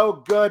be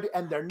so good,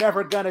 and they're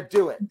never gonna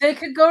do it. They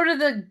could go to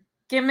the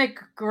gimmick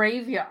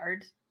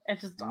graveyard and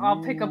just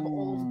all pick up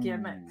old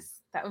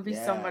gimmicks. That would be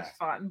so much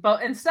fun.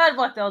 But instead,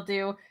 what they'll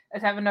do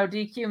is have a no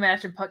DQ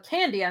match and put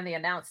Candy on the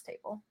announce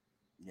table.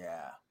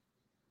 Yeah.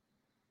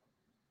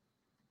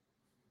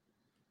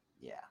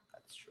 Yeah,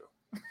 that's true.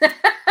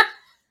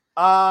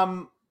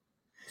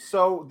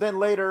 So then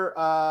later,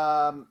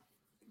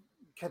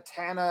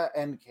 Katana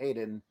and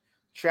Kaden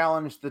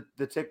challenged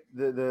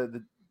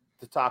the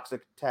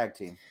toxic tag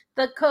team.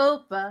 The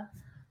Copa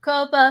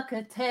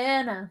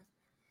Katana.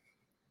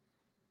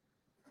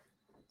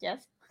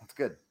 Yes. It's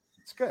good.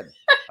 It's good.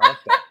 I like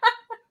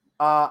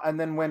that. And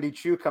then Wendy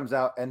Chu comes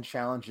out and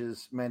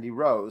challenges Mandy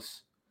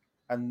Rose.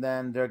 And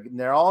then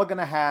they're all going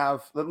to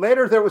have...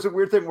 Later, there was a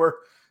weird thing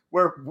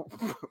where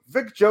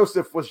Vic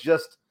Joseph was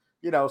just,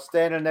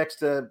 standing next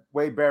to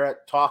Wade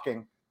Barrett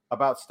talking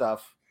about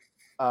stuff,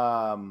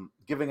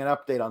 giving an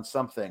update on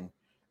something.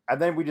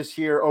 And then we just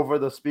hear over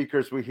the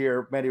speakers, we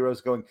hear Mandy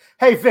Rose going,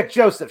 "Hey, Vic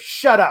Joseph,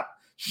 shut up.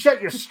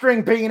 Shut your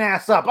string bean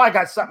ass up. I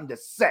got something to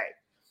say."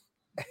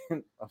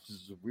 And this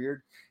is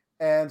weird.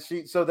 And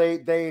so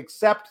they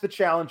accept the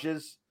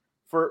challenges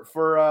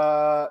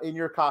for in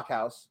your cock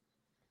house,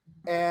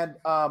 and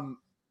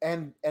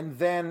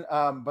then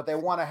but they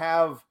want to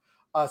have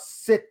a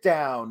sit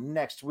down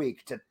next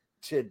week to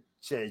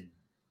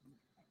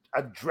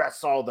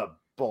address all the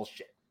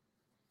bullshit.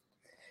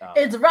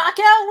 It's rock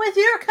out with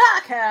your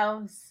cock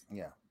house.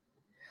 Yeah.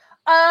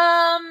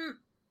 I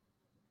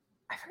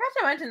forgot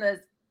to mention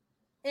this.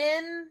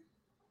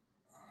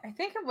 I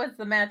think it was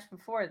the match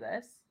before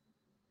this.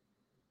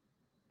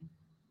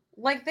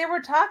 Like, they were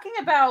talking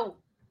about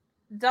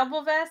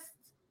Double Vest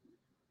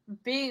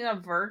being a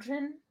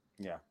virgin.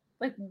 Yeah.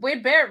 Like,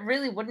 Wade Barrett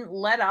really wouldn't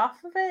let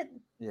off of it.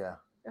 Yeah.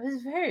 It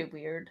was very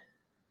weird.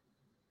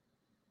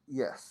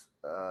 Yes.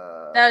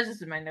 That was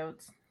just in my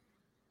notes.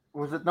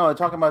 Was it? No,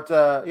 talking about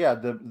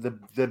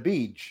the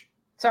beach.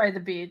 Sorry, the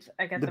beach.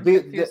 I get them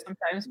confused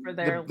sometimes for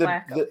their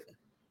lack of.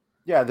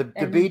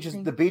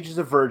 The beach is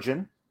a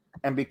virgin,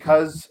 and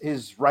because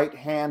his right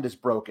hand is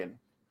broken,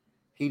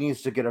 he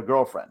needs to get a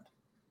girlfriend.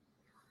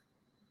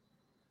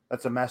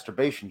 That's a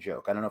masturbation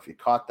joke. I don't know if you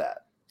caught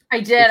that. I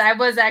did. I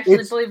was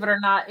actually, believe it or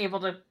not, able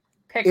to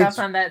pick up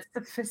on that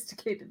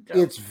sophisticated joke.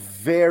 It's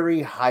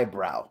very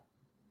highbrow.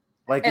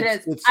 Like it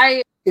is.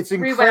 It's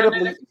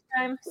incredibly.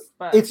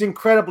 It's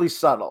incredibly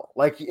subtle.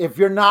 Like, if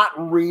you're not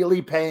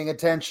really paying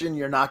attention,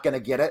 you're not going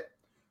to get it.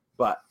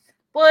 But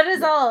it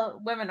is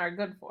all women are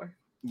good for.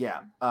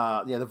 Yeah.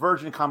 The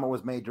virgin comment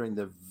was made during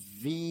the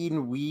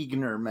Veen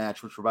Wegener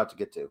match, which we're about to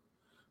get to.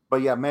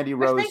 But yeah, Mandy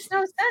Rose. Which makes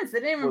no sense. They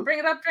didn't even bring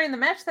it up during the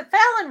match that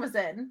Fallon was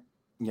in.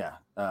 Yeah.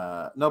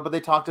 No, but they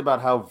talked about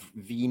how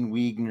Veen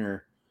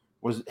Wegener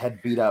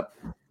had beat up.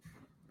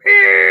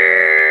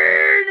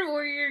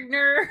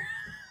 Wegener.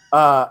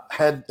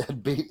 Had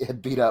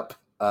beat up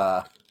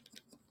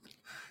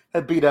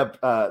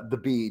the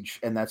Beach,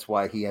 and that's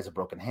why he has a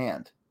broken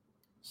hand.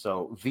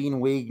 So Veen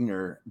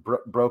Wegener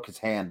broke his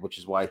hand, which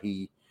is why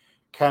he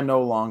can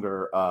no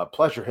longer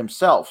pleasure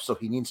himself. So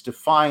he needs to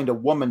find a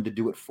woman to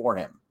do it for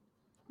him.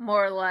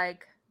 More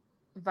like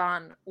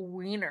Von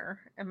Wiener,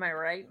 am I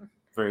right?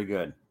 Very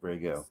good, very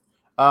good.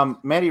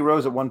 Mandy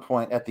Rose at one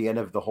point at the end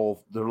of the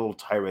little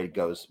tirade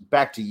goes,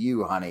 "Back to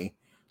you, honey,"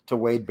 to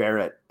Wade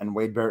Barrett, and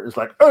Wade Barrett is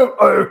like,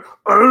 "Oh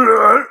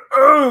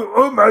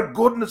my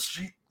goodness,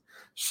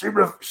 she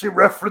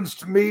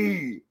referenced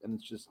me," and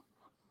it's just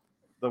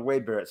the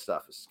Wade Barrett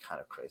stuff is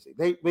kind of crazy.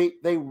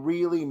 They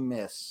really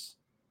miss,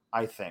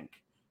 I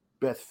think,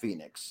 Beth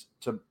Phoenix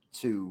to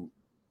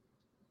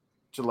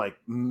like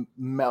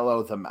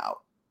mellow them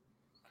out,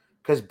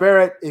 because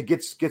Barrett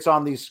gets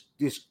on this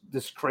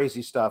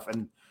crazy stuff,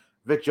 and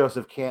Vic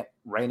Joseph can't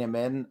rein him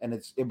in, and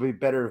it'd be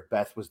better if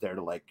Beth was there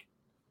to like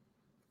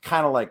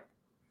kind of like,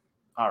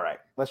 all right,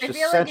 let's just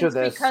center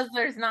this. Because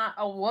there's not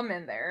a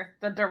woman there,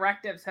 the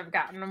directives have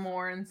gotten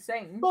more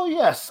insane. Well,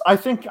 yes, I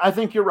think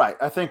you're right.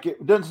 I think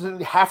it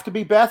doesn't have to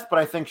be Beth, but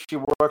I think she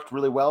worked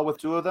really well with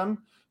two of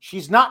them.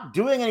 She's not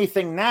doing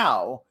anything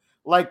now.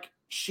 Like,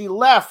 she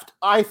left,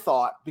 I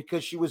thought,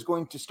 because she was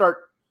going to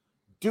start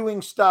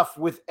doing stuff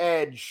with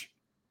Edge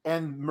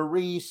and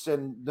Maurice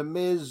and The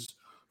Miz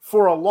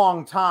for a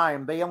long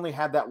time. They only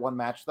had that one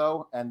match,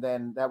 though, and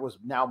then that was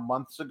now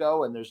months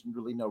ago, and there's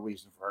really no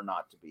reason for her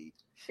not to be.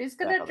 She's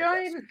going to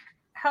join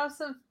House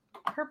of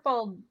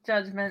Purple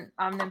Judgment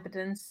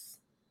Omnipotence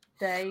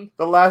Day.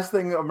 The last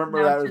thing I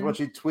remember that was when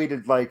she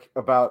tweeted like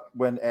about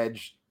when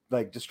Edge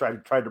like just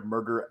tried to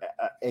murder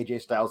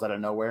AJ Styles out of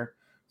nowhere.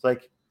 It's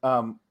like,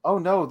 oh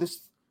no,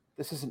 this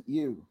isn't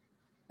you.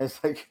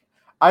 It's like,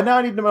 I now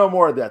need to know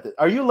more of that.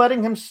 Are you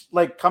letting him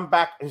like come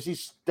back? Is he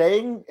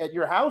staying at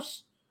your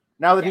house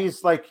now that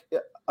he's like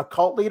a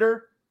cult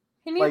leader?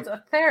 He needs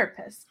a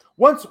therapist.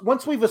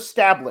 Once we've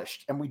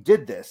established, and we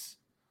did this,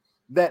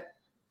 that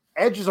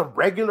Edge is a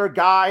regular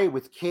guy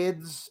with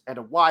kids and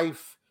a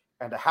wife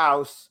and a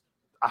house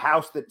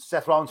that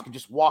Seth Rollins can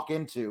just walk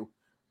into.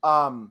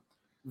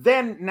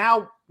 Then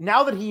now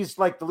that he's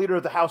like the leader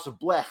of the House of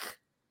Blech,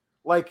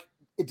 like,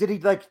 did he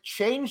like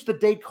change the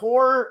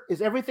decor?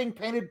 Is everything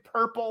painted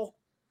purple?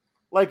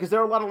 Like, is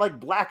there a lot of like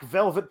black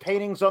velvet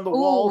paintings on the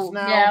walls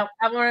now? Yeah,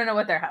 I want to know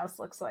what their house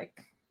looks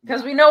like,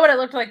 because we know what it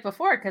looked like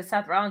before, because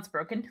Seth Rollins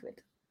broke into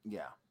it.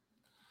 Yeah.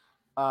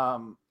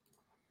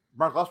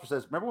 Mark Losper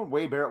says, remember when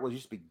Wade Barrett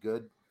used to be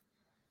good?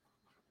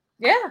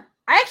 Yeah.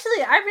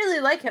 I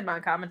really like him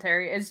on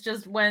commentary. It's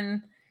just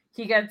when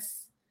he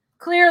gets,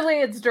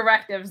 clearly it's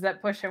directives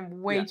that push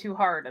him way too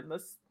hard in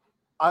this.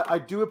 I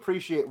do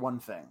appreciate one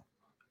thing.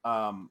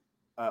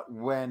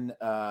 When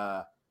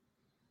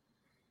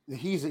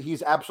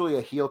he's absolutely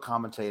a heel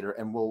commentator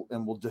and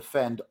will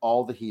defend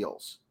all the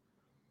heels,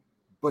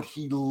 but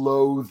he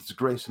loathes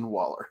Grayson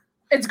Waller.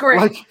 It's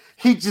great. Like,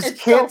 he just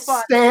can't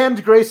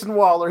stand Grayson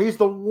Waller. He's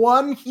the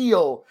one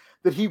heel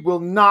that he will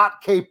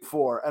not cape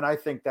for, and I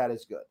think that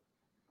is good.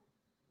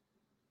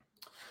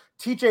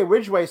 TJ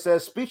Ridgway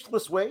says,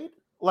 speechless Wade?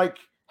 Like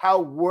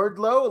how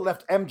Wardlow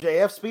left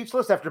MJF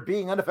speechless after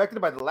being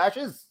unaffected by the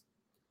lashes?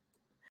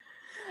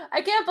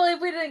 I can't believe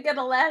we didn't get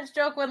a Lash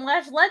joke when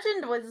Lash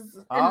Legend was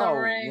in the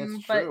ring.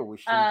 That's but true. We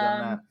should have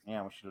done that.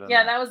 Yeah, we should have done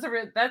yeah, that.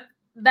 that was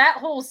that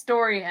whole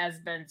story has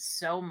been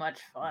so much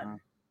fun.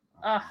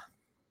 It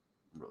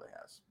really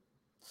has.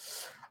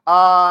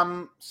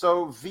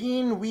 So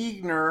Veen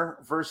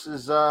Wegener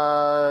versus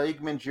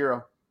Ike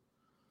Jiro.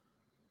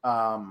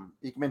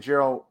 Ike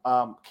Jiro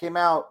came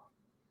out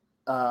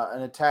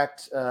and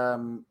attacked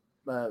Veen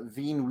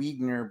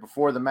Wegener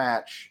before the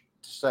match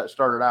to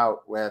start it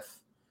out with.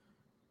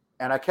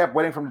 And I kept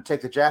waiting for him to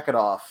take the jacket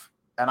off,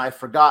 and I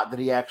forgot that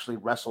he actually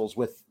wrestles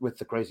with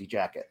the crazy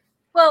jacket.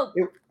 Well,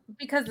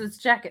 because it's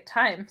jacket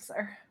time,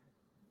 sir.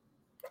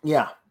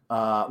 Yeah.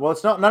 Well,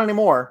 it's not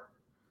anymore.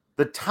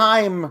 The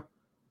time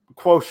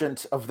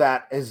quotient of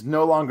that is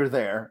no longer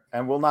there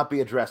and will not be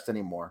addressed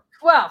anymore.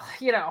 Well,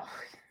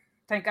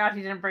 thank God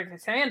he didn't break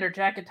his hand, or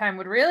jacket time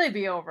would really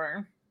be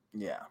over.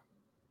 Yeah.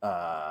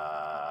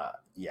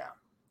 Yeah.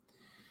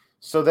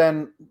 So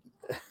then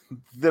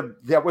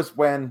that was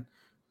when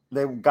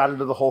they got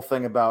into the whole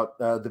thing about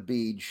the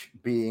Beach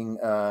being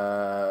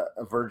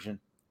a virgin.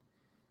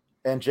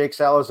 And Jake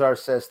Salazar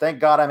says,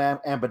 "Thank God I'm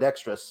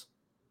ambidextrous."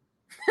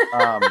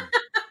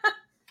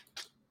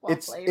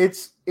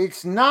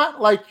 It's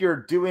not like you're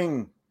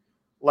doing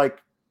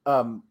like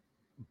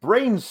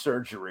brain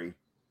surgery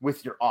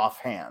with your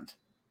offhand.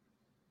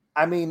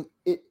 I mean,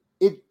 it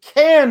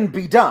can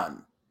be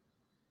done.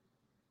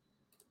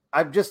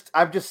 I'm just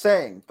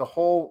saying the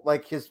whole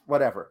like his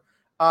whatever.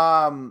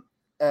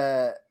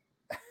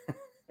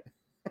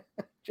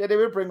 J.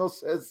 David Pringle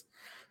says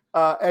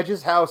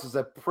Edge's house is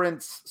a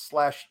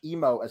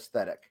Prince/emo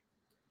aesthetic.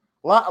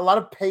 A lot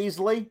of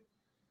paisley,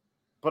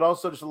 but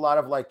also just a lot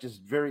of like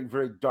just very,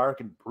 very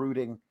dark and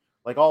brooding.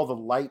 Like all the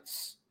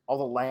lights, all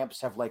the lamps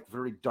have like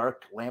very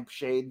dark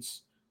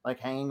lampshades like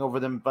hanging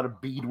over them, but a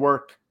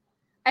beadwork.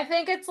 I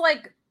think it's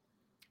like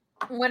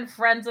when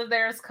friends of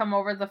theirs come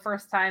over the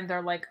first time,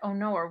 they're like, "Oh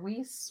no, are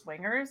we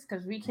swingers?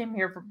 Because we came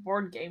here for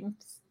board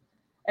games,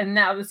 and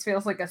now this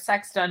feels like a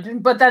sex dungeon."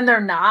 But then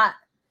they're not.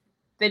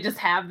 They just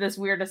have this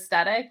weird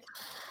aesthetic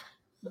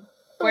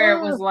where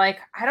it was like,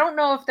 I don't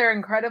know if they're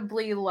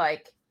incredibly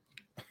like,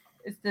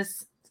 is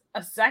this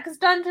a sex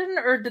dungeon,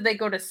 or do they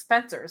go to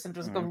Spencer's and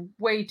just go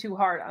way too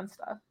hard on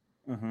stuff?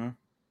 Mm-hmm.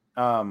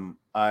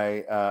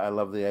 I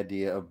love the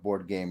idea of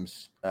board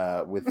games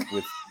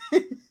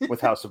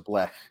with House of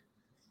Black.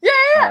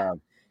 Yeah,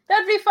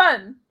 that'd be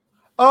fun.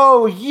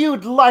 Oh,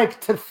 you'd like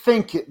to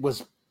think it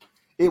was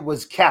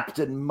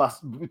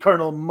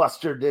Colonel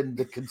Mustard in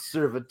the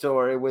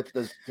conservatory with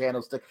the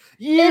candlestick.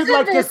 You'd Isn't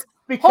like this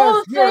to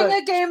whole thing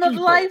a game of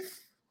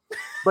life?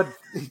 But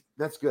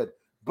that's good.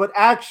 But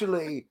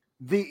actually,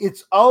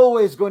 it's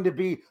always going to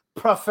be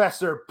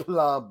Professor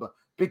Plum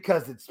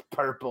because it's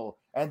purple,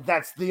 and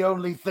that's the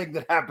only thing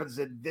that happens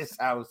in this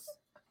house.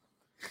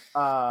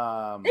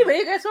 Anyway,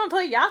 you guys want to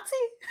play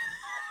Yahtzee?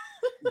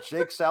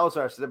 Jake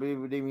Salazar said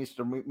they used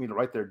to meet me to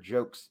write their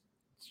jokes.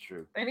 It's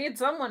true. They need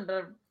someone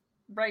to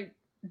write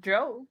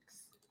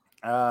jokes.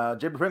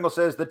 JB Pringle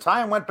says the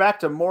time went back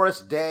to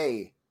Morris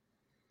Day.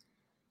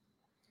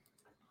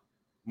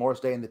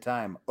 Morris Day in the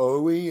time.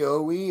 Oh.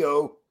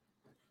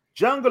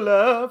 Jungle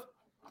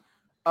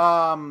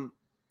Love.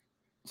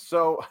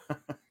 So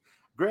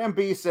Graham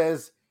B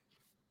says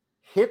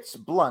hits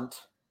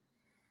blunt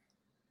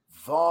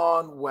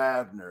Von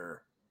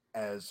Wagner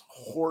as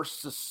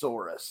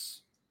Horsesaurus.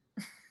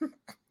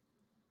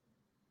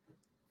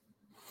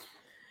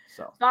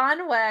 So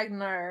Von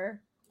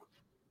Wagner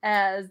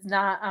as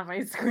not on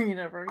my screen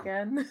ever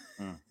again.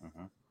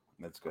 Mm-hmm.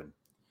 That's good.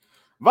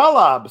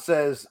 Valab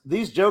says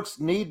these jokes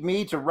need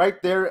me to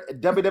write their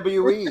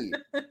WWE.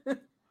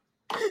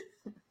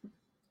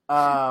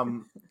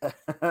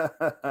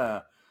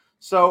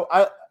 So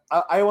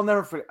I will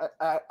never forget.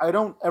 I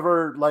don't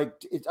ever like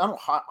it.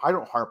 I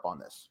don't harp on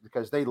this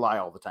because they lie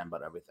all the time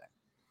about everything.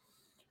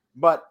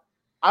 But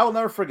I will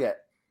never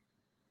forget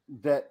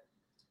that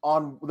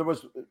there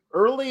was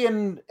early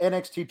in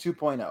NXT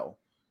 2.0,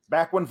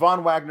 back when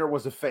Von Wagner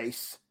was a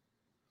face.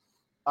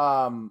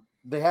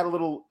 They had a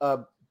little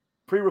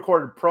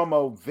pre-recorded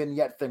promo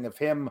vignette thing of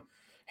him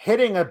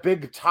hitting a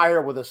big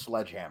tire with a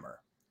sledgehammer.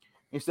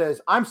 He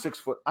says, I'm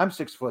 6'5",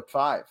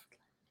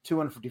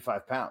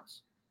 255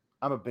 pounds.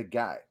 I'm a big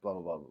guy, blah,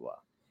 blah, blah, blah, blah.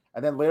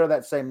 And then later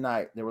that same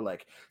night, they were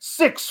like,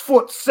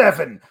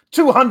 6'7",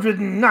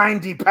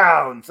 290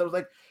 pounds. I was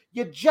like,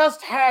 you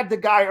just had the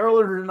guy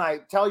earlier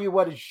tonight tell you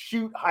what his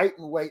shoot height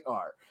and weight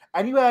are.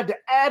 And you had to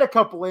add a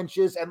couple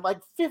inches and like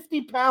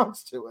 50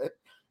 pounds to it.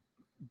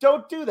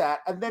 Don't do that.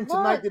 And then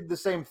tonight did the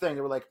same thing.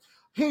 They were like,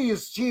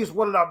 he's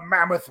what a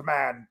mammoth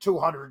man,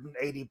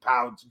 280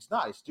 pounds. It's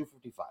not. He's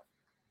 255.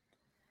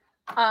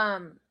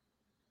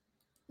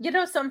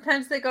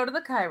 Sometimes they go to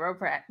the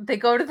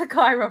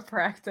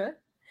chiropractor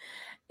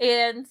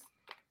and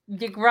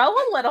you grow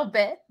a little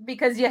bit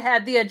because you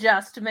had the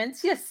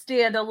adjustments. You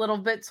stand a little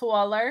bit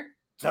taller.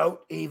 Don't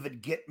even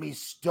get me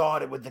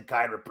started with the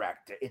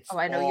chiropractor.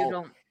 I know you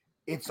don't.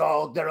 It's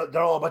all they're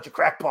all a bunch of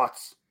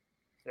crackpots.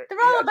 They're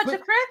all a bunch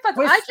of crackpots.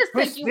 I just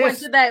think you went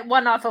to that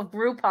one off of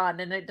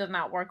Groupon and it did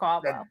not work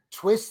all well.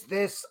 Twist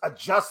this,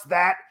 adjust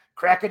that,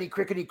 crackety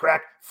crickety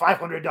crack,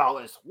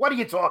 $500. What are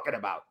you talking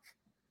about?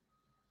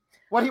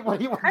 What do you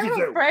do?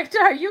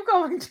 Are you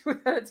going to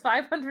that? It's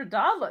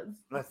 $500.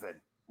 Listen,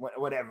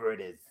 whatever it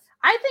is.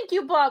 I think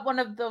you bought one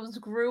of those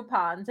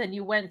Groupons and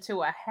you went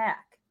to a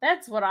hack.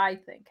 That's what I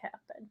think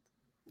happened.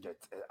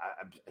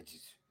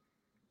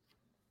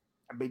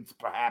 I mean,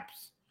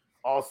 perhaps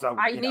also.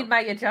 I need my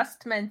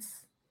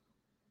adjustments.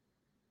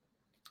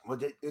 Well,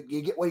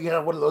 you get one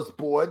of those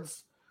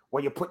boards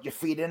where you put your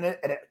feet in it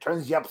and it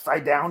turns you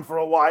upside down for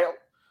a while.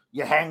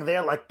 You hang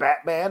there like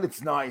Batman.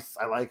 It's nice.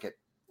 I like it.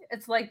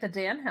 It's like the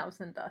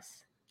Danhausen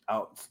does.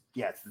 Oh,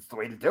 yes, it's the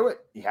way to do it.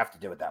 You have to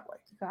do it that way.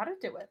 You gotta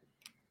do it.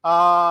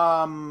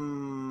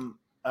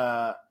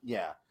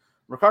 Yeah.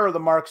 Ricardo the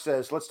Mark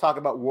says, let's talk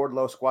about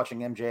Wardlow squashing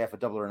MJF at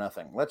Double or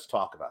Nothing. Let's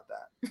talk about that.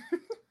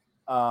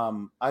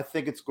 I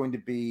think it's going to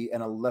be an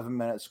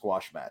 11-minute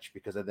squash match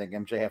because I think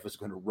MJF is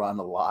going to run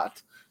a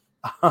lot.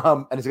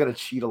 And he's going to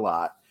cheat a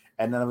lot,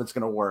 and none of it's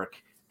going to work.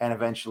 And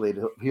eventually,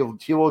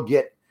 he will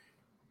get.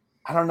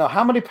 I don't know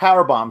how many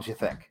power bombs you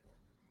think.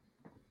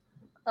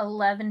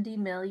 11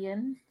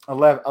 million.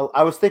 11.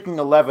 I was thinking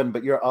 11,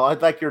 but I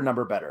like your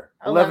number better.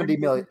 11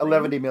 million.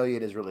 11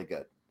 million is really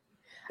good.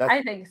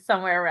 I think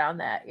somewhere around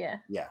that. Yeah.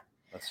 Yeah,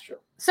 that's true.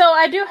 So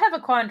I do have a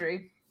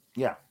quandary.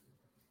 Yeah.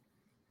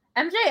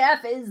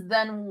 MJF is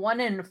then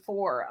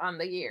 1-4 on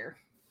the year.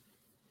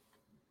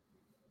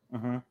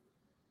 Mm-hmm.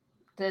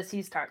 Does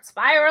he start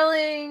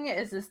spiraling?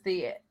 Is this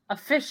the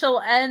official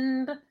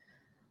end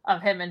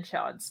of him and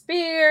Shawn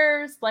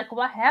Spears? Like,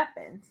 what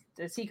happens?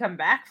 Does he come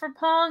back for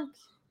Punk?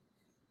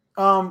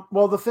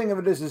 Well, the thing of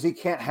it is he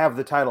can't have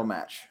the title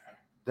match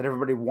that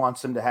everybody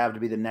wants him to have to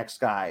be the next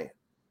guy.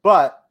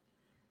 But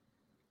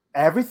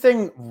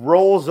everything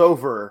rolls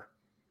over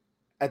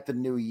at the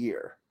new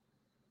year.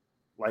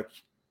 Like,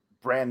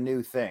 brand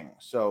new thing.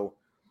 So,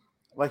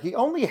 like, he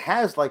only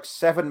has like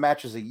 7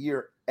 matches a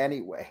year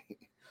anyway.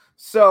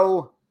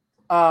 So,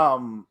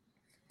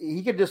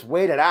 he could just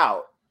wait it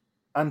out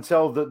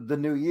until the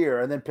new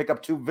year and then pick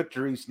up 2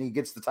 victories and he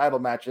gets the title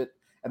match at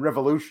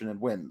Revolution and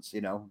wins.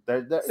 You know,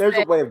 there's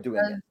a way of doing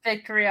it.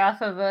 Victory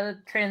off of a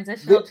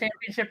transitional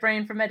championship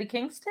reign from Eddie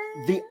Kingston.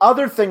 The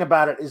other thing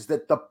about it is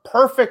that the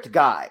perfect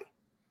guy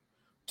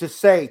to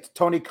say to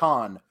Tony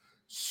Khan,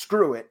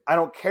 screw it. I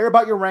don't care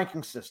about your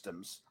ranking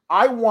systems.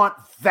 I want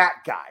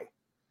that guy.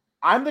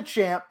 I'm the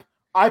champ.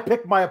 I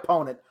pick my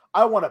opponent.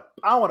 I want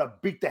to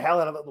beat the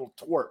hell out of that little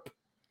twerp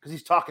because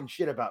he's talking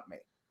shit about me.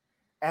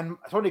 And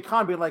Tony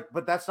Khan being like,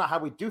 but that's not how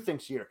we do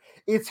things here.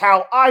 It's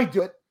how I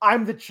do it.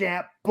 I'm the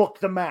champ. Book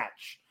the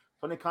match.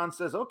 Tony Khan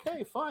says,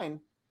 okay, fine.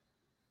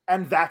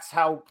 And that's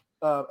how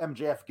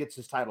MJF gets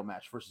his title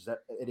match versus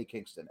Eddie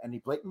Kingston. And he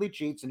blatantly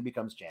cheats and he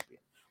becomes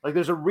champion. Like,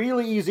 there's a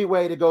really easy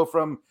way to go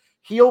from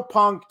heel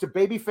Punk to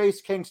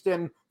babyface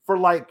Kingston for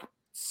like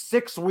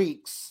 6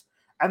 weeks.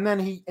 And then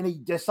he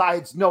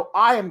decides, no,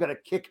 I am going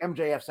to kick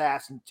MJF's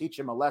ass and teach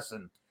him a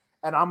lesson.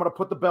 And I'm going to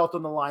put the belt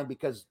on the line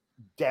because,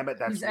 damn it,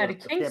 that's Eddie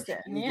Kingston.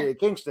 Eddie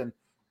Kingston.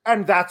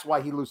 And that's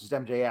why he loses to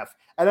MJF.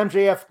 And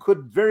MJF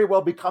could very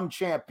well become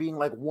champ, being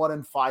like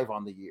 1-5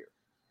 on the year.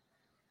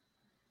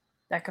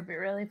 That could be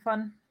really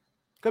fun.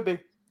 Could be.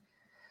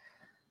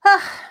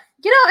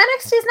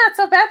 NXT's not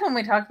so bad when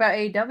we talk about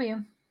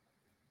AEW.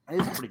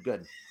 It is pretty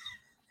good.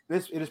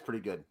 It is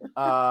pretty good.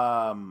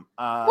 We're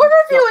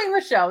reviewing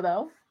the show,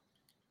 though.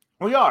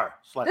 We are.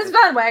 Slightly. This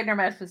Von Wagner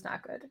match was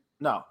not good.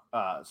 No,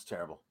 it's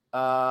terrible.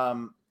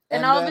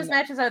 And all of his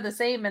matches are the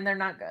same, and they're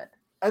not good.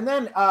 And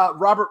then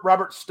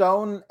Robert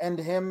Stone and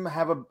him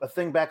have a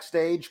thing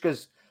backstage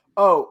because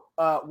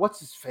what's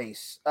his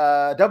face?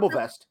 Double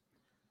Vest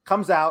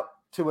comes out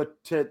to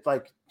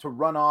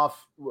run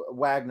off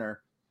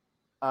Wagner,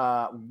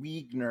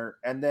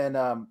 and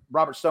then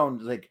Robert Stone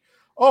is like,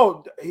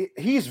 oh,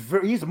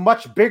 he's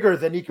much bigger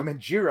than Ika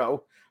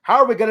Manjiro. How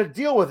are we going to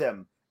deal with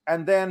him?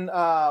 And then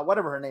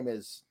whatever her name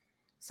is,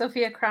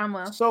 Sophia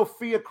Cromwell.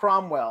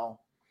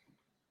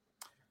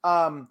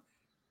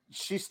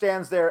 She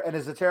stands there and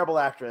is a terrible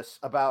actress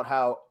about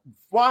how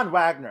Von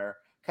Wagner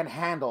can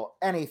handle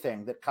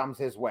anything that comes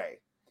his way.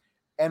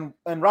 And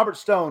Robert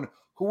Stone,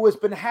 who has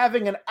been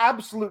having an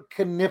absolute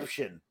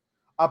conniption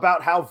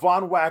about how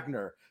Von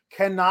Wagner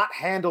cannot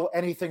handle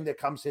anything that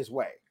comes his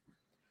way.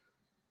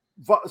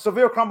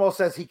 Sophia Cromwell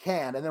says he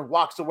can and then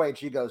walks away and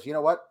she goes, you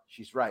know what?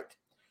 She's right.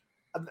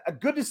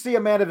 Good to see a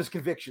man of his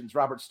convictions,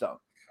 Robert Stone.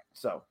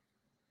 So,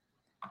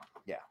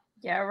 yeah.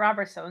 Yeah,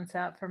 Robert Stone's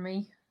out for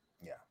me.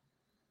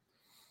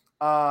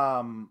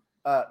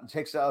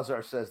 Jake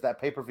Salazar says that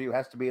pay-per-view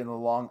has to be in the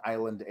Long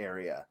Island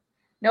area.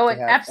 No, it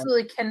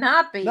absolutely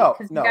cannot be. No.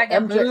 You gotta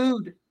get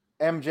booed.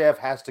 MJF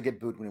has to get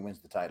booed when he wins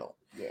the title.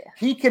 Yeah.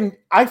 He can.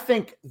 I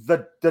think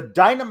the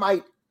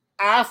Dynamite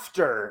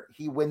after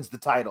he wins the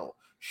title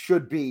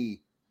should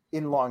be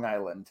in Long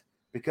Island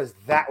because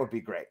that would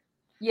be great.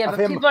 Yeah,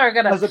 but people are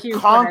gonna as a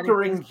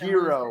conquering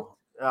hero.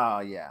 Oh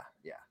yeah.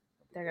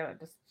 They're gonna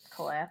just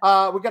Collapse.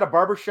 We got a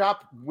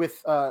barbershop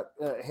with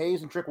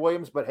Hayes and Trick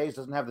Williams, but Hayes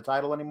doesn't have the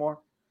title anymore,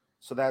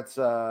 so that's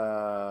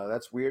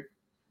weird.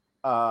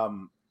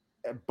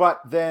 But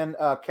then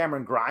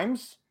Cameron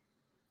Grimes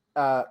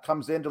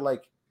comes in to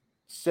like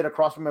sit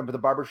across from him at the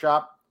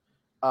barbershop,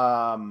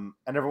 and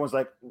everyone's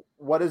like,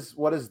 what is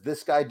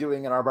this guy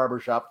doing in our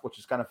barbershop? Which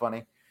is kind of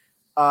funny.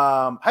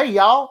 Hey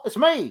y'all, it's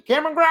me,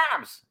 Cameron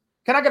Grimes.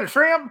 Can I get a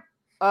trim?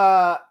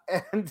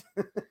 And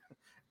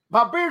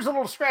my beard's a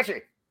little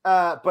stretchy.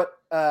 But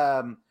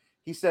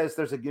he says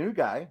there's a new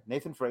guy,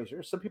 Nathan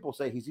Frazier. Some people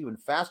say he's even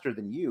faster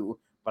than you,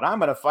 but I'm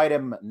going to fight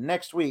him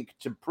next week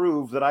to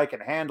prove that I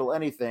can handle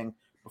anything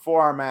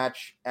before our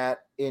match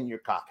in your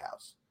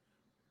cockhouse.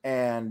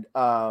 And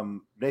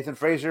Nathan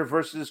Frazier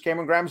versus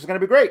Cameron Grimes is going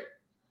to be great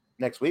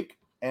next week.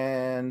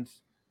 And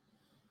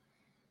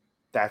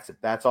that's it.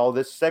 That's all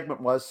this segment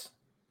was.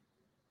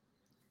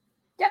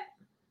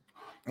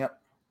 Yep.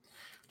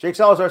 Jake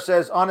Salazar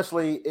says,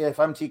 honestly, if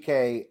I'm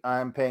TK,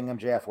 I'm paying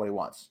MJF what he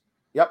wants.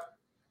 Yep.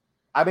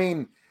 I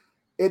mean,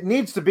 it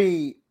needs to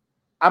be,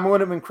 I'm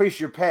going to increase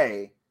your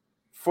pay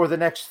for the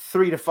next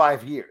 3 to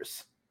 5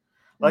 years.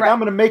 Like, right. I'm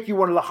going to make you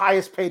one of the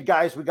highest paid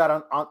guys we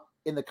got on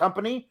in the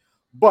company,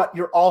 but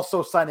you're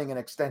also signing an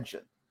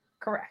extension.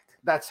 Correct.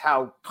 That's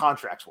how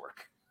contracts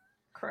work.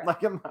 Correct.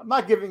 Like, I'm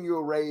not giving you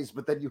a raise,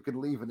 but then you can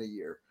leave in a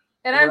year.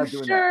 And I'm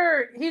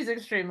sure he's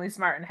extremely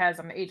smart and has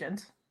an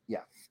agent.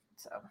 Yeah.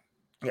 So.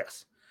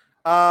 Yes.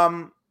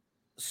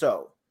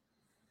 So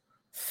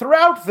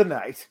throughout the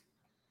night,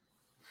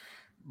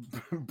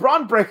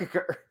 Bron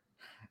Breakker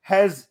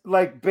has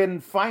like been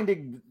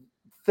finding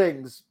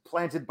things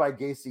planted by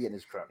Gacy and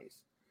his cronies.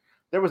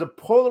 There was a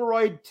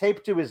Polaroid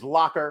taped to his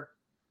locker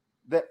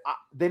that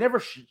they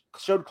never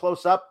showed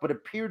close up, but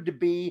appeared to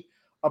be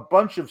a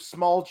bunch of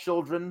small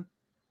children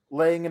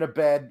laying in a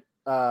bed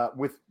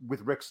with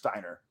Rick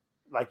Steiner.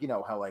 Like, you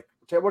know how like,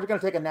 we're going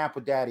to take a nap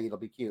with Daddy. It'll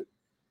be cute.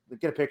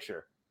 Get a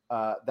picture.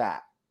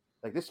 That.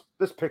 Like this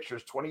picture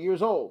is 20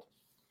 years old.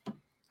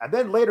 And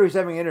then later he's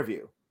having an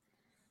interview.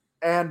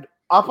 And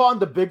up on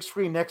the big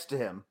screen next to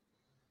him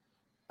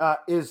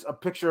is a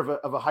picture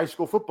of a high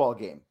school football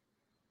game.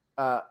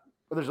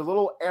 There's a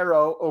little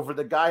arrow over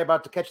the guy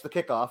about to catch the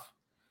kickoff.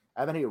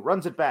 And then he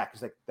runs it back.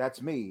 He's like,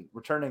 that's me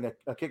returning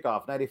a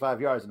kickoff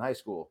 95 yards in high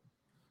school.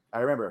 I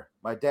remember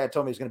my dad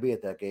told me he was going to be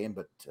at that game,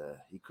 but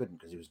he couldn't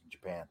because he was in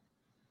Japan.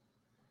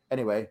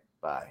 Anyway,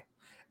 bye.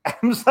 I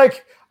was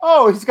like,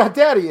 oh, he's got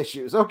daddy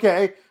issues.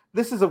 Okay,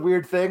 this is a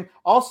weird thing.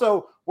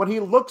 Also, when he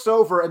looks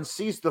over and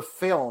sees the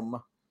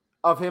film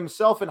of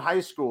himself in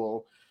high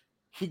school,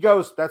 he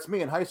goes, that's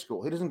me in high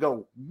school. He doesn't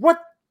go, what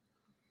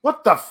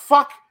the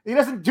fuck? He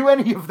doesn't do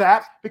any of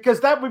that, because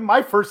that would be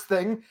my first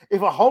thing.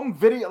 If a home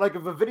video, like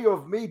if a video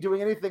of me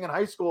doing anything in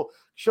high school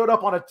showed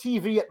up on a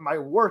TV at my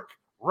work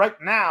right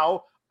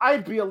now,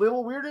 I'd be a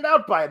little weirded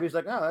out by it. He's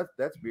like, oh,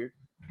 that's weird.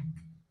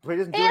 But he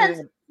doesn't do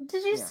anything.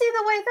 Did you see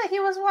the way that he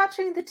was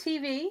watching the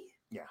TV?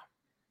 Yeah.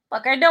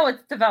 Look, I know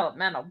it's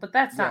developmental, but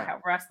that's not how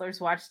wrestlers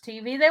watch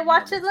TV. They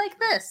watch it like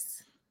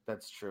this.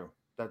 That's true.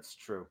 That's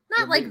true.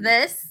 Not like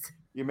this.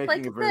 You're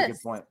making a very good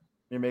point.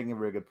 You're making a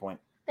very good point.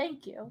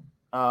 Thank you.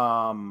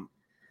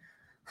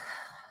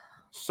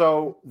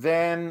 So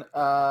then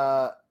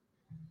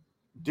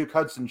Duke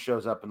Hudson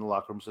shows up in the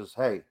locker room and says,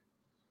 hey,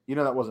 you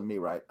know that wasn't me,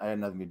 right? I had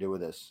nothing to do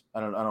with this. I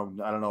don't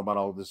know about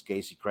all this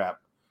Gacy crap.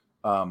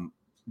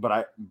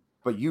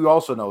 But you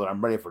also know that I'm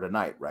ready for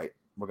tonight, right?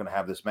 We're gonna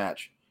have this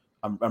match.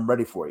 I'm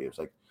ready for you. It's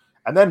like,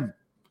 and then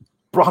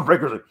Bron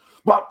Breakker's like,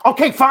 well,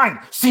 okay, fine.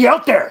 See you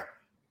out there.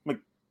 I'm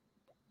like,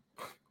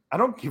 I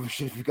don't give a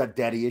shit if you got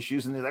daddy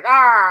issues. And they're like,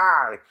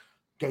 like,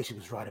 Gacy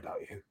was right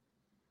about you.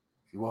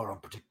 You are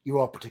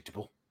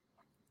predictable.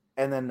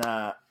 And then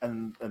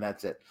and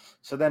that's it.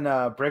 So then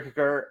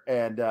Breakker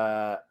and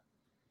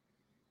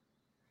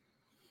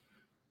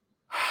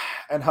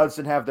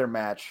Hudson have their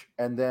match,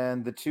 and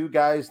then the two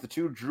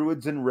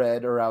druids in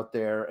red are out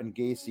there, and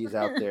Gacy's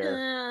out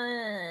there.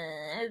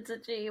 It's a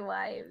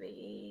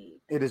GYV.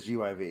 It is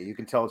GYV. You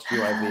can tell it's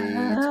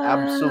GYV. It's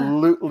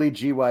absolutely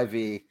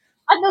GYV.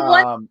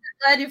 I'm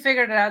glad you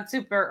figured it out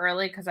super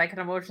early, because I can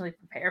emotionally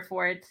prepare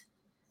for it.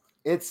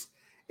 It's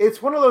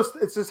one of those.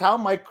 It's just how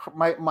my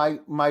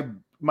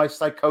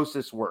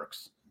psychosis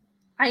works.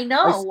 I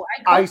know.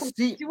 I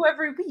see you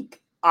every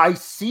week. I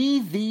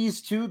see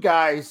these two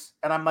guys,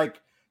 and I'm like,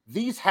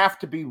 these have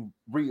to be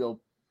real,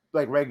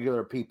 like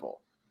regular people.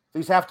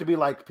 These have to be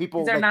like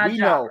people that we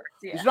know.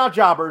 Yeah. These are not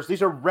jobbers.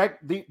 These are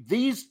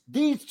these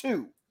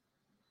two.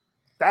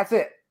 That's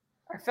it.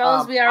 Our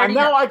fellas, we already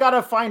know. I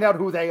gotta find out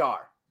who they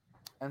are.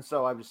 And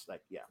so I'm just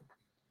like, yeah.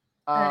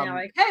 And you're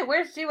like, hey,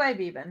 where's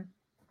GYB been?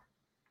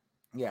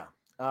 Yeah.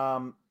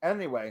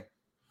 Anyway,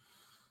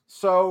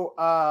 so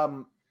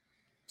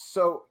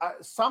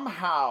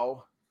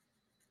somehow,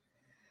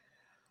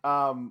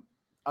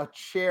 a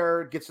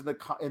chair gets in the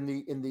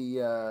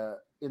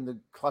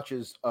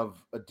clutches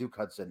of a Duke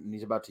Hudson, and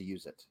he's about to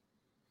use it.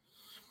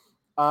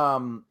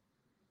 And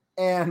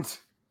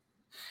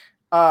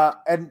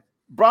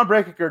Bron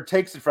Breakker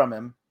takes it from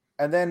him,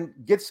 and then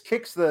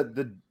kicks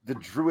the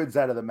druids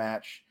out of the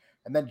match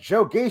And then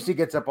Joe Gacy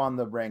gets up on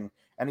the ring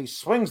and he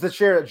swings the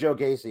chair at Joe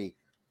Gacy.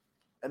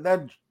 And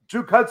then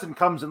Duke Hudson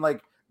comes and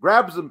like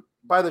grabs him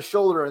by the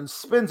shoulder and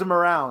spins him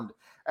around.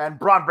 And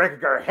Bron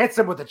Breakker hits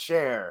him with a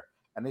chair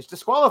and he's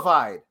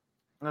disqualified.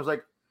 And I was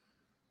like,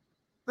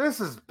 this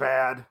is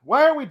bad.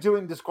 Why are we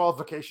doing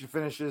disqualification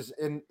finishes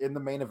in the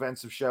main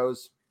events of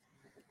shows?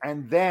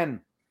 And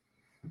then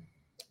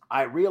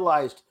I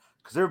realized,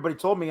 because everybody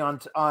told me on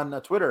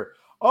Twitter,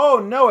 oh,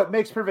 no, it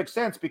makes perfect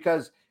sense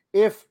because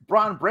if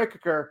Bron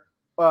Breakker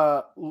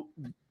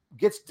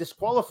gets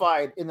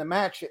disqualified in the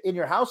match in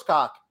your house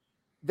cock,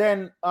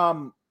 then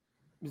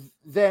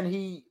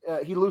he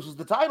loses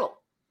the title.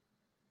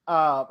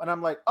 And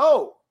I'm like,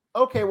 oh,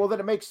 okay, well,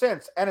 then it makes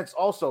sense. And it's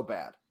also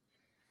bad.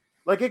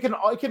 Like it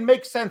can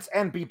make sense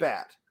and be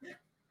bad.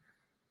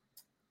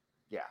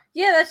 Yeah.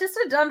 Yeah, that's just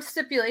a dumb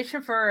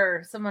stipulation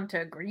for someone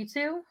to agree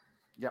to.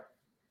 Yep.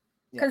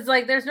 Because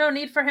like there's no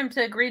need for him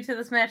to agree to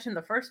this match in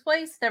the first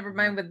place. Never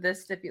mind with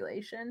this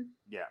stipulation.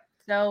 Yeah.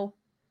 So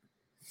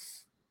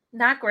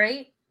not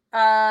great.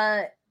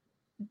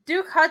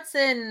 Duke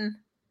Hudson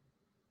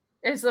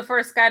is the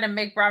first guy to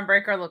make Bron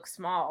Breakker look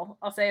small.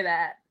 I'll say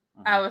that.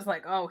 Mm-hmm. I was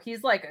like, oh,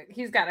 he's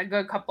got a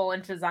good couple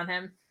inches on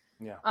him.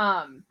 Yeah.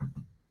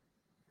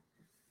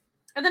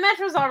 And the match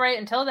was all right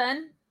until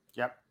then.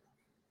 Yep.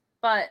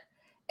 But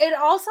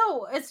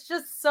it's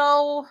just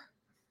so,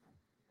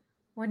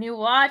 when you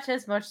watch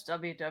as much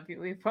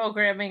WWE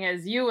programming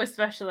as you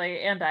especially,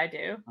 and I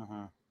do,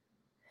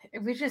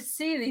 we just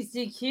see these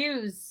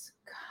DQs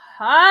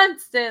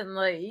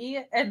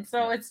constantly. And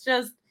so it's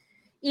just,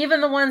 even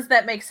the ones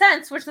that make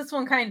sense, which this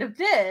one kind of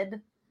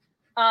did,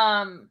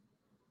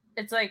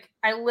 it's like,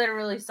 I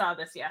literally saw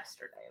this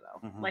yesterday,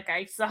 though. Like,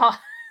 I saw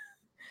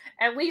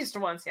at least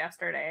once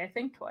yesterday, I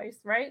think twice,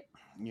 right?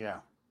 Yeah.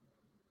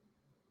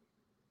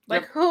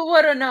 Like, who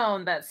would have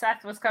known that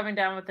Seth was coming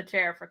down with the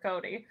chair for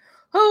Cody?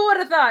 Who would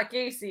have thought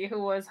Gacy,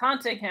 who was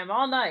haunting him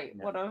all night,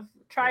 would have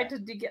tried to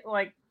get,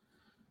 like...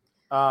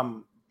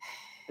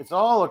 It's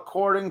all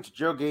according to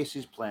Joe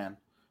Gacy's plan.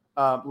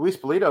 Luis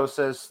Polito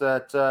says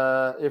that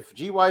if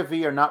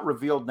GYV are not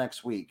revealed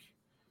next week,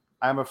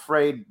 I'm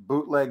afraid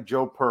bootleg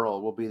Joe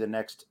Pearl will be the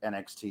next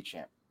NXT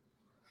champ.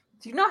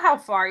 Do you know how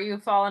far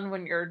you've fallen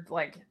when you're,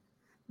 like,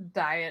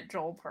 Diet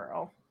Joel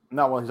Pearl?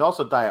 No, well, he's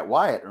also Diet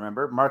Wyatt,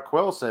 remember? Mark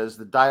Quill says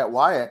the Diet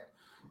Wyatt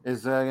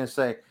is going to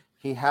say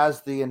he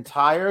has the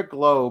entire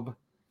globe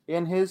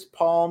in his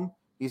palm.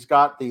 He's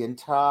got the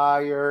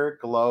entire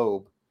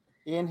globe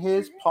in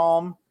his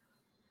palm.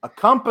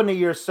 Accompany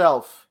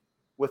yourself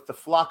with the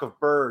flock of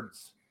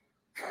birds.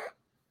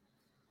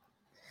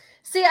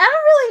 See, I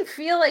don't really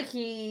feel like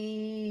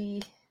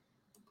he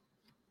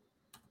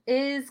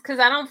is, because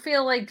I don't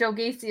feel like Joe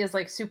Gacy is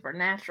like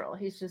supernatural.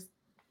 He's just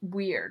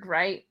weird,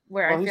 right?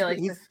 Where I feel like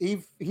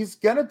he's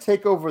gonna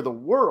take over the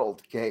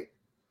world, Kate.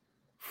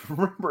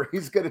 Remember,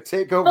 he's gonna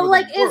take over. But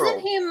like, the world.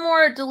 Isn't he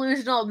more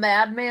delusional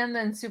madman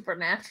than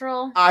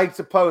supernatural? I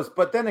suppose,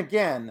 but then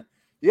again,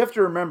 you have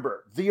to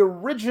remember the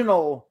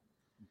original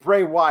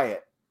Bray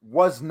Wyatt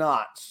was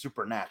not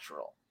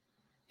supernatural.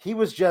 He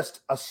was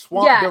just a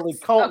swamp Billy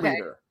cult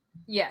leader.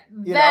 Yeah,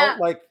 you know,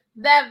 like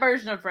that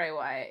version of Bray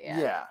Wyatt.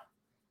 Yeah.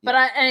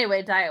 But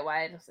anyway, Diet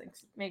Wyatt just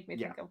make me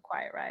think of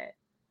Quiet Riot.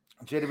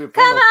 JW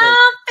Come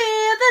on,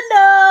 feel the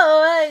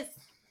noise.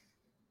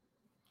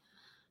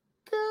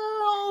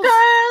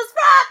 Girls,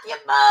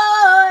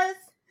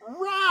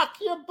 rock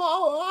your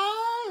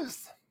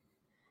boys.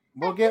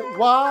 We'll get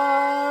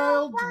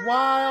wild.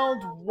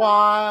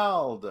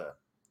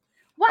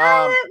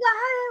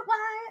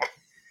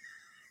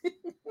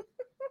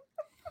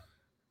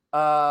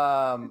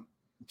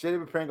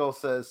 JW Pringle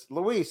says,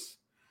 Luis,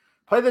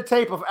 play the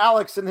tape of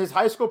Alex in his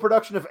high school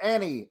production of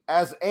Annie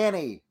as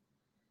Annie.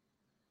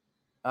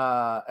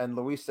 And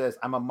Luis says,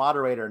 I'm a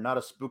moderator, not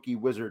a spooky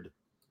wizard.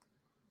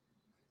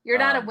 You're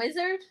not a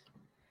wizard?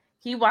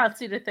 He wants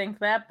you to think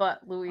that,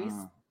 but Luis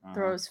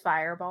throws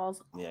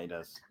fireballs. Yeah, he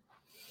does.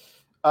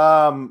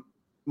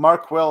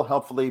 Mark Quill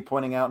helpfully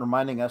pointing out and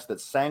reminding us that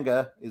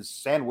Sangha is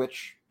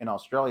sandwich in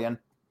Australian.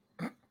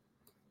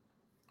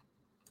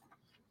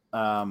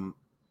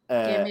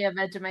 Give me a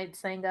Vegemite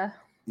Sangha.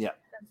 Yeah.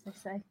 That's what I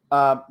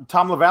say.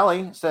 Tom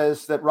LaValle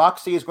says that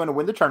Roxy is going to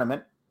win the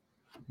tournament,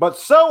 but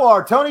so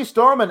are Tony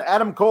Storm and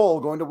Adam Cole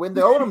going to win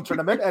the Odom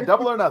tournament at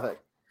Double or Nothing.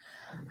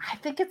 I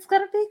think it's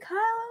going to be Kyle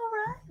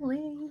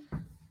O'Reilly.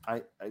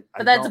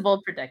 But that's a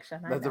bold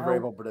prediction. That's a very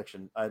bold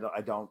prediction. I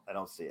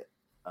don't see it.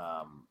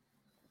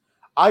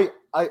 I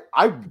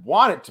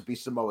want it to be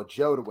Samoa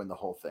Joe to win the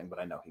whole thing, but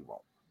I know he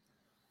won't.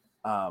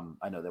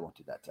 I know they won't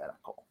do that to Adam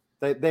Cole.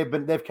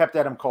 They've kept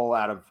Adam Cole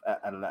out of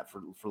that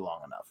for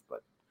long enough,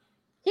 but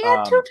he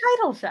had 2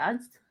 title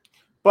shots.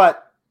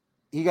 But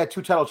he got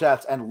 2 title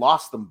shots and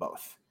lost them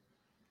both.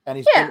 And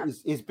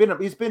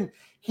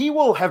he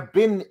will have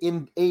been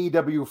in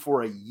AEW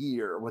for a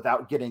year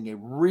without getting a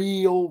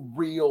real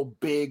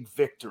big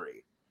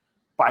victory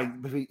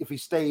if he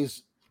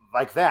stays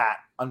like that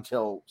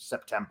until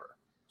September.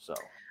 So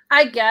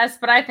I guess,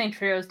 but I think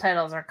trios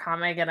titles are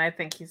coming, and I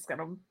think he's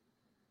gonna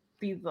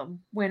be the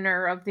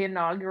winner of the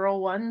inaugural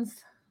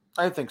ones.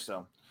 I think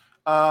so.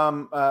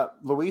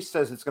 Luis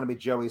says it's going to be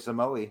Joey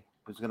Samoa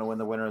who's going to win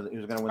the winner.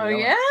 Who's going to win? Oh,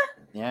 the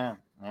yeah?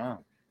 Yeah.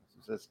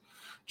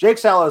 Jake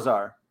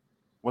Salazar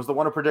was the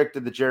one who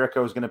predicted that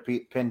Jericho was going to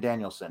pin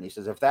Danielson. He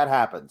says, if that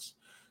happens,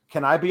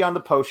 can I be on the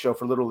post show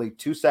for literally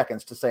 2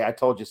 seconds to say I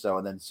told you so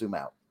and then zoom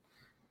out?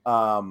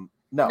 No,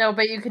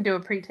 but you can do a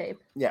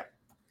pre-tape. Yeah,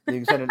 you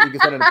can send it. You can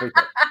send it a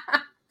pre-tape.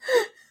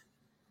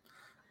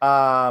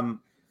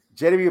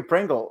 JW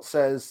Pringle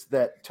says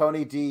that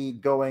Tony D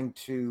going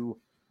to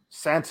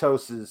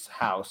Santos's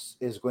house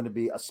is going to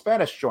be a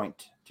Spanish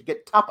joint to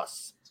get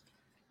tapas,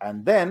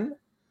 and then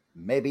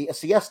maybe a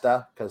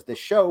siesta because this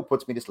show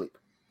puts me to sleep.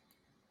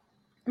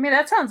 I mean,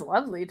 that sounds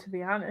lovely, to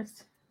be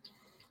honest.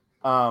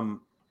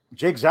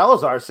 Jake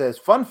Salazar says,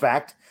 fun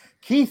fact,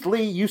 Keith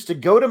Lee used to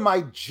go to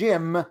my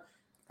gym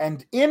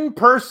and in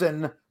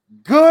person,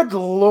 good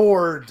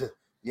Lord.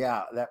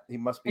 Yeah, that he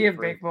must be a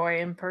big boy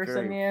in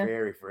person, very,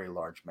 very, very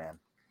large man.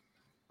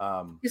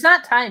 He's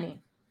not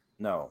tiny.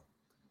 No,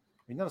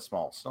 he's not a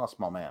small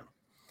man.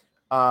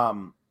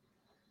 Oh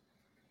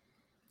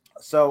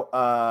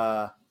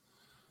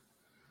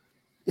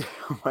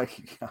my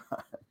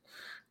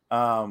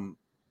God.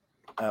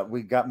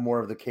 We got more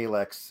of the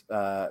Kalex,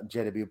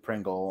 JW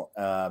Pringle,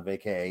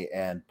 vacay,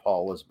 and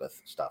Paul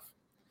Elizabeth stuff.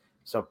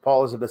 So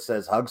Paul Elizabeth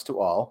says, hugs to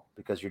all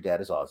because your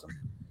dad is awesome.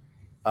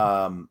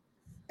 And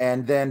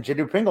then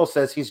JW Pringle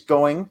says he's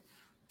going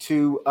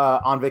to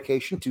on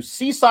vacation to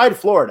Seaside,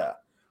 Florida,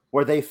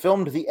 where they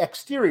filmed the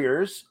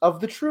exteriors of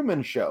The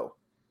Truman Show.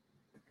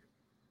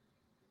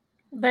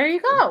 There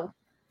you go.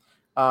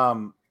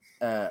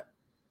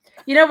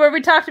 Where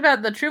we talked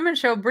about The Truman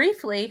Show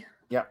briefly.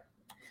 Yeah.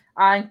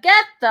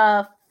 Get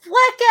the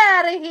flick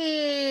out of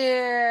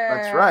here.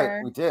 That's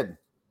right. We did.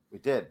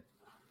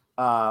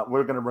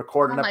 We're going to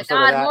record an episode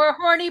of that. More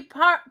horny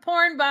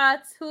porn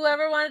bots.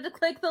 Whoever wanted to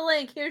click the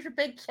link, here's your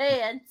big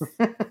chance.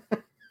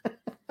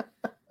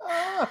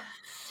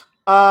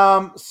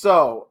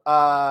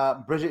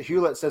 Bridget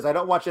Hewlett says, I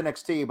don't watch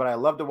NXT, but I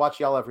love to watch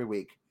y'all every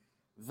week.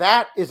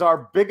 That is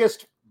our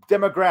biggest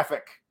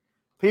demographic.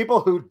 People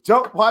who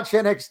don't watch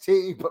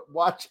NXT, but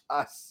watch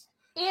us.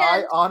 And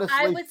I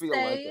honestly would feel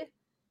say like it.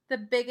 The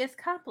biggest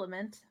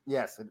compliment.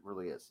 Yes, it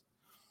really is.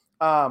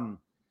 Mark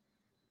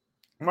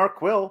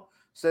Quill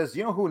says,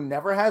 you know who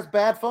never has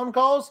bad phone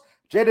calls?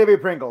 JW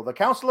Pringle, the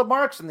Council of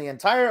Marks, and the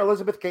entire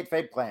Elizabeth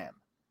Kayfabe clan.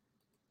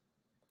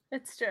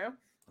 It's true.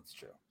 It's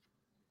true.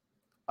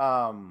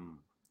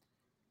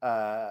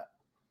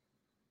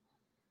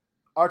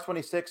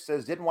 R26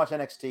 says, didn't watch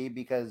NXT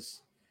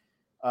because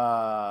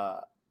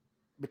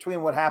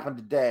between what happened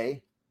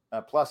today,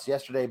 plus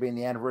yesterday being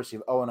the anniversary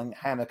of Owen and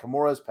Hannah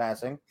Kimura's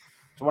passing,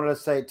 so I wanted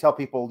to tell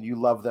people you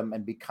love them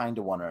and be kind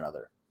to one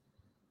another.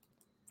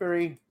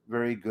 Very,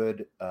 very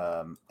good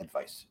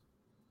advice.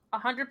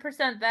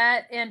 100%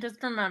 that, and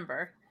just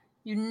remember,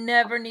 you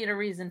never need a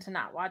reason to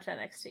not watch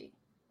NXT.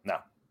 No,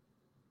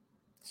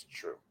 it's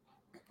true.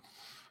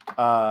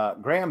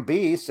 Graham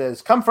B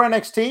says, come for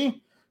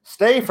NXT,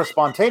 stay for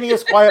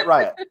Spontaneous Quiet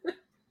Riot.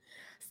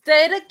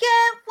 Stay to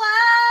get wild.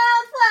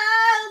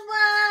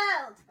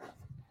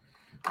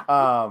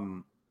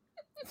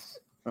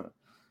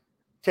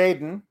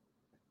 Caden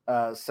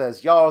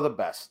says, y'all are the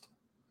best.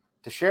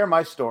 To share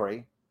my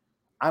story,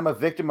 I'm a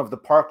victim of the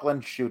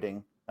Parkland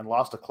shooting and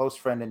lost a close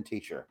friend and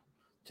teacher.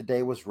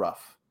 Today was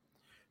rough.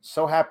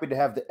 So happy to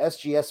have the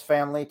SGS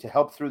family to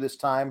help through this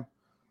time.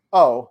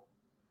 Oh,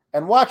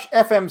 and watch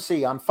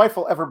FMC on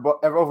Fightful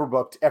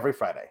Overbooked every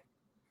Friday.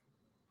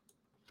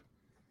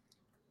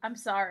 I'm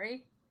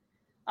sorry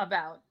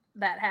about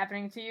that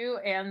happening to you,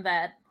 and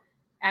that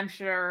I'm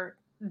sure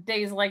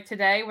days like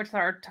today, which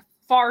are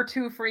far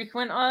too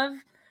frequent of,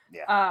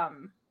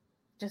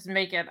 just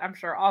make it, I'm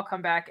sure, all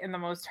come back in the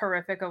most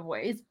horrific of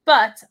ways.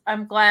 But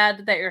I'm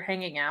glad that you're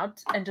hanging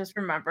out, and just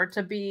remember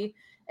to be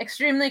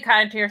extremely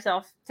kind to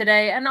yourself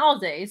today and all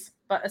days,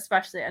 but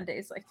especially on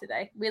days like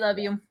today. We love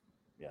you.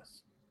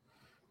 Yes.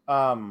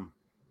 Tom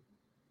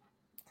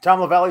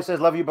LaValle says,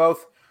 love you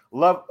both.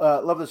 Love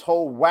this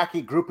whole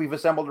wacky group we've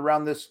assembled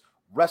around this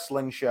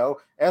wrestling show.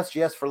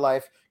 SGS for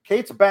life.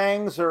 Kate's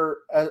bangs are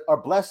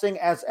blessing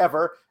as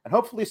ever, and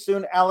hopefully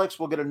soon Alex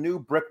will get a new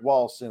brick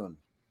wall soon.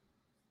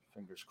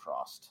 Fingers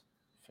crossed.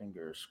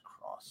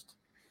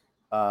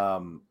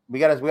 We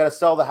gotta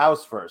sell the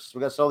house first.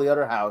 We gotta sell the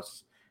other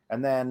house,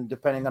 and then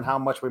depending on how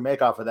much we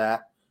make off of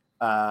that,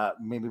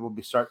 maybe we'll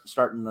be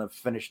starting to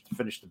finish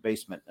the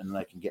basement, and then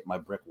I can get my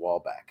brick wall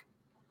back.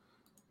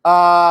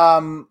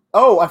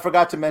 I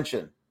forgot to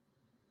mention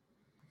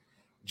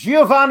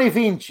Giovanni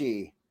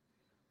Vinci.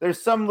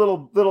 There's some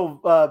little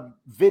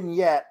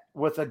vignette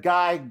with a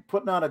guy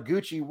putting on a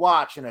Gucci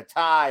watch and a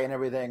tie and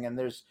everything, and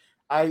there's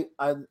I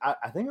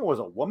think it was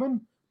a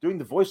woman doing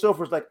the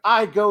voiceovers, like,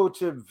 I go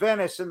to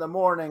Venice in the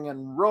morning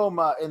and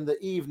Roma in the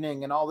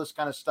evening and all this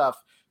kind of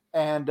stuff.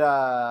 And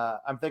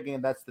I'm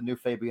thinking that's the new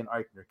Fabian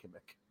Eichner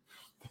gimmick.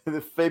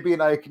 The Fabian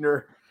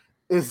Eichner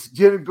is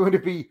going to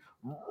be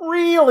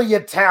really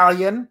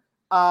Italian.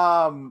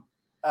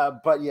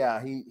 But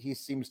yeah, he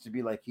seems to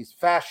be like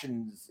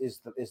fashion is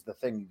the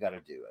thing you got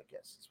to do. I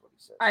guess is what he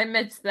says. I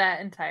missed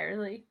that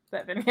entirely.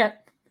 That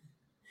vignette.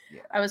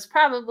 Yeah. I was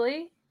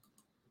probably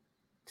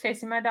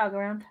chasing my dog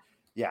around.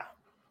 Yeah,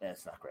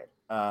 it's not great.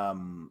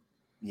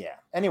 Yeah.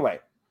 Anyway,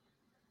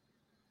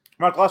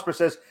 Mark Losper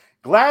says,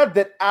 "Glad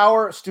that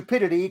our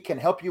stupidity can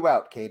help you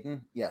out,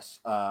 Caden." Yes,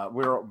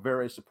 we're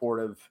very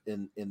supportive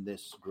in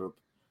this group.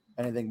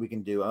 Anything we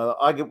can do.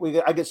 I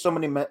get so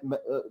many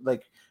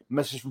like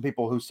messages from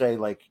people who say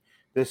like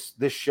this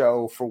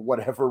show for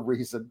whatever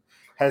reason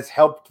has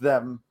helped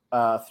them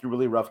through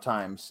really rough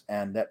times,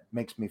 and that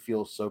makes me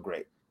feel so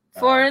great.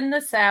 For in the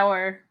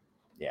sour,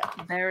 yeah,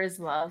 there is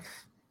love,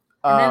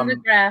 and in the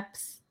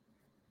grapes,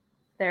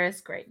 there is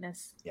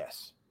greatness.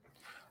 Yes.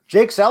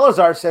 Jake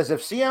Salazar says,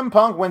 if CM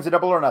Punk wins a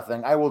Double or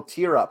Nothing, I will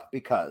tear up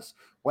because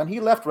when he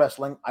left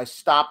wrestling, I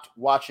stopped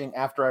watching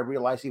after I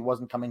realized he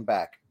wasn't coming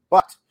back.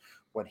 But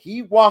when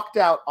he walked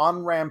out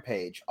on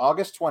Rampage,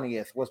 August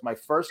 20th was my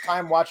first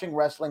time watching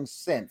wrestling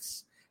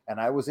since, and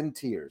I was in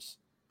tears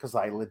because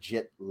I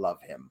legit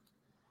love him.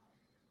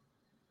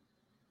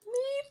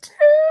 Me too.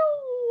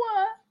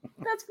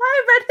 That's why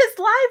I read his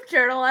live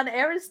journal on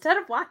air instead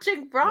of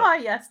watching Raw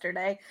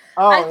yesterday.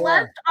 I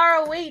left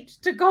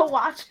ROH to go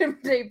watch him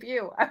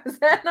debut. I was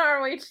at an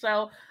ROH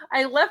show.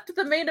 I left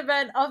the main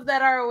event of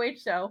that ROH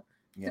show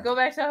to go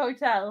back to a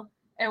hotel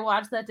and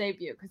watch that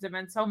debut because it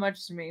meant so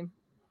much to me.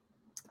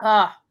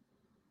 What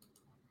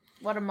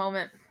a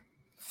moment.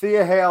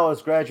 Thea Hale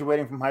is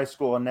graduating from high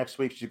school, and next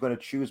week she's going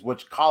to choose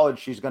which college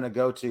she's going to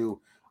go to.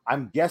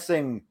 I'm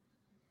guessing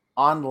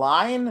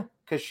online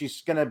because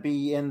she's going to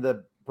be in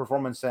the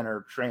Performance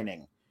Center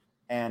training,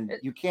 and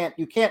you can't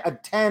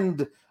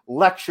attend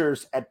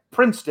lectures at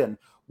Princeton,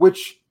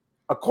 which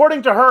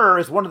according to her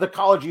is one of the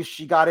colleges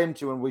she got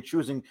into, and we're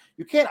choosing.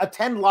 You can't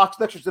attend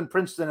lectures in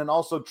Princeton and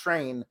also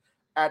train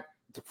at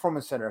the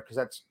Performance Center because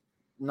that's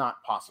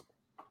not possible.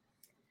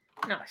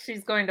 No,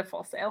 she's going to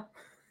Full Sail.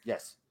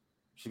 Yes,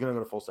 she's going to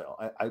go to Full Sail.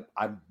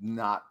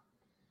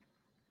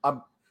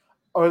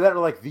 Or that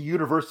like the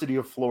University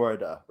of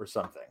Florida or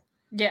something.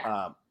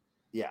 Yeah.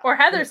 Yeah. Or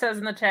Heather says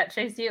in the chat,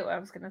 Chase U. I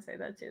was going to say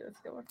that too. That's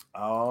a good one.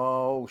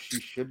 Oh, she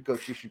should go.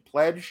 She should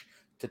pledge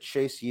to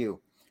Chase U.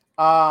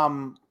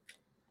 Yeah.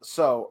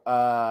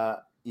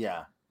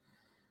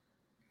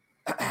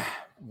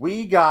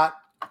 We got,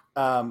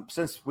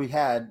 since we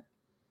had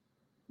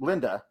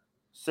Linda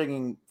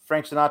singing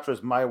Frank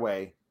Sinatra's My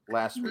Way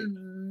last week.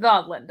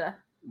 The Linda.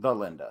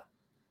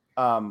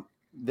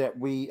 That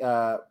we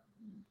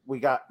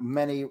got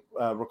many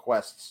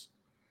requests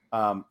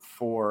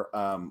for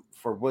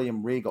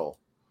William Regal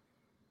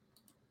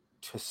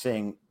to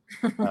sing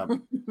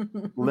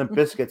Limp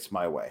Bizkit's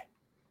My Way,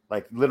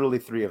 like literally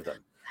 3 of them.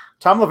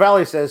 Tom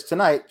LaValle says,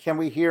 tonight, can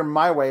we hear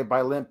My Way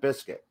by Limp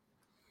Bizkit?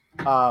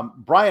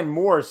 Brian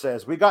Moore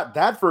says, we got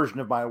that version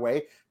of My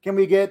Way. Can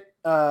we get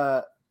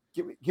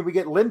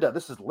Linda?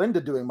 This is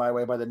Linda doing My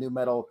Way by the new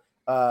metal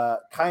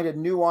kind of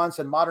nuance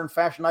and modern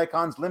fashion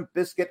icons Limp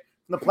Bizkit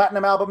from the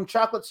Platinum album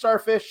Chocolate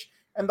Starfish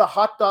and the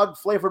Hot Dog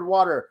Flavored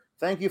Water.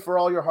 Thank you for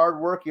all your hard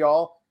work,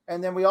 y'all.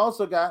 And then we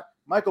also got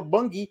Michael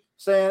Bungie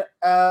saying,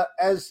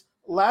 as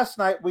last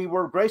night we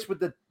were graced with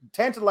the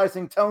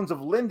tantalizing tones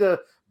of Linda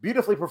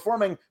beautifully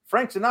performing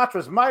Frank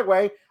Sinatra's My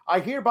Way, I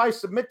hereby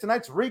submit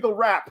tonight's Regal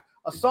Rap,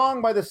 a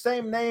song by the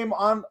same name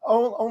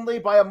only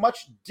by a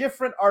much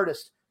different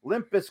artist,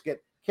 Limp Bizkit.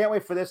 Can't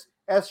wait for this.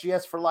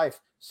 SGS for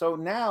life. So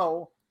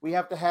now we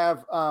have to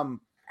have I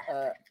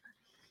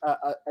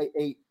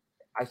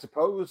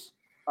suppose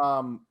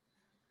a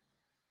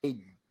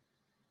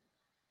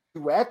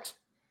duet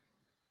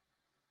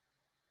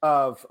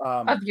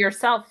of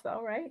yourself,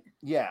 though, right?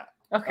 Yeah.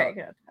 Okay,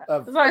 good.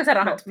 As long as I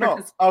don't have to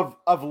participate.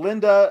 Of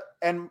Linda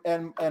and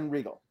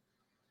Regal.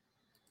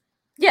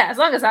 Yeah, as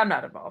long as I'm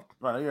not involved.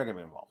 Right, you're gonna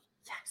be involved.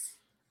 Yes.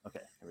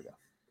 Okay, here we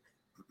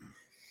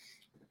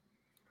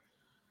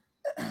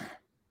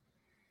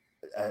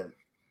go.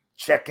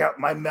 Check out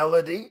my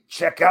melody.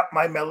 Check out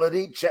my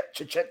melody. Check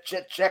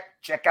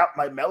out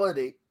my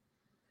melody.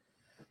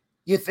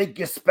 You think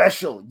you're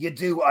special. You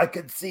do. I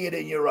can see it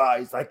in your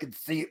eyes. I can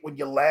see it when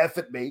you laugh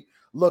at me,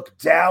 look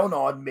down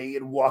on me,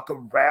 and walk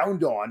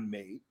around on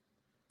me.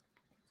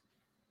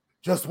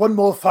 Just one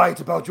more fight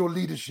about your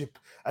leadership,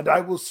 and I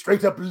will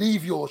straight up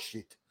leave your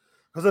shit.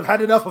 Because I've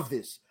had enough of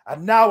this,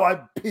 and now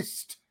I'm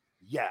pissed.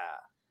 Yeah.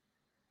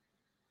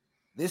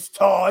 This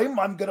time,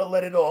 I'm going to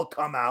let it all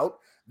come out.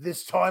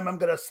 This time, I'm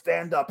going to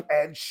stand up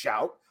and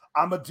shout.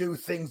 I'm going to do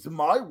things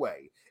my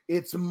way.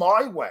 It's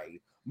my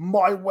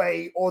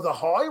way or the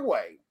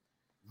highway.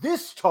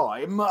 This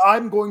time,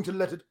 I'm going to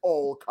let it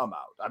all come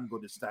out. I'm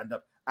going to stand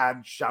up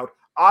and shout.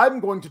 I'm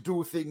going to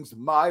do things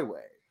my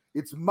way.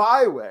 It's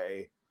my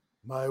way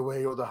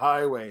or the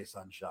highway,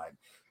 sunshine.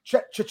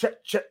 Check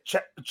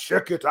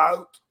it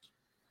out.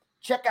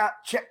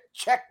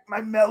 Check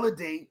my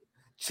melody.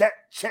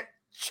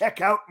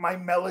 Check out my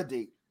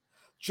melody.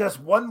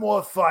 Just one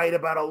more fight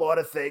about a lot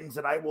of things,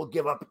 and I will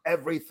give up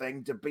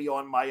everything to be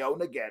on my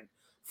own again.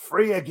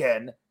 Free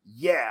again.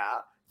 Yeah,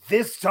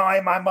 This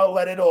time I'm going to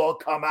let it all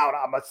come out.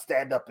 I'm going to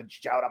stand up and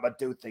shout. I'm going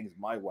to do things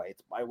my way.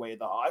 It's my way or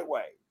the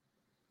highway.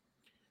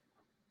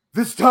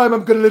 This time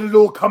I'm going to let it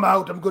all come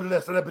out. I'm going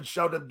to stand up and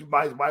shout and do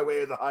my way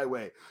or the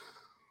highway.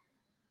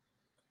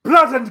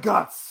 Blood and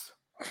guts.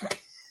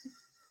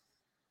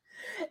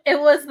 It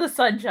was the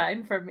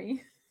sunshine for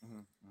me.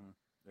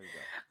 There you go.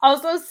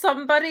 Also,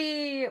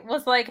 somebody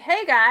was like,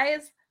 hey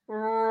guys,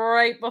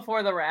 right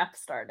before the rap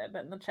started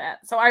in the chat.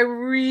 So I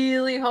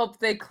really hope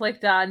they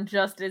clicked on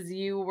just as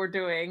you were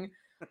doing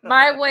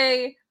My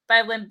Way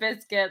by Limp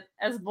Bizkit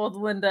as both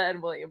Linda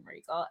and William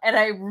Regal. And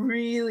I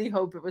really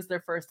hope it was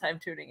their first time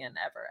tuning in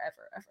ever.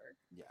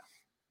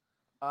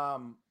 Yeah.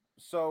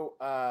 So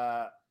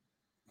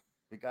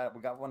we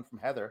got one from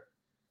Heather.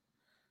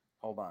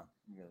 Hold on.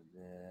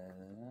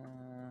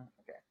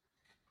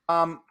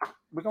 Okay.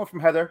 We're going from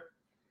Heather.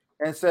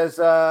 And it says,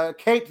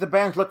 Kate, the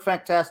bands look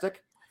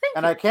fantastic.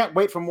 And I can't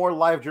wait for more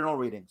live journal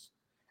readings.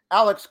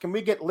 Alex, can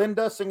we get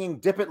Linda singing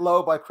Dip It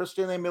Low by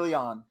Christian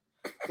Milian?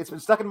 It's been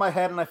stuck in my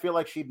head and I feel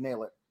like she'd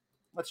nail it.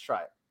 Let's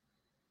try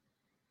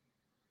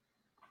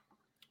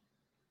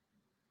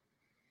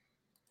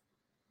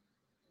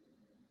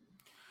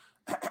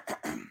it.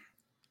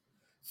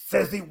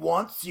 Says he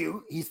wants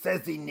you. He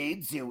says he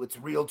needs you. It's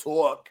real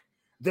talk.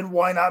 Then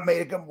why not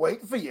make him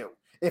wait for you?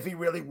 If he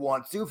really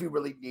wants you, if he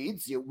really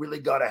needs you, really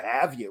gotta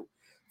have you.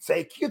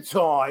 Take your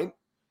time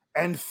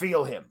and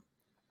feel him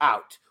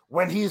out.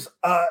 When he's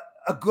a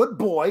good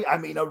boy, I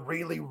mean a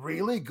really,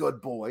 really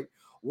good boy,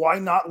 why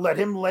not let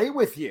him lay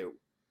with you?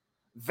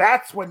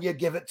 That's when you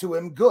give it to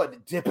him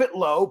good. Dip it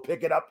low,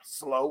 pick it up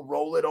slow,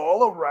 roll it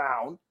all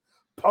around,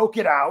 poke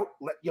it out,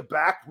 let your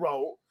back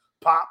roll,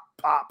 pop,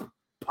 pop,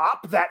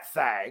 pop that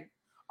thing.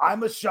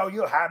 I'ma show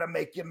you how to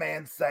make your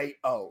man say,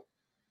 oh.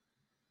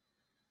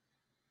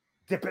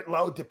 Dip it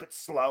low, dip it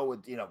slow,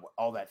 and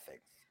all that thing.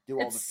 Do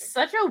all the things. It's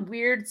such a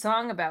weird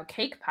song about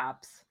cake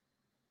pops.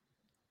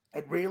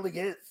 It really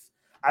is.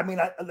 I mean,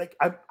 I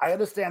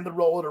understand the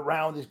roll it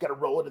around. He's got to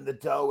roll it in the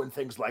dough and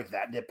things like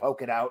that, and then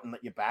poke it out and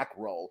let your back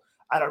roll.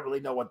 I don't really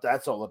know what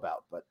that's all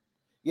about, but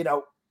I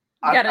don't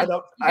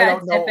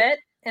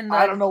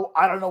know.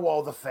 I don't know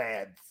all the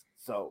fads.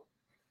 So,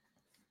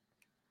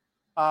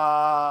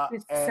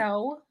 it's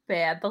so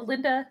bad.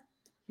 Belinda,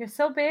 you're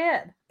so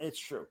bad. It's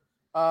true.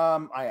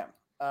 I am.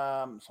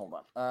 Hold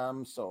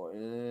on.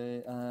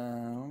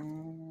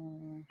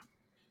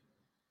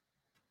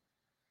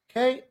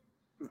 Okay.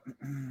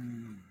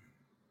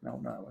 No,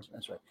 it wasn't.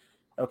 That's right.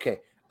 Okay.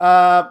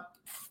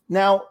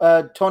 Now,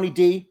 Tony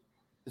D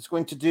is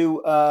going to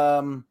do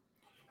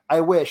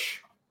I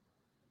Wish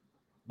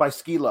by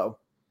Skilo.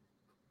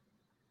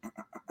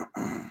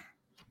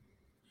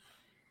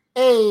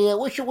 Hey, I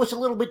wish it was a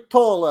little bit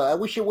taller. I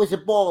wish it was a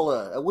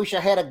baller. I wish I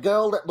had a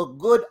girl that looked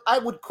good. I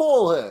would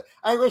call her.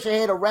 I wish I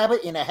had a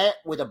rabbit in a hat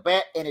with a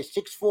bat and a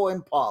 6'4"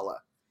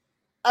 Impala.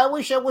 I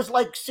wish I was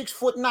like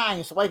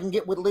 6'9" so I can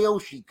get with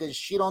Leoshi because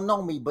she don't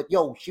know me, but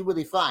yo, she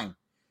really fine.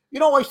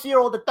 I see her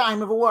all the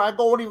time everywhere I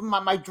go, even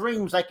my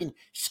dreams. I can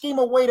scheme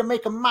a way to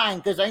make her mine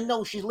because I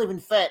know she's living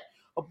fat.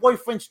 Her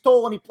boyfriend's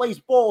tall and he plays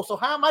ball, so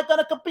how am I going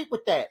to compete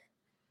with that?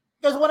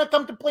 Because when I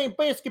come to playing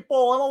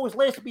basketball, I'm always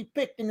last to be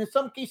picked, and in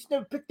some cases,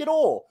 never picked at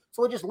all.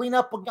 So I just lean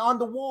up on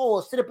the wall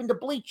or sit up in the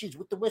bleachers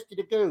with the rest of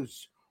the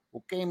girls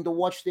who came to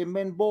watch their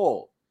men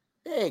ball.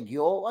 Dang,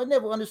 yo, I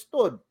never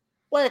understood.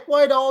 Why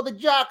do all the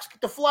jocks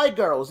get the fly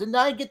girls, and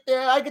I get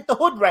the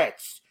hood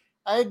rats?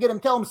 I get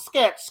them tell them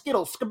scat,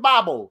 skittle,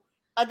 skabobble.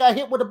 I got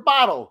hit with a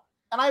bottle,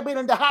 and I've been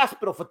in the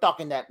hospital for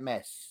talking that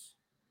mess.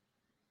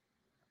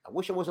 I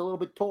wish I was a little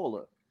bit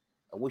taller.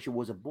 I wish I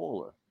was a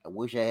baller. I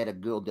wish I had a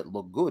girl that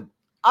looked good.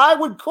 I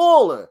would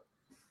call her.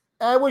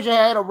 I wish I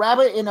had a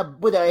rabbit in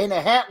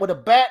a hat with a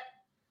bat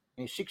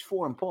and a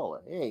 6'4"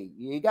 Impala. Hey,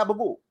 you got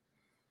baboo.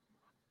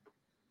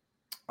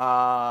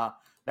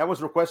 That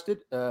was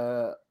requested.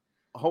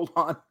 Hold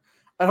on.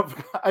 I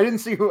didn't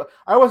see who.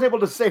 I wasn't able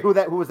to say who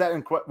was that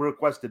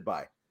requested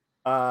by.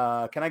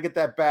 Can I get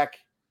that back,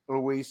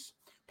 Luis?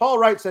 Paul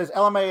Wright says,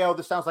 LMAO,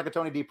 this sounds like a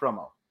Tony D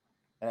promo.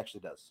 It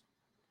actually does.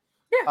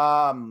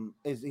 Yeah.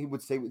 He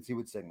would sing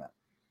that.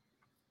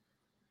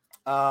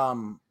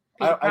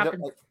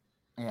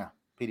 Yeah,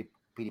 Petey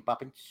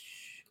Poppins.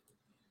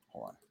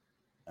 Hold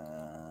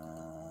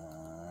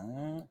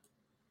on.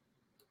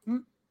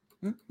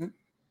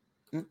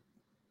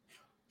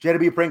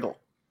 JW Pringle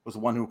was the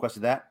one who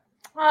requested that.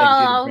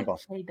 Oh,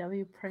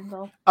 JW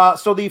Pringle.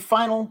 So the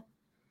final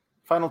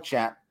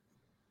chat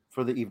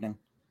for the evening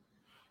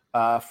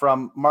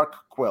from Mark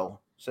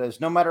Quill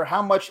says, no matter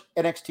how much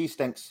NXT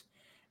stinks,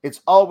 it's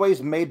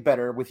always made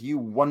better with you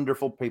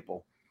wonderful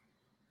people.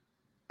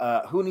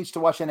 Who needs to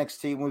watch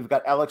NXT when we've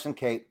got Alex and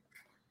Kate?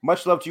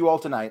 Much love to you all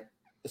tonight,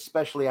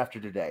 especially after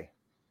today.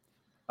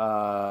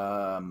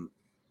 Tell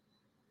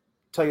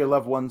your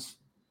loved ones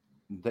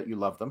that you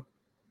love them.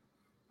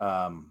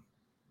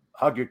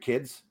 Hug your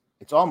kids.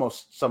 It's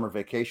almost summer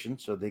vacation,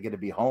 so they get to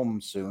be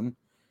home soon,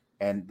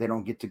 and they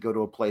don't get to go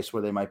to a place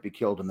where they might be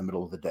killed in the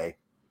middle of the day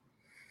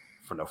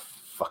for no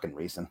fucking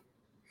reason.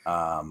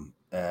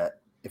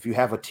 If you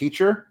have a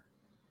teacher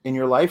in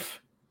your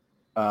life,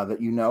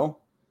 that you know.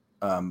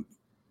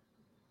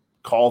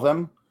 Call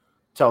them,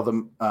 tell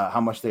them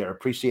how much they are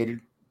appreciated.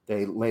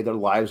 They lay their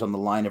lives on the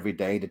line every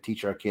day to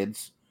teach our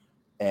kids.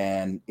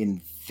 And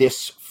in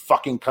this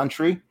fucking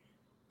country,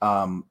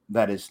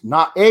 that is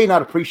not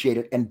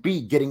appreciated, and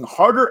B, getting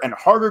harder and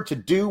harder to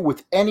do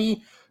with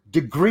any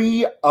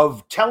degree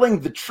of telling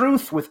the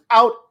truth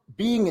without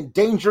being in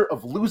danger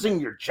of losing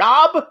your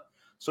job.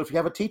 So if you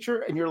have a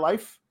teacher in your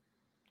life,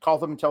 call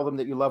them and tell them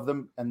that you love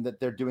them and that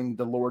they're doing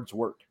the Lord's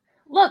work.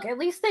 Look, at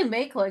least they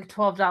make like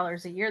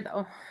 $12 a year,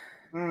 though.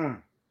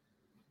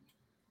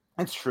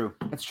 It's true.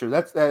 It's true.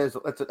 That's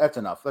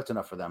enough. That's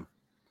enough for them.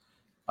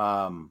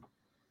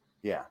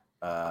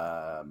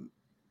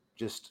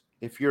 Just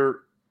if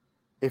you're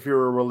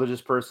a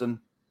religious person,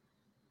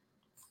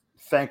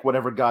 thank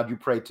whatever God you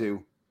pray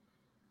to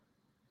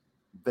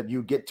that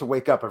you get to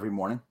wake up every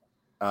morning,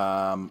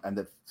 and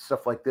that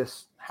stuff like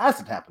this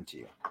hasn't happened to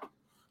you.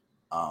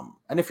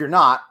 And if you're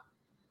not,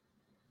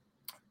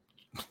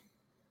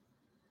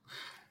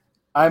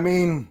 I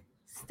mean,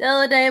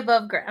 still a day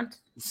above ground.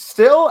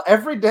 Still,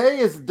 every day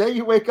is the day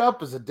you wake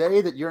up is a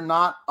day that you're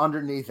not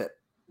underneath it.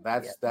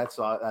 That's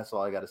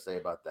all I got to say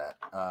about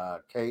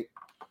that. Kate,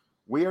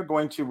 we are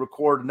going to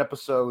record an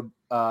episode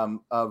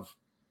of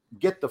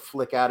Get the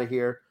Flick Out of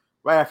Here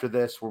right after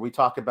this, where we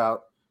talk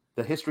about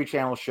the History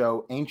Channel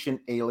show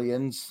Ancient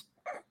Aliens,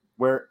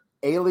 where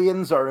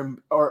aliens are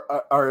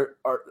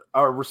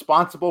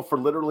responsible for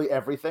literally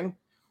everything.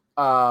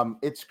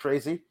 It's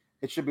crazy.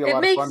 It should be a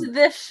lot of fun. It makes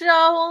this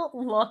show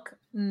look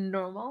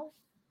normal.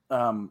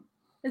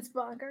 It's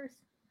bonkers.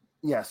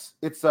 Yes,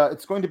 it's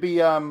going to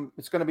be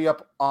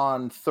up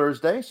on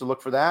Thursday, so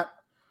look for that.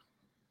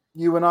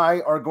 You and I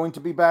are going to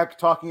be back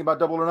talking about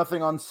Double or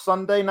Nothing on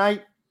Sunday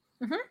night.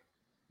 Mm-hmm.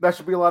 That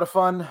should be a lot of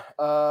fun.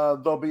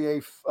 There'll be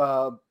a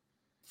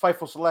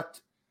Fightful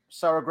Select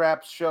Sour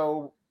Graps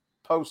show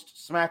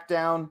post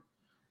SmackDown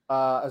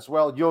as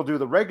well. You'll do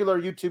the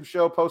regular YouTube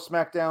show post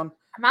SmackDown.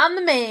 I'm on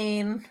the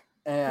main,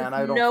 and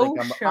I don't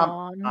think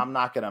I'm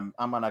not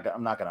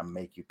gonna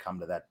make you come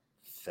to that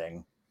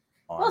thing.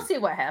 We'll see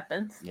what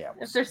happens. Yeah,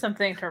 if there's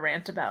something to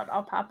rant about,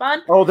 I'll pop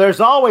on. Oh,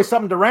 there's always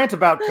something to rant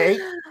about, Kate.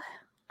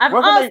 I'm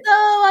also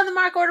on the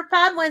Mark Order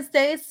Pod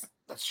Wednesdays.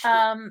 That's true.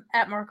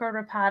 At Mark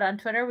Order Pod on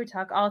Twitter. We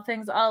talk all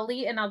things All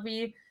Elite, and I'll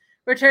be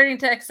returning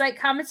to Excite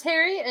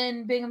Commentary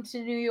in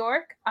Binghamton, New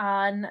York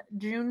on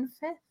June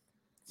 5th.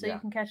 So you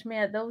can catch me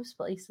at those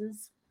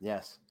places.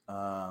 Yes.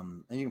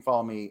 And you can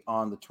follow me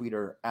on the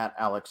Twitter at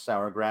Alex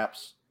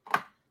Sourgraps.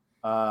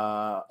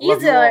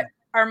 Easy.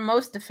 Our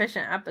most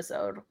efficient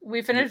episode.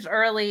 We finished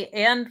early,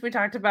 and we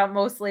talked about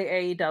mostly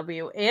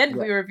AEW, and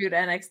we reviewed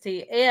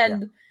NXT,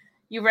 and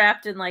you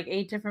rapped in like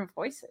 8 different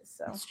voices.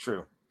 So it's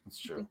true. It's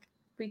true.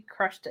 We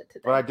crushed it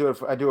today. But I do it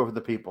for the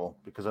people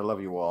because I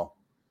love you all.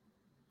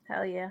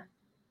 Hell yeah.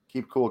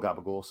 Keep cool,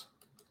 Gabagools.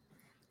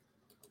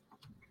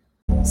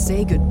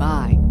 Say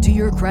goodbye to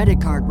your credit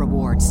card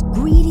rewards.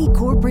 Greedy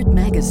corporate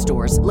mega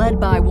stores, led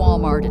by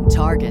Walmart and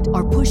Target,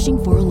 are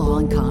pushing for a law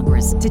in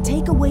Congress to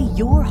take away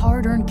your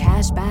hard-earned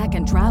cash back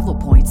and travel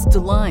points to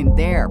line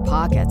their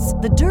pockets.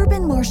 The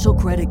Durbin-Marshall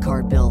credit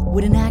card bill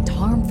would enact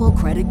harmful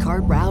credit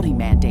card routing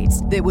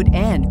mandates that would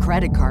end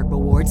credit card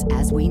rewards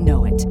as we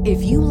know it.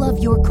 If you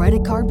love your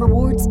credit card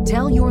rewards,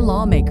 tell your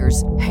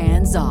lawmakers,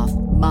 hands off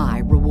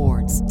my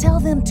rewards. Tell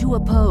them to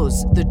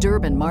oppose the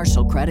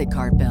Durbin-Marshall credit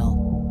card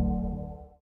bill.